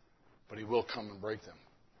 but He will come and break them.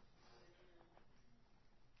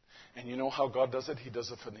 And you know how God does it? He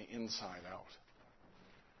does it from the inside out.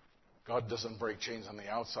 God doesn't break chains on the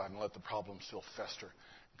outside and let the problem still fester.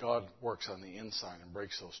 God works on the inside and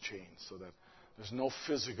breaks those chains so that there's no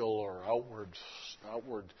physical or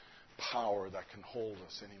outward power that can hold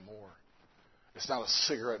us anymore. It's not a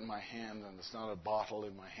cigarette in my hand, and it's not a bottle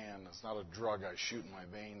in my hand. It's not a drug I shoot in my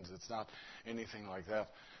veins. It's not anything like that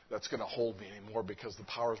that's going to hold me anymore because the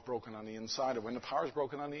power is broken on the inside. And when the power is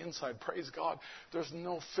broken on the inside, praise God, there's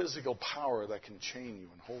no physical power that can chain you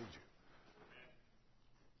and hold you.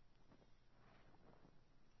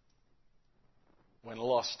 When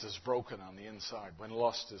lust is broken on the inside, when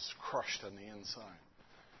lust is crushed on the inside,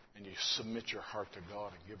 and you submit your heart to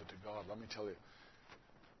God and give it to God, let me tell you,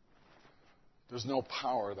 there's no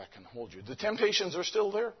power that can hold you. The temptations are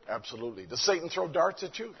still there? Absolutely. Does Satan throw darts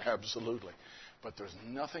at you? Absolutely. But there's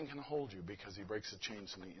nothing can hold you because he breaks the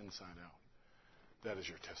chains from the inside out. That is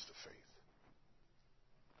your test of faith.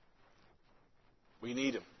 We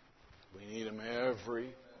need him. We need him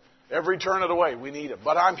every turn of the way. We need him.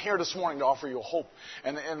 But I'm here this morning to offer you hope.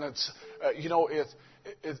 And it's,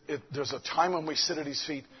 there's a time when we sit at his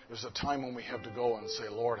feet. There's a time when we have to go and say,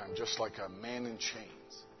 Lord, I'm just like a man in chains.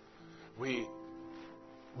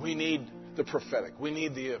 We need the prophetic. We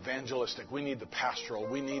need the evangelistic. We need the pastoral.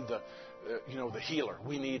 We need the healer.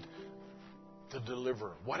 We need the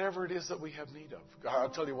deliverer, whatever it is that we have need of. God, I'll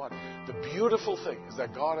tell you what, the beautiful thing is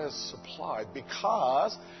that God has supplied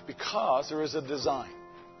because there is a design.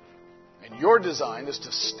 And your design is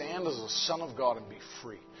to stand as a son of God and be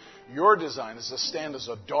free. Your design is to stand as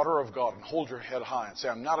a daughter of God and hold your head high and say,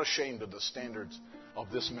 I'm not ashamed of the standards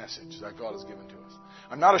of this message that God has given to us.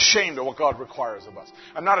 I'm not ashamed of what God requires of us.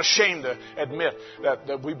 I'm not ashamed to admit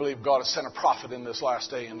that we believe God has sent a prophet in this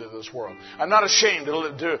last day into this world. I'm not ashamed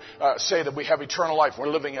to say that we have eternal life. We're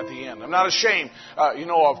living at the end. I'm not ashamed,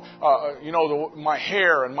 of my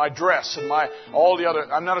hair and my dress and all the other.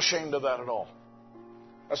 I'm not ashamed of that at all.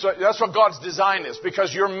 That's what God's design is,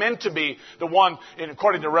 because you're meant to be the one,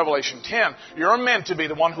 according to Revelation 10, you're meant to be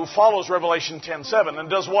the one who follows Revelation 10:7 and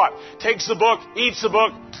does what? Takes the book, eats the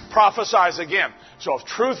book, prophesies again. So if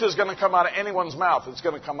truth is going to come out of anyone's mouth, it's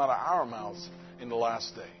going to come out of our mouths in the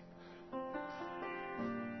last day.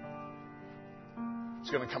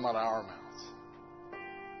 It's going to come out of our mouths.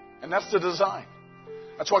 And that's the design.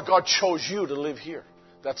 That's why God chose you to live here.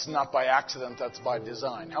 That's not by accident, that's by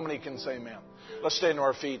design. How many can say amen? Let's stand to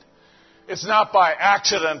our feet. It's not by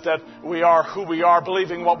accident that we are who we are,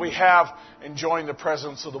 believing what we have, enjoying the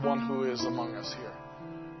presence of the one who is among us here.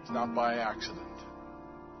 It's not by accident.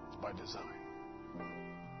 It's by design.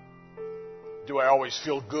 Do I always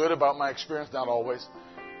feel good about my experience? Not always.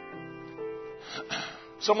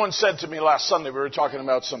 Someone said to me last Sunday, we were talking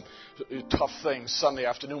about some tough things Sunday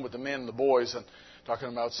afternoon with the men and the boys, and talking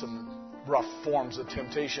about some rough forms of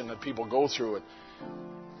temptation that people go through.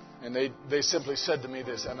 And they simply said to me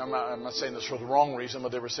this, and I'm not saying this for the wrong reason,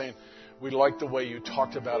 but they were saying, we like the way you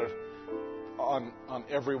talked about it on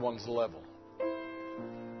everyone's level.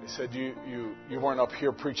 They said, you weren't up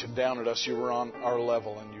here preaching down at us, you were on our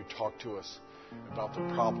level, and you talked to us about the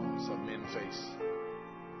problems that men face.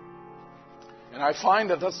 And I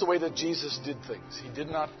find that that's the way that Jesus did things. He did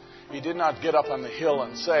not get up on the hill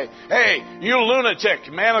and say, hey, you lunatic,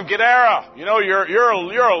 man of Gadara, you're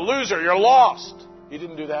a loser, you're lost. He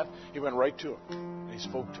didn't do that. He went right to him, and he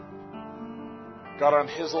spoke to him. Got on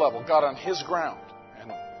his level, got on his ground,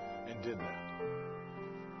 and did that.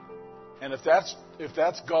 And if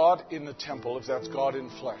that's God in the temple, if that's God in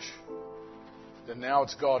flesh, then now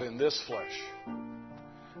it's God in this flesh.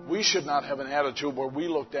 We should not have an attitude where we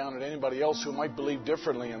look down at anybody else who might believe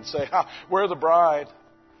differently and say, we're the bride.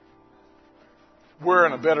 We're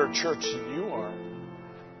in a better church than you are.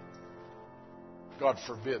 God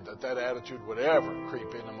forbid that attitude would ever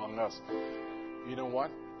creep in among us. You know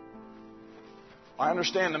what? I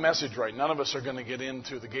understand the message right. None of us are going to get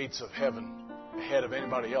into the gates of heaven ahead of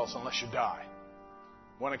anybody else unless you die.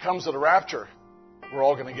 When it comes to the rapture, we're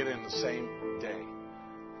all going to get in the same day.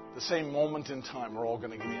 The same moment in time, we're all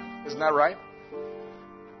going to get in. Isn't that right?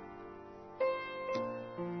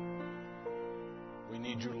 We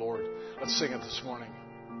need you, Lord. Let's sing it this morning.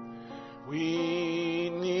 We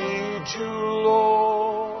need you,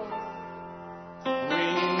 Lord. We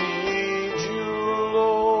need you,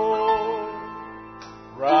 Lord,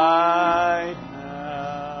 right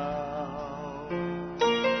now.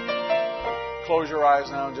 Close your eyes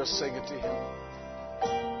now and just sing it to Him.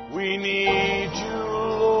 We need you,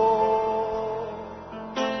 Lord.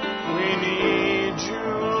 We need you,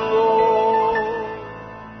 Lord,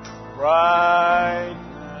 right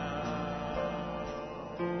now.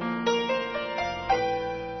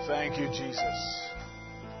 Thank you, Jesus.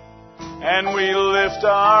 And we lift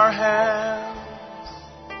our hands,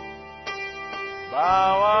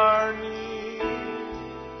 bow our knees,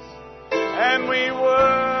 and we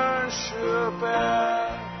worship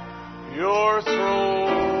at your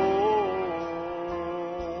throne.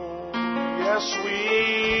 Yes,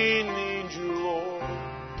 we need you, Lord.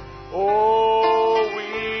 Oh, we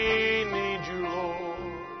need you, Lord,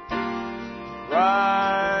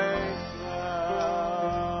 right now.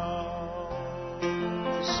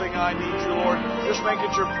 Sing, I need you, Lord. Just make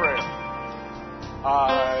it your prayer. I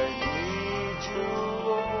need you,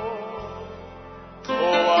 Lord.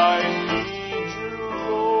 Oh, I need you,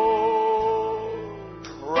 Lord,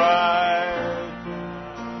 right now.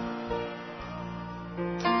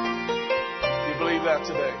 Do you believe that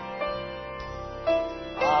today?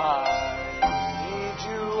 I need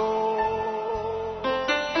you, Lord.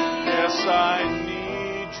 Yes, I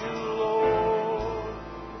need you, Lord,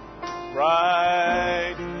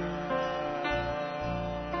 right now.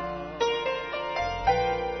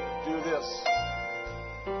 Do this.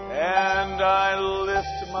 And I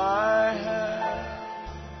lift my hand,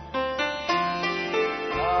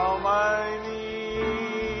 bow my knees,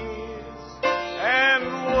 and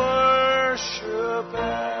worship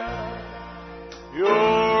at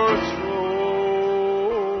your throne.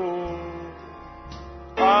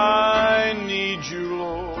 I need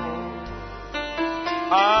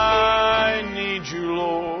I need you,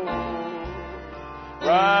 Lord,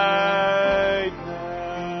 right now.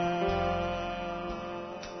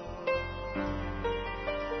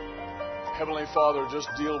 Heavenly Father, just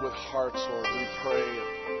deal with hearts, Lord, we pray.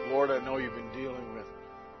 And Lord, I know you've been dealing with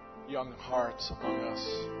young hearts among us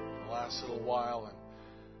the last little while. And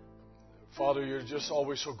Father, you're just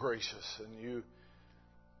always so gracious, and you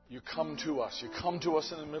come to us. You come to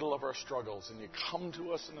us in the middle of our struggles, and you come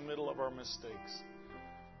to us in the middle of our mistakes.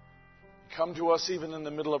 You come to us even in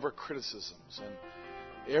the middle of our criticisms and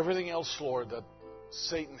everything else, Lord, that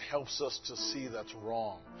Satan helps us to see that's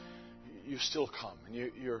wrong. You still come, and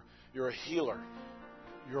you're a healer.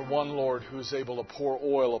 You're one, Lord, who's able to pour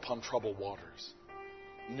oil upon troubled waters.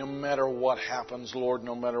 No matter what happens, Lord,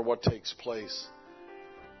 no matter what takes place,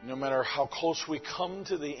 no matter how close we come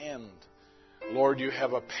to the end, Lord, you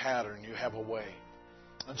have a pattern, you have a way.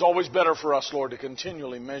 It's always better for us, Lord, to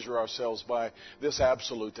continually measure ourselves by this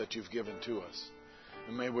absolute that you've given to us.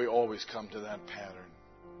 And may we always come to that pattern.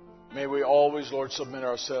 May we always, Lord, submit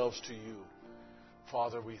ourselves to you.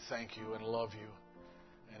 Father, we thank you and love you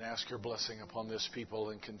and ask your blessing upon this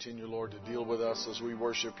people, and continue, Lord, to deal with us as we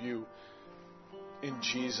worship you. In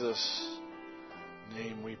Jesus'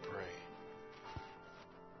 name we pray.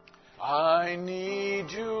 I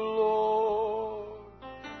need you, Lord,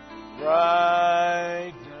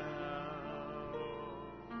 right now.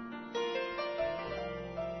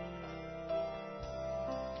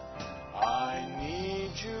 I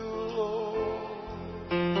need you, Lord.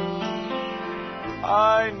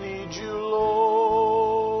 I need you,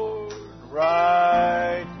 Lord,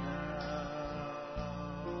 right now.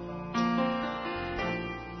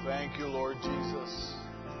 Thank you, Lord Jesus.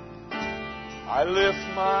 I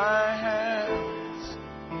lift my hands.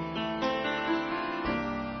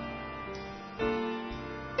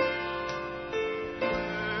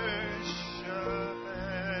 Worship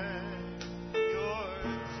at your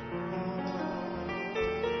throne.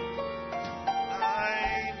 I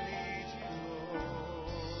need you, Lord.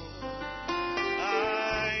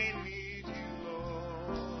 I need you,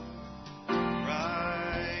 Lord,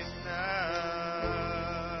 right now.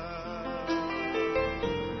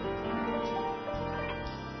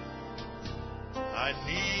 I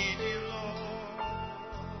need you, Lord.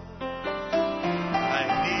 I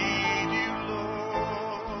need you,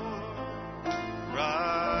 Lord,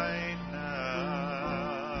 right now.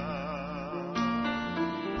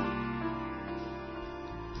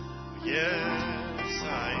 Yes, I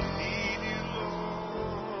need you,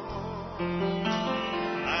 Lord.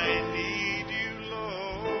 I need you,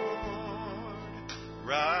 Lord,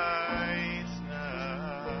 right now.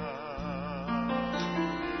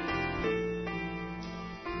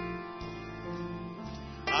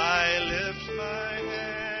 I lift my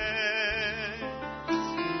hands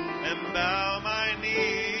and bow my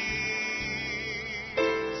knees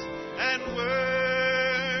and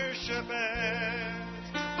worship at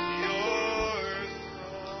your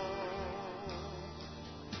throne.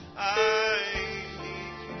 I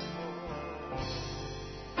need you, Lord.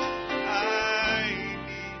 I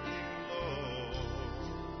need you, Lord,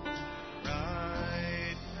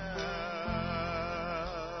 right now.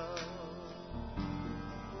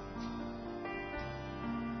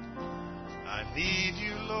 I need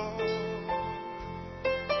you, Lord.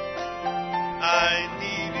 I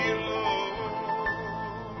need you, Lord,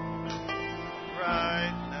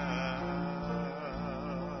 right now.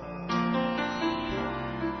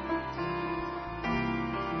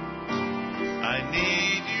 I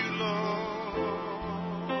need you, Lord.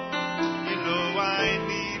 You know I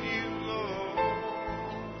need you, Lord,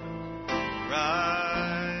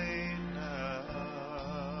 right now.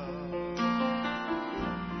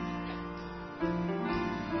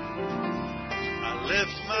 I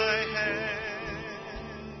lift my hands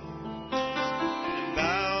and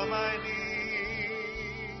bow my knees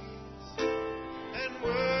and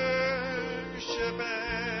worship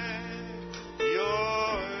at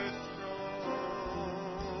your throne.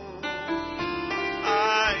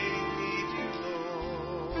 I need you,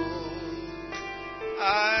 Lord.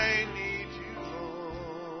 I need you,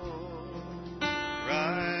 Lord,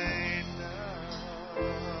 right now.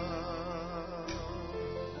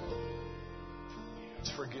 He has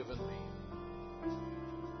forgiven me.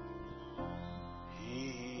 He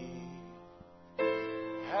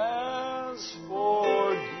has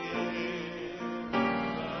forgiven me.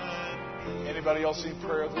 Anybody else need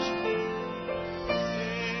prayer this morning?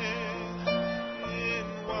 Sin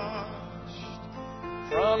washed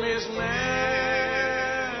From his memory,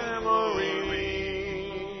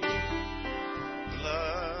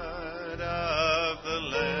 blood of the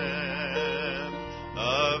Lamb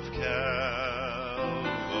of Calvary.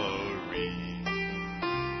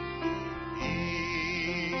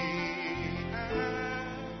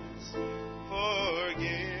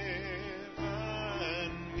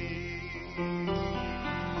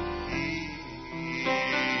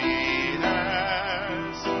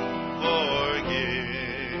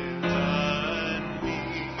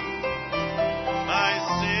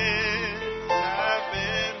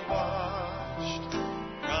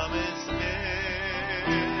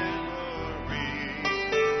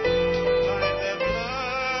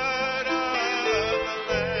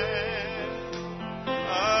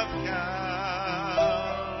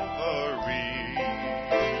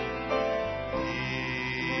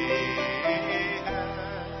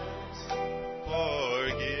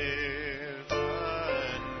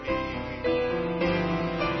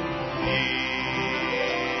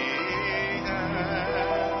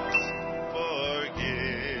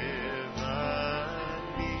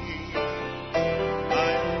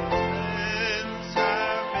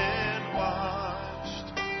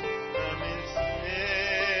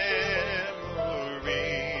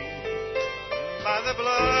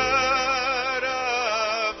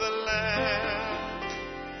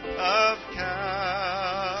 of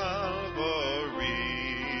Calvary,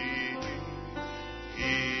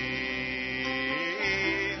 He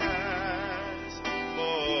has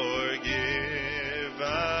forgiven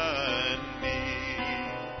me.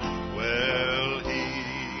 Well, He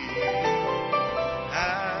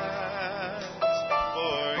has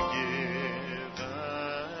forgiven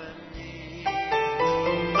me.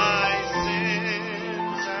 My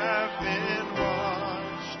sins have been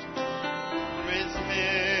washed from His memory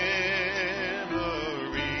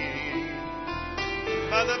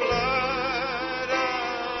by the blood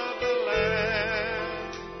of the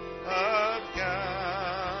Lamb of Calvary.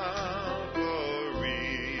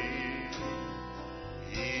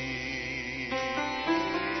 He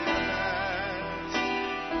has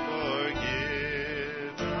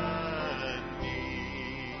forgiven me.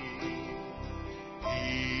 He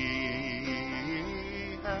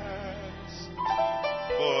has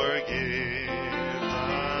forgiven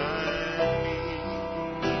me.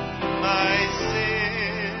 My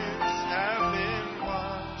sins have been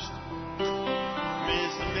washed from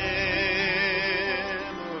His memory.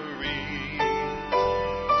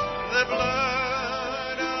 The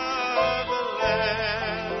blood of the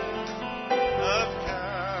Lamb of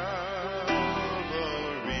Calvary.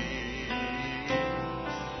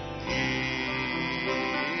 He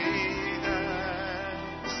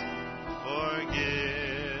has forgiven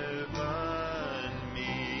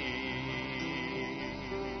me.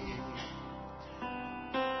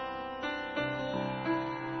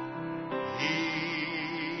 He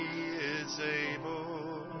is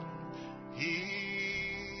able. He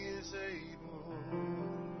is able.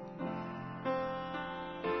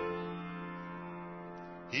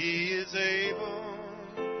 He is able.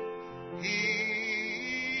 He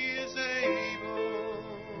is able.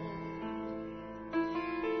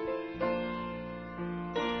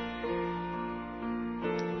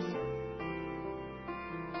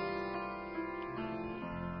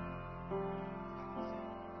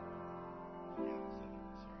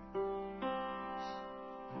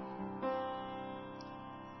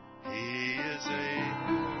 He is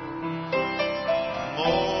able,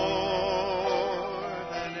 more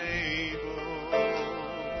than able,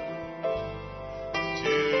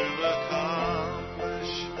 to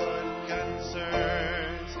accomplish what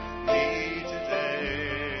concerns me today.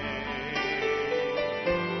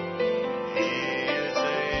 He is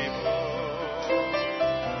able,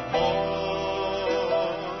 more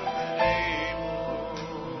than able,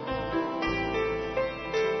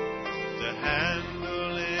 to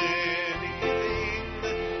handle anything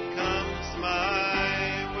that comes my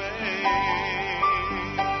way.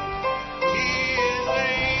 He is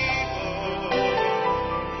able,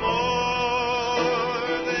 more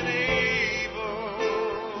than able,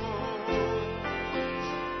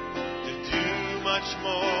 to do much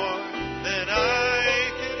more than I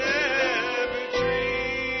could ever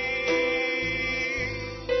dream.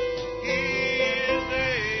 He is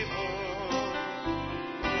able,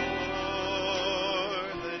 more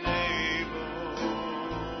than able,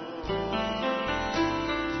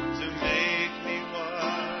 to make me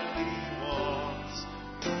what He wants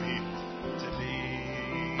me to be.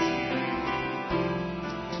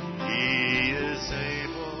 He is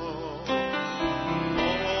able,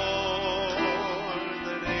 more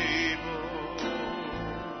than able,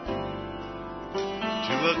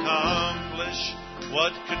 to accomplish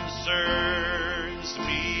what concerns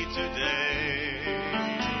me today.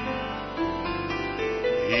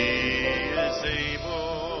 He is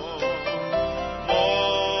able, more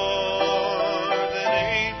than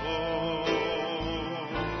able,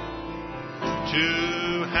 to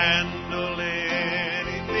handle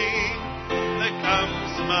anything that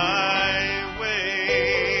comes my way.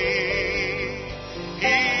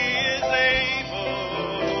 He is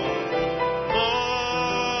able,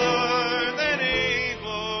 more than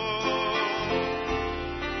able,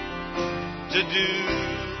 to do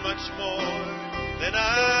much more than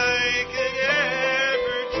I could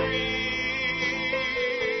ever dream.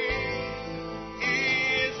 He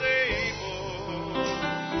is able,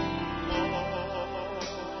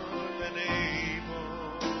 more than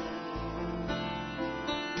able,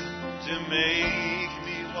 to make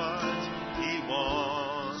me what He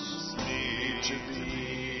wants me to be.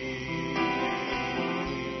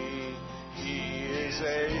 He is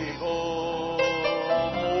able,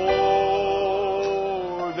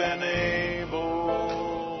 more than able,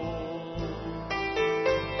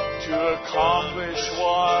 to accomplish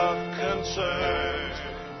what concerns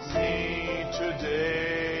me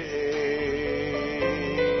today.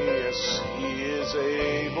 Yes, He is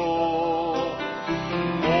able,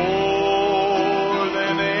 more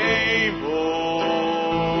than able,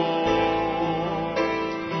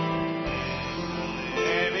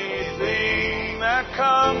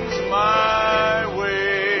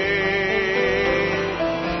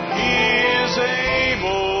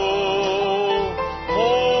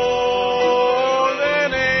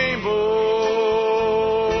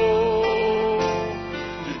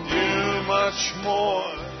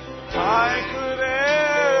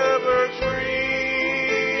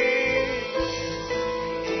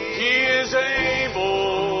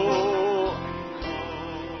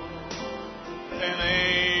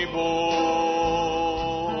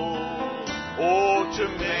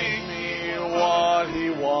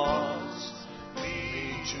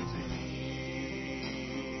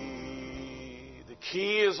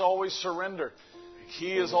 key is always surrender. The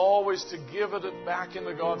key is always to give it back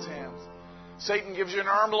into God's hands. Satan gives you an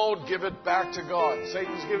armload, give it back to God.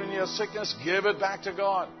 Satan's giving you a sickness, give it back to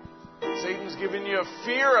God. Satan's giving you a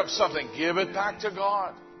fear of something, give it back to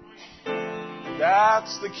God.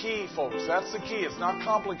 That's the key, folks. That's the key. It's not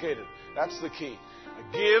complicated. That's the key. I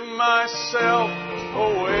give myself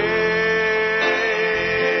away.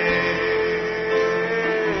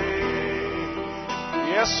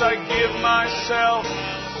 Yes, I give myself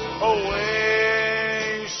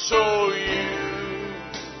away so you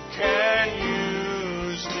can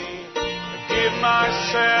use me. I give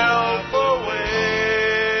myself away.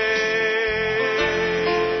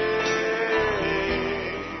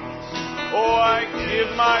 Oh, I give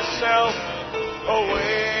myself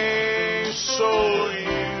away so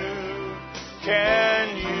you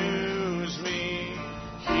can use me.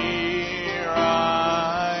 Here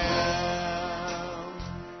I am.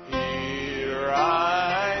 Here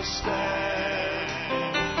I stand.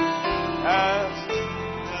 As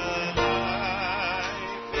life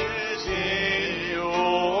is in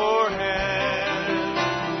your hand,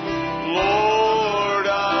 Lord,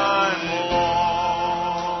 I'm longing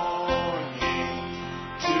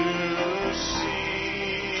to see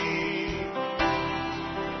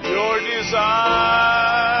your desires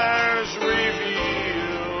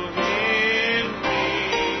revealed in me.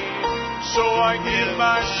 So I give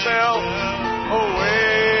myself away.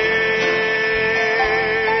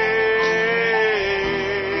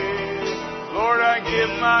 Lord, I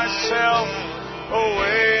give myself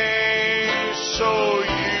away so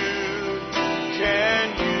you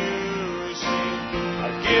can use me. I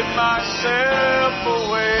give myself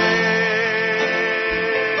away.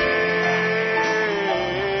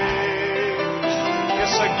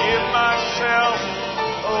 Yes, I give myself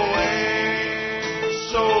away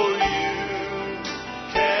so you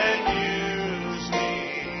can use me.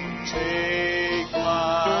 Take my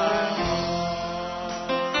heart,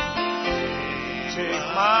 take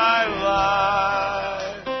my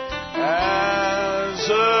life as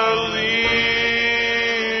a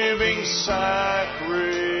living sacrifice,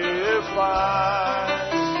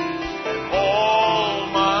 and all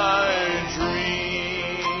my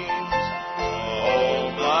dreams, all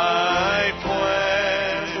my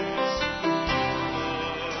plans,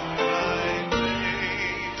 I lay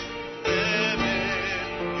them in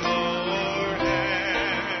your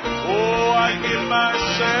hands. Oh, I give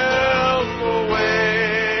myself away.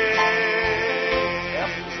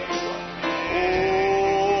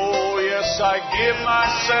 Oh, yes, I give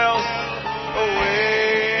myself away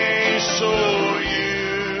so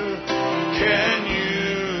you can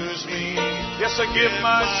use me. Yes, I give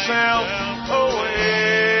myself away.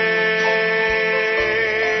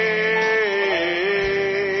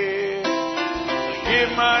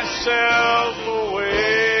 Give myself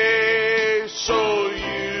away so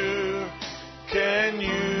you can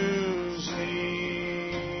use me.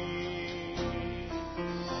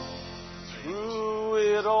 Through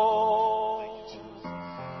it all,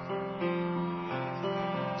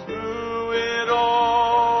 through it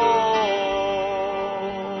all,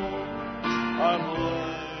 I've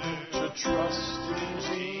learned to trust in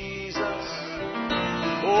Jesus.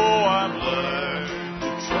 Oh, I've learned to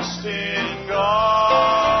trust in God.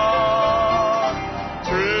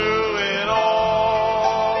 Through it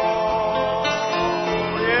all,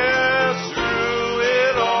 yes, through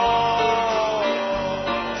it all,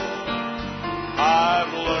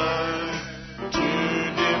 I've learned to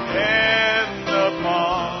depend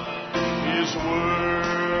upon His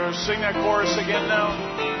word. Sing that chorus again now.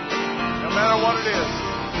 No matter what it is.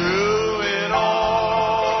 Through it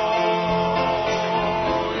all,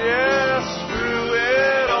 yes, through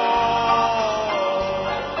it all,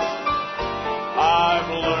 I've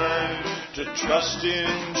learned to trust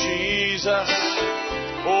in Jesus.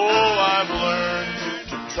 Oh, I've learned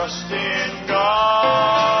to trust in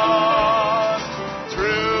God.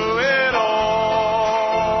 Through it all,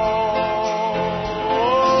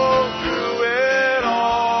 through it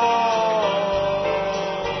all,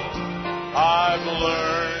 I've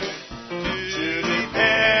learned to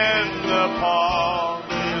depend upon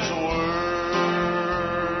His word.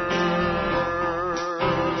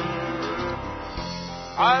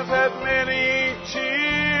 I've had many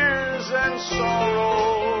tears and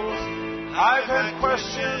sorrows. I've had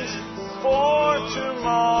questions for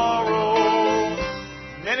tomorrow.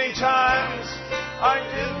 Many times I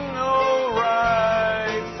didn't know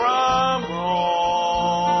right from wrong.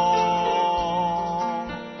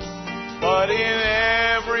 But in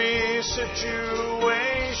every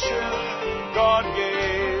situation, God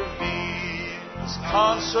gave me His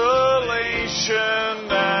consolation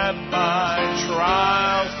at my trial.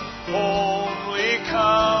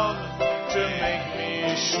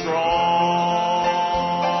 strong.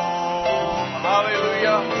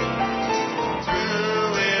 Hallelujah.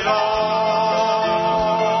 Through it all,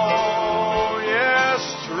 yes,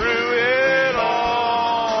 through it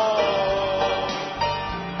all,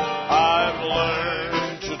 I've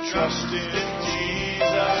learned to trust in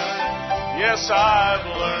Jesus. Yes, I've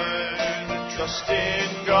learned to trust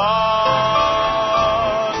in God.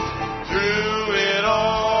 Through it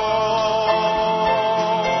all,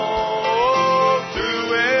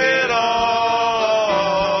 through it all,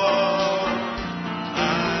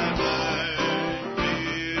 I've learned to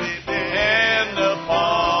depend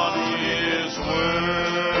upon His word.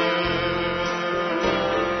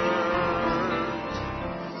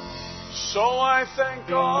 So I thank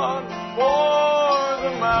God for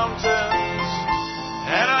the mountains,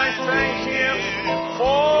 and I thank Him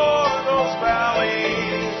for those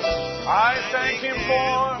valleys. I thank Him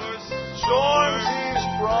for storms He's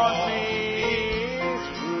brought me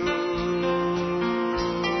through.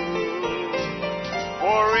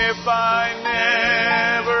 For if I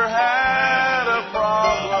never had a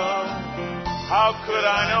problem, how could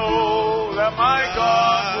I know that my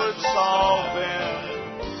God would solve them?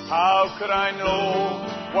 How could I know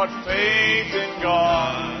what faith in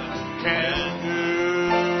God can do?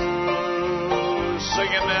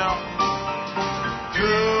 Sing it now.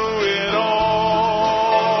 Through it all,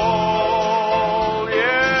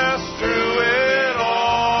 yes, through it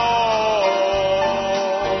all,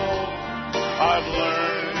 I've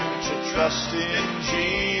learned to trust in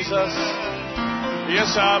Jesus.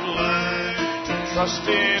 Yes, I've learned to trust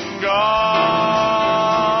in God.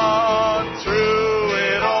 Through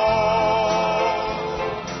it all,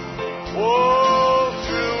 oh,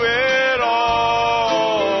 through it all,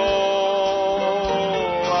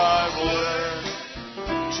 I've learned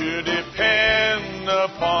to depend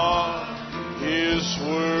upon His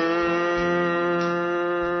word.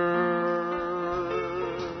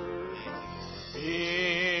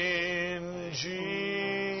 In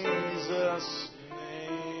Jesus'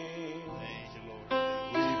 name,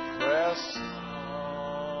 we press on.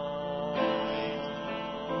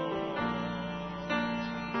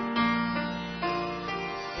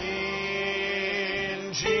 In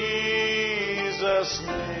Jesus'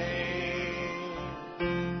 name,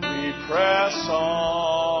 we press on.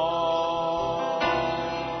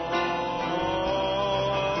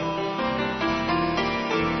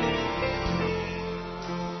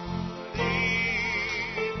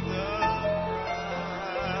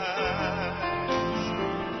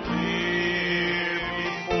 Clear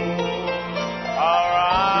before our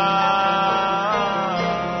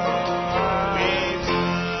eyes,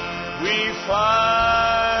 we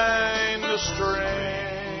find the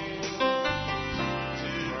strength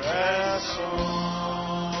to press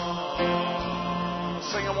on.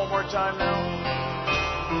 Sing it one more time now.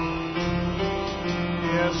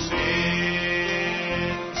 Yes,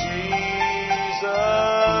 in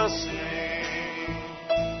Jesus' name,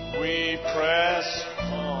 we press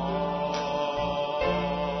on.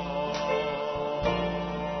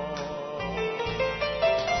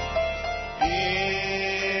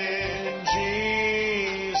 In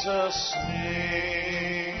Jesus'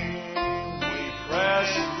 name, we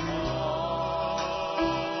press on.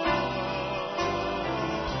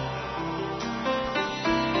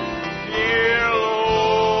 Dear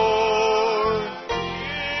Lord,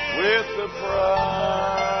 with the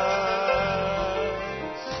prize,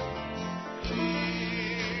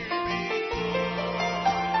 clear before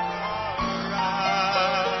our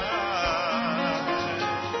eyes,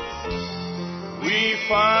 we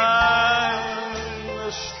find the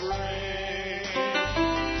strength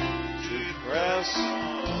to press on.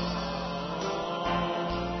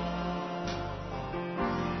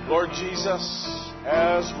 Lord Jesus,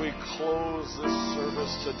 as we close this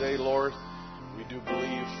service today, Lord, we do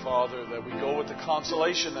believe, Father, that we go with the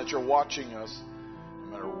consolation that You're watching us no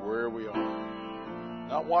matter where we are.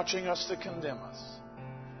 Not watching us to condemn us,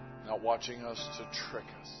 not watching us to trick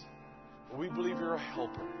us. But we believe You're a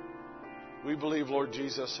helper. We believe, Lord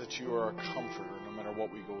Jesus, that You are a comforter no matter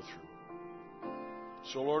what we go through.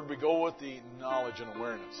 So, Lord, we go with the knowledge and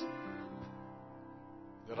awareness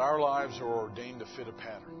that our lives are ordained to fit a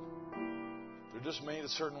pattern. They're just made a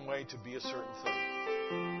certain way to be a certain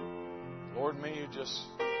thing. Lord, may You just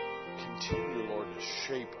continue, Lord, to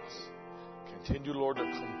shape us. Continue, Lord, to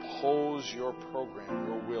compose Your program,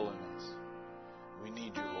 Your will in us. We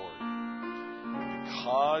need You, Lord.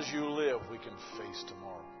 Because You live, we can face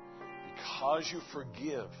tomorrow. Because You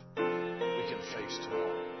forgive, we can face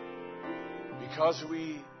tomorrow. Because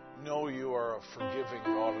we know You are a forgiving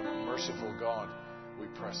God and a merciful God, we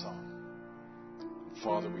press on.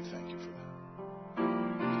 Father, we thank You for that.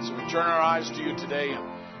 So we turn our eyes to you today, and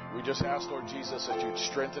we just ask, Lord Jesus, that you'd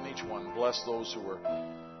strengthen each one. Bless those who are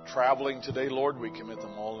traveling today, Lord. We commit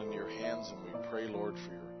them all in your hands, and we pray, Lord,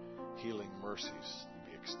 for your healing mercies to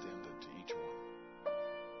be extended to each one.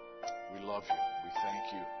 We love you. We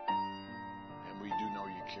thank you. And we do know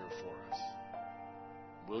you care for us.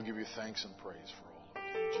 We'll give you thanks and praise for all of it.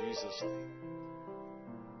 In Jesus' name.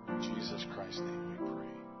 In Jesus Christ's name we pray.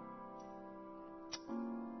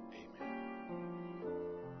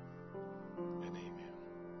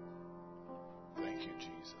 Thank you,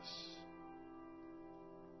 Jesus.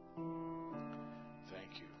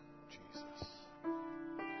 Thank you, Jesus.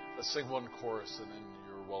 Let's sing one chorus, and then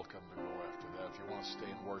you're welcome to go after that. If you want to stay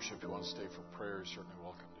in worship, if you want to stay for prayer, you're certainly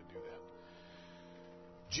welcome to do that.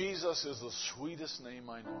 Jesus is the sweetest name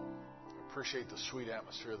I know. I appreciate the sweet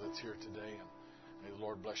atmosphere that's here today, and may the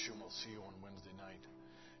Lord bless you, and we'll see you on Wednesday night.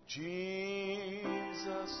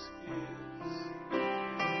 Jesus is the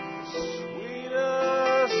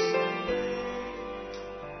sweetest name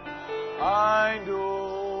I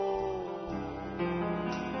know,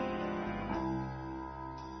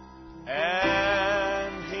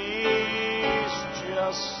 and He's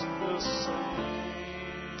just the same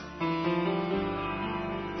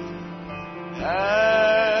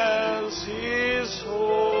as His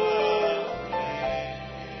whole name,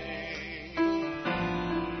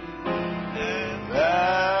 and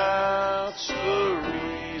that's the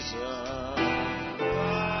reason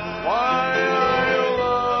why I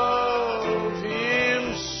love Him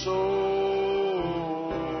so.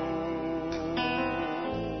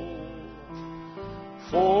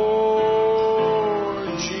 For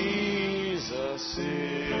Jesus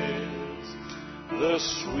is the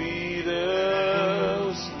sweetest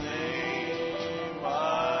name I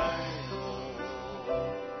know.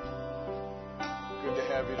 Good to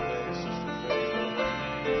have you today, Sister Faye.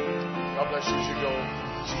 God bless you as you go.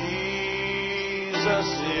 Jesus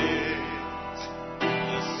is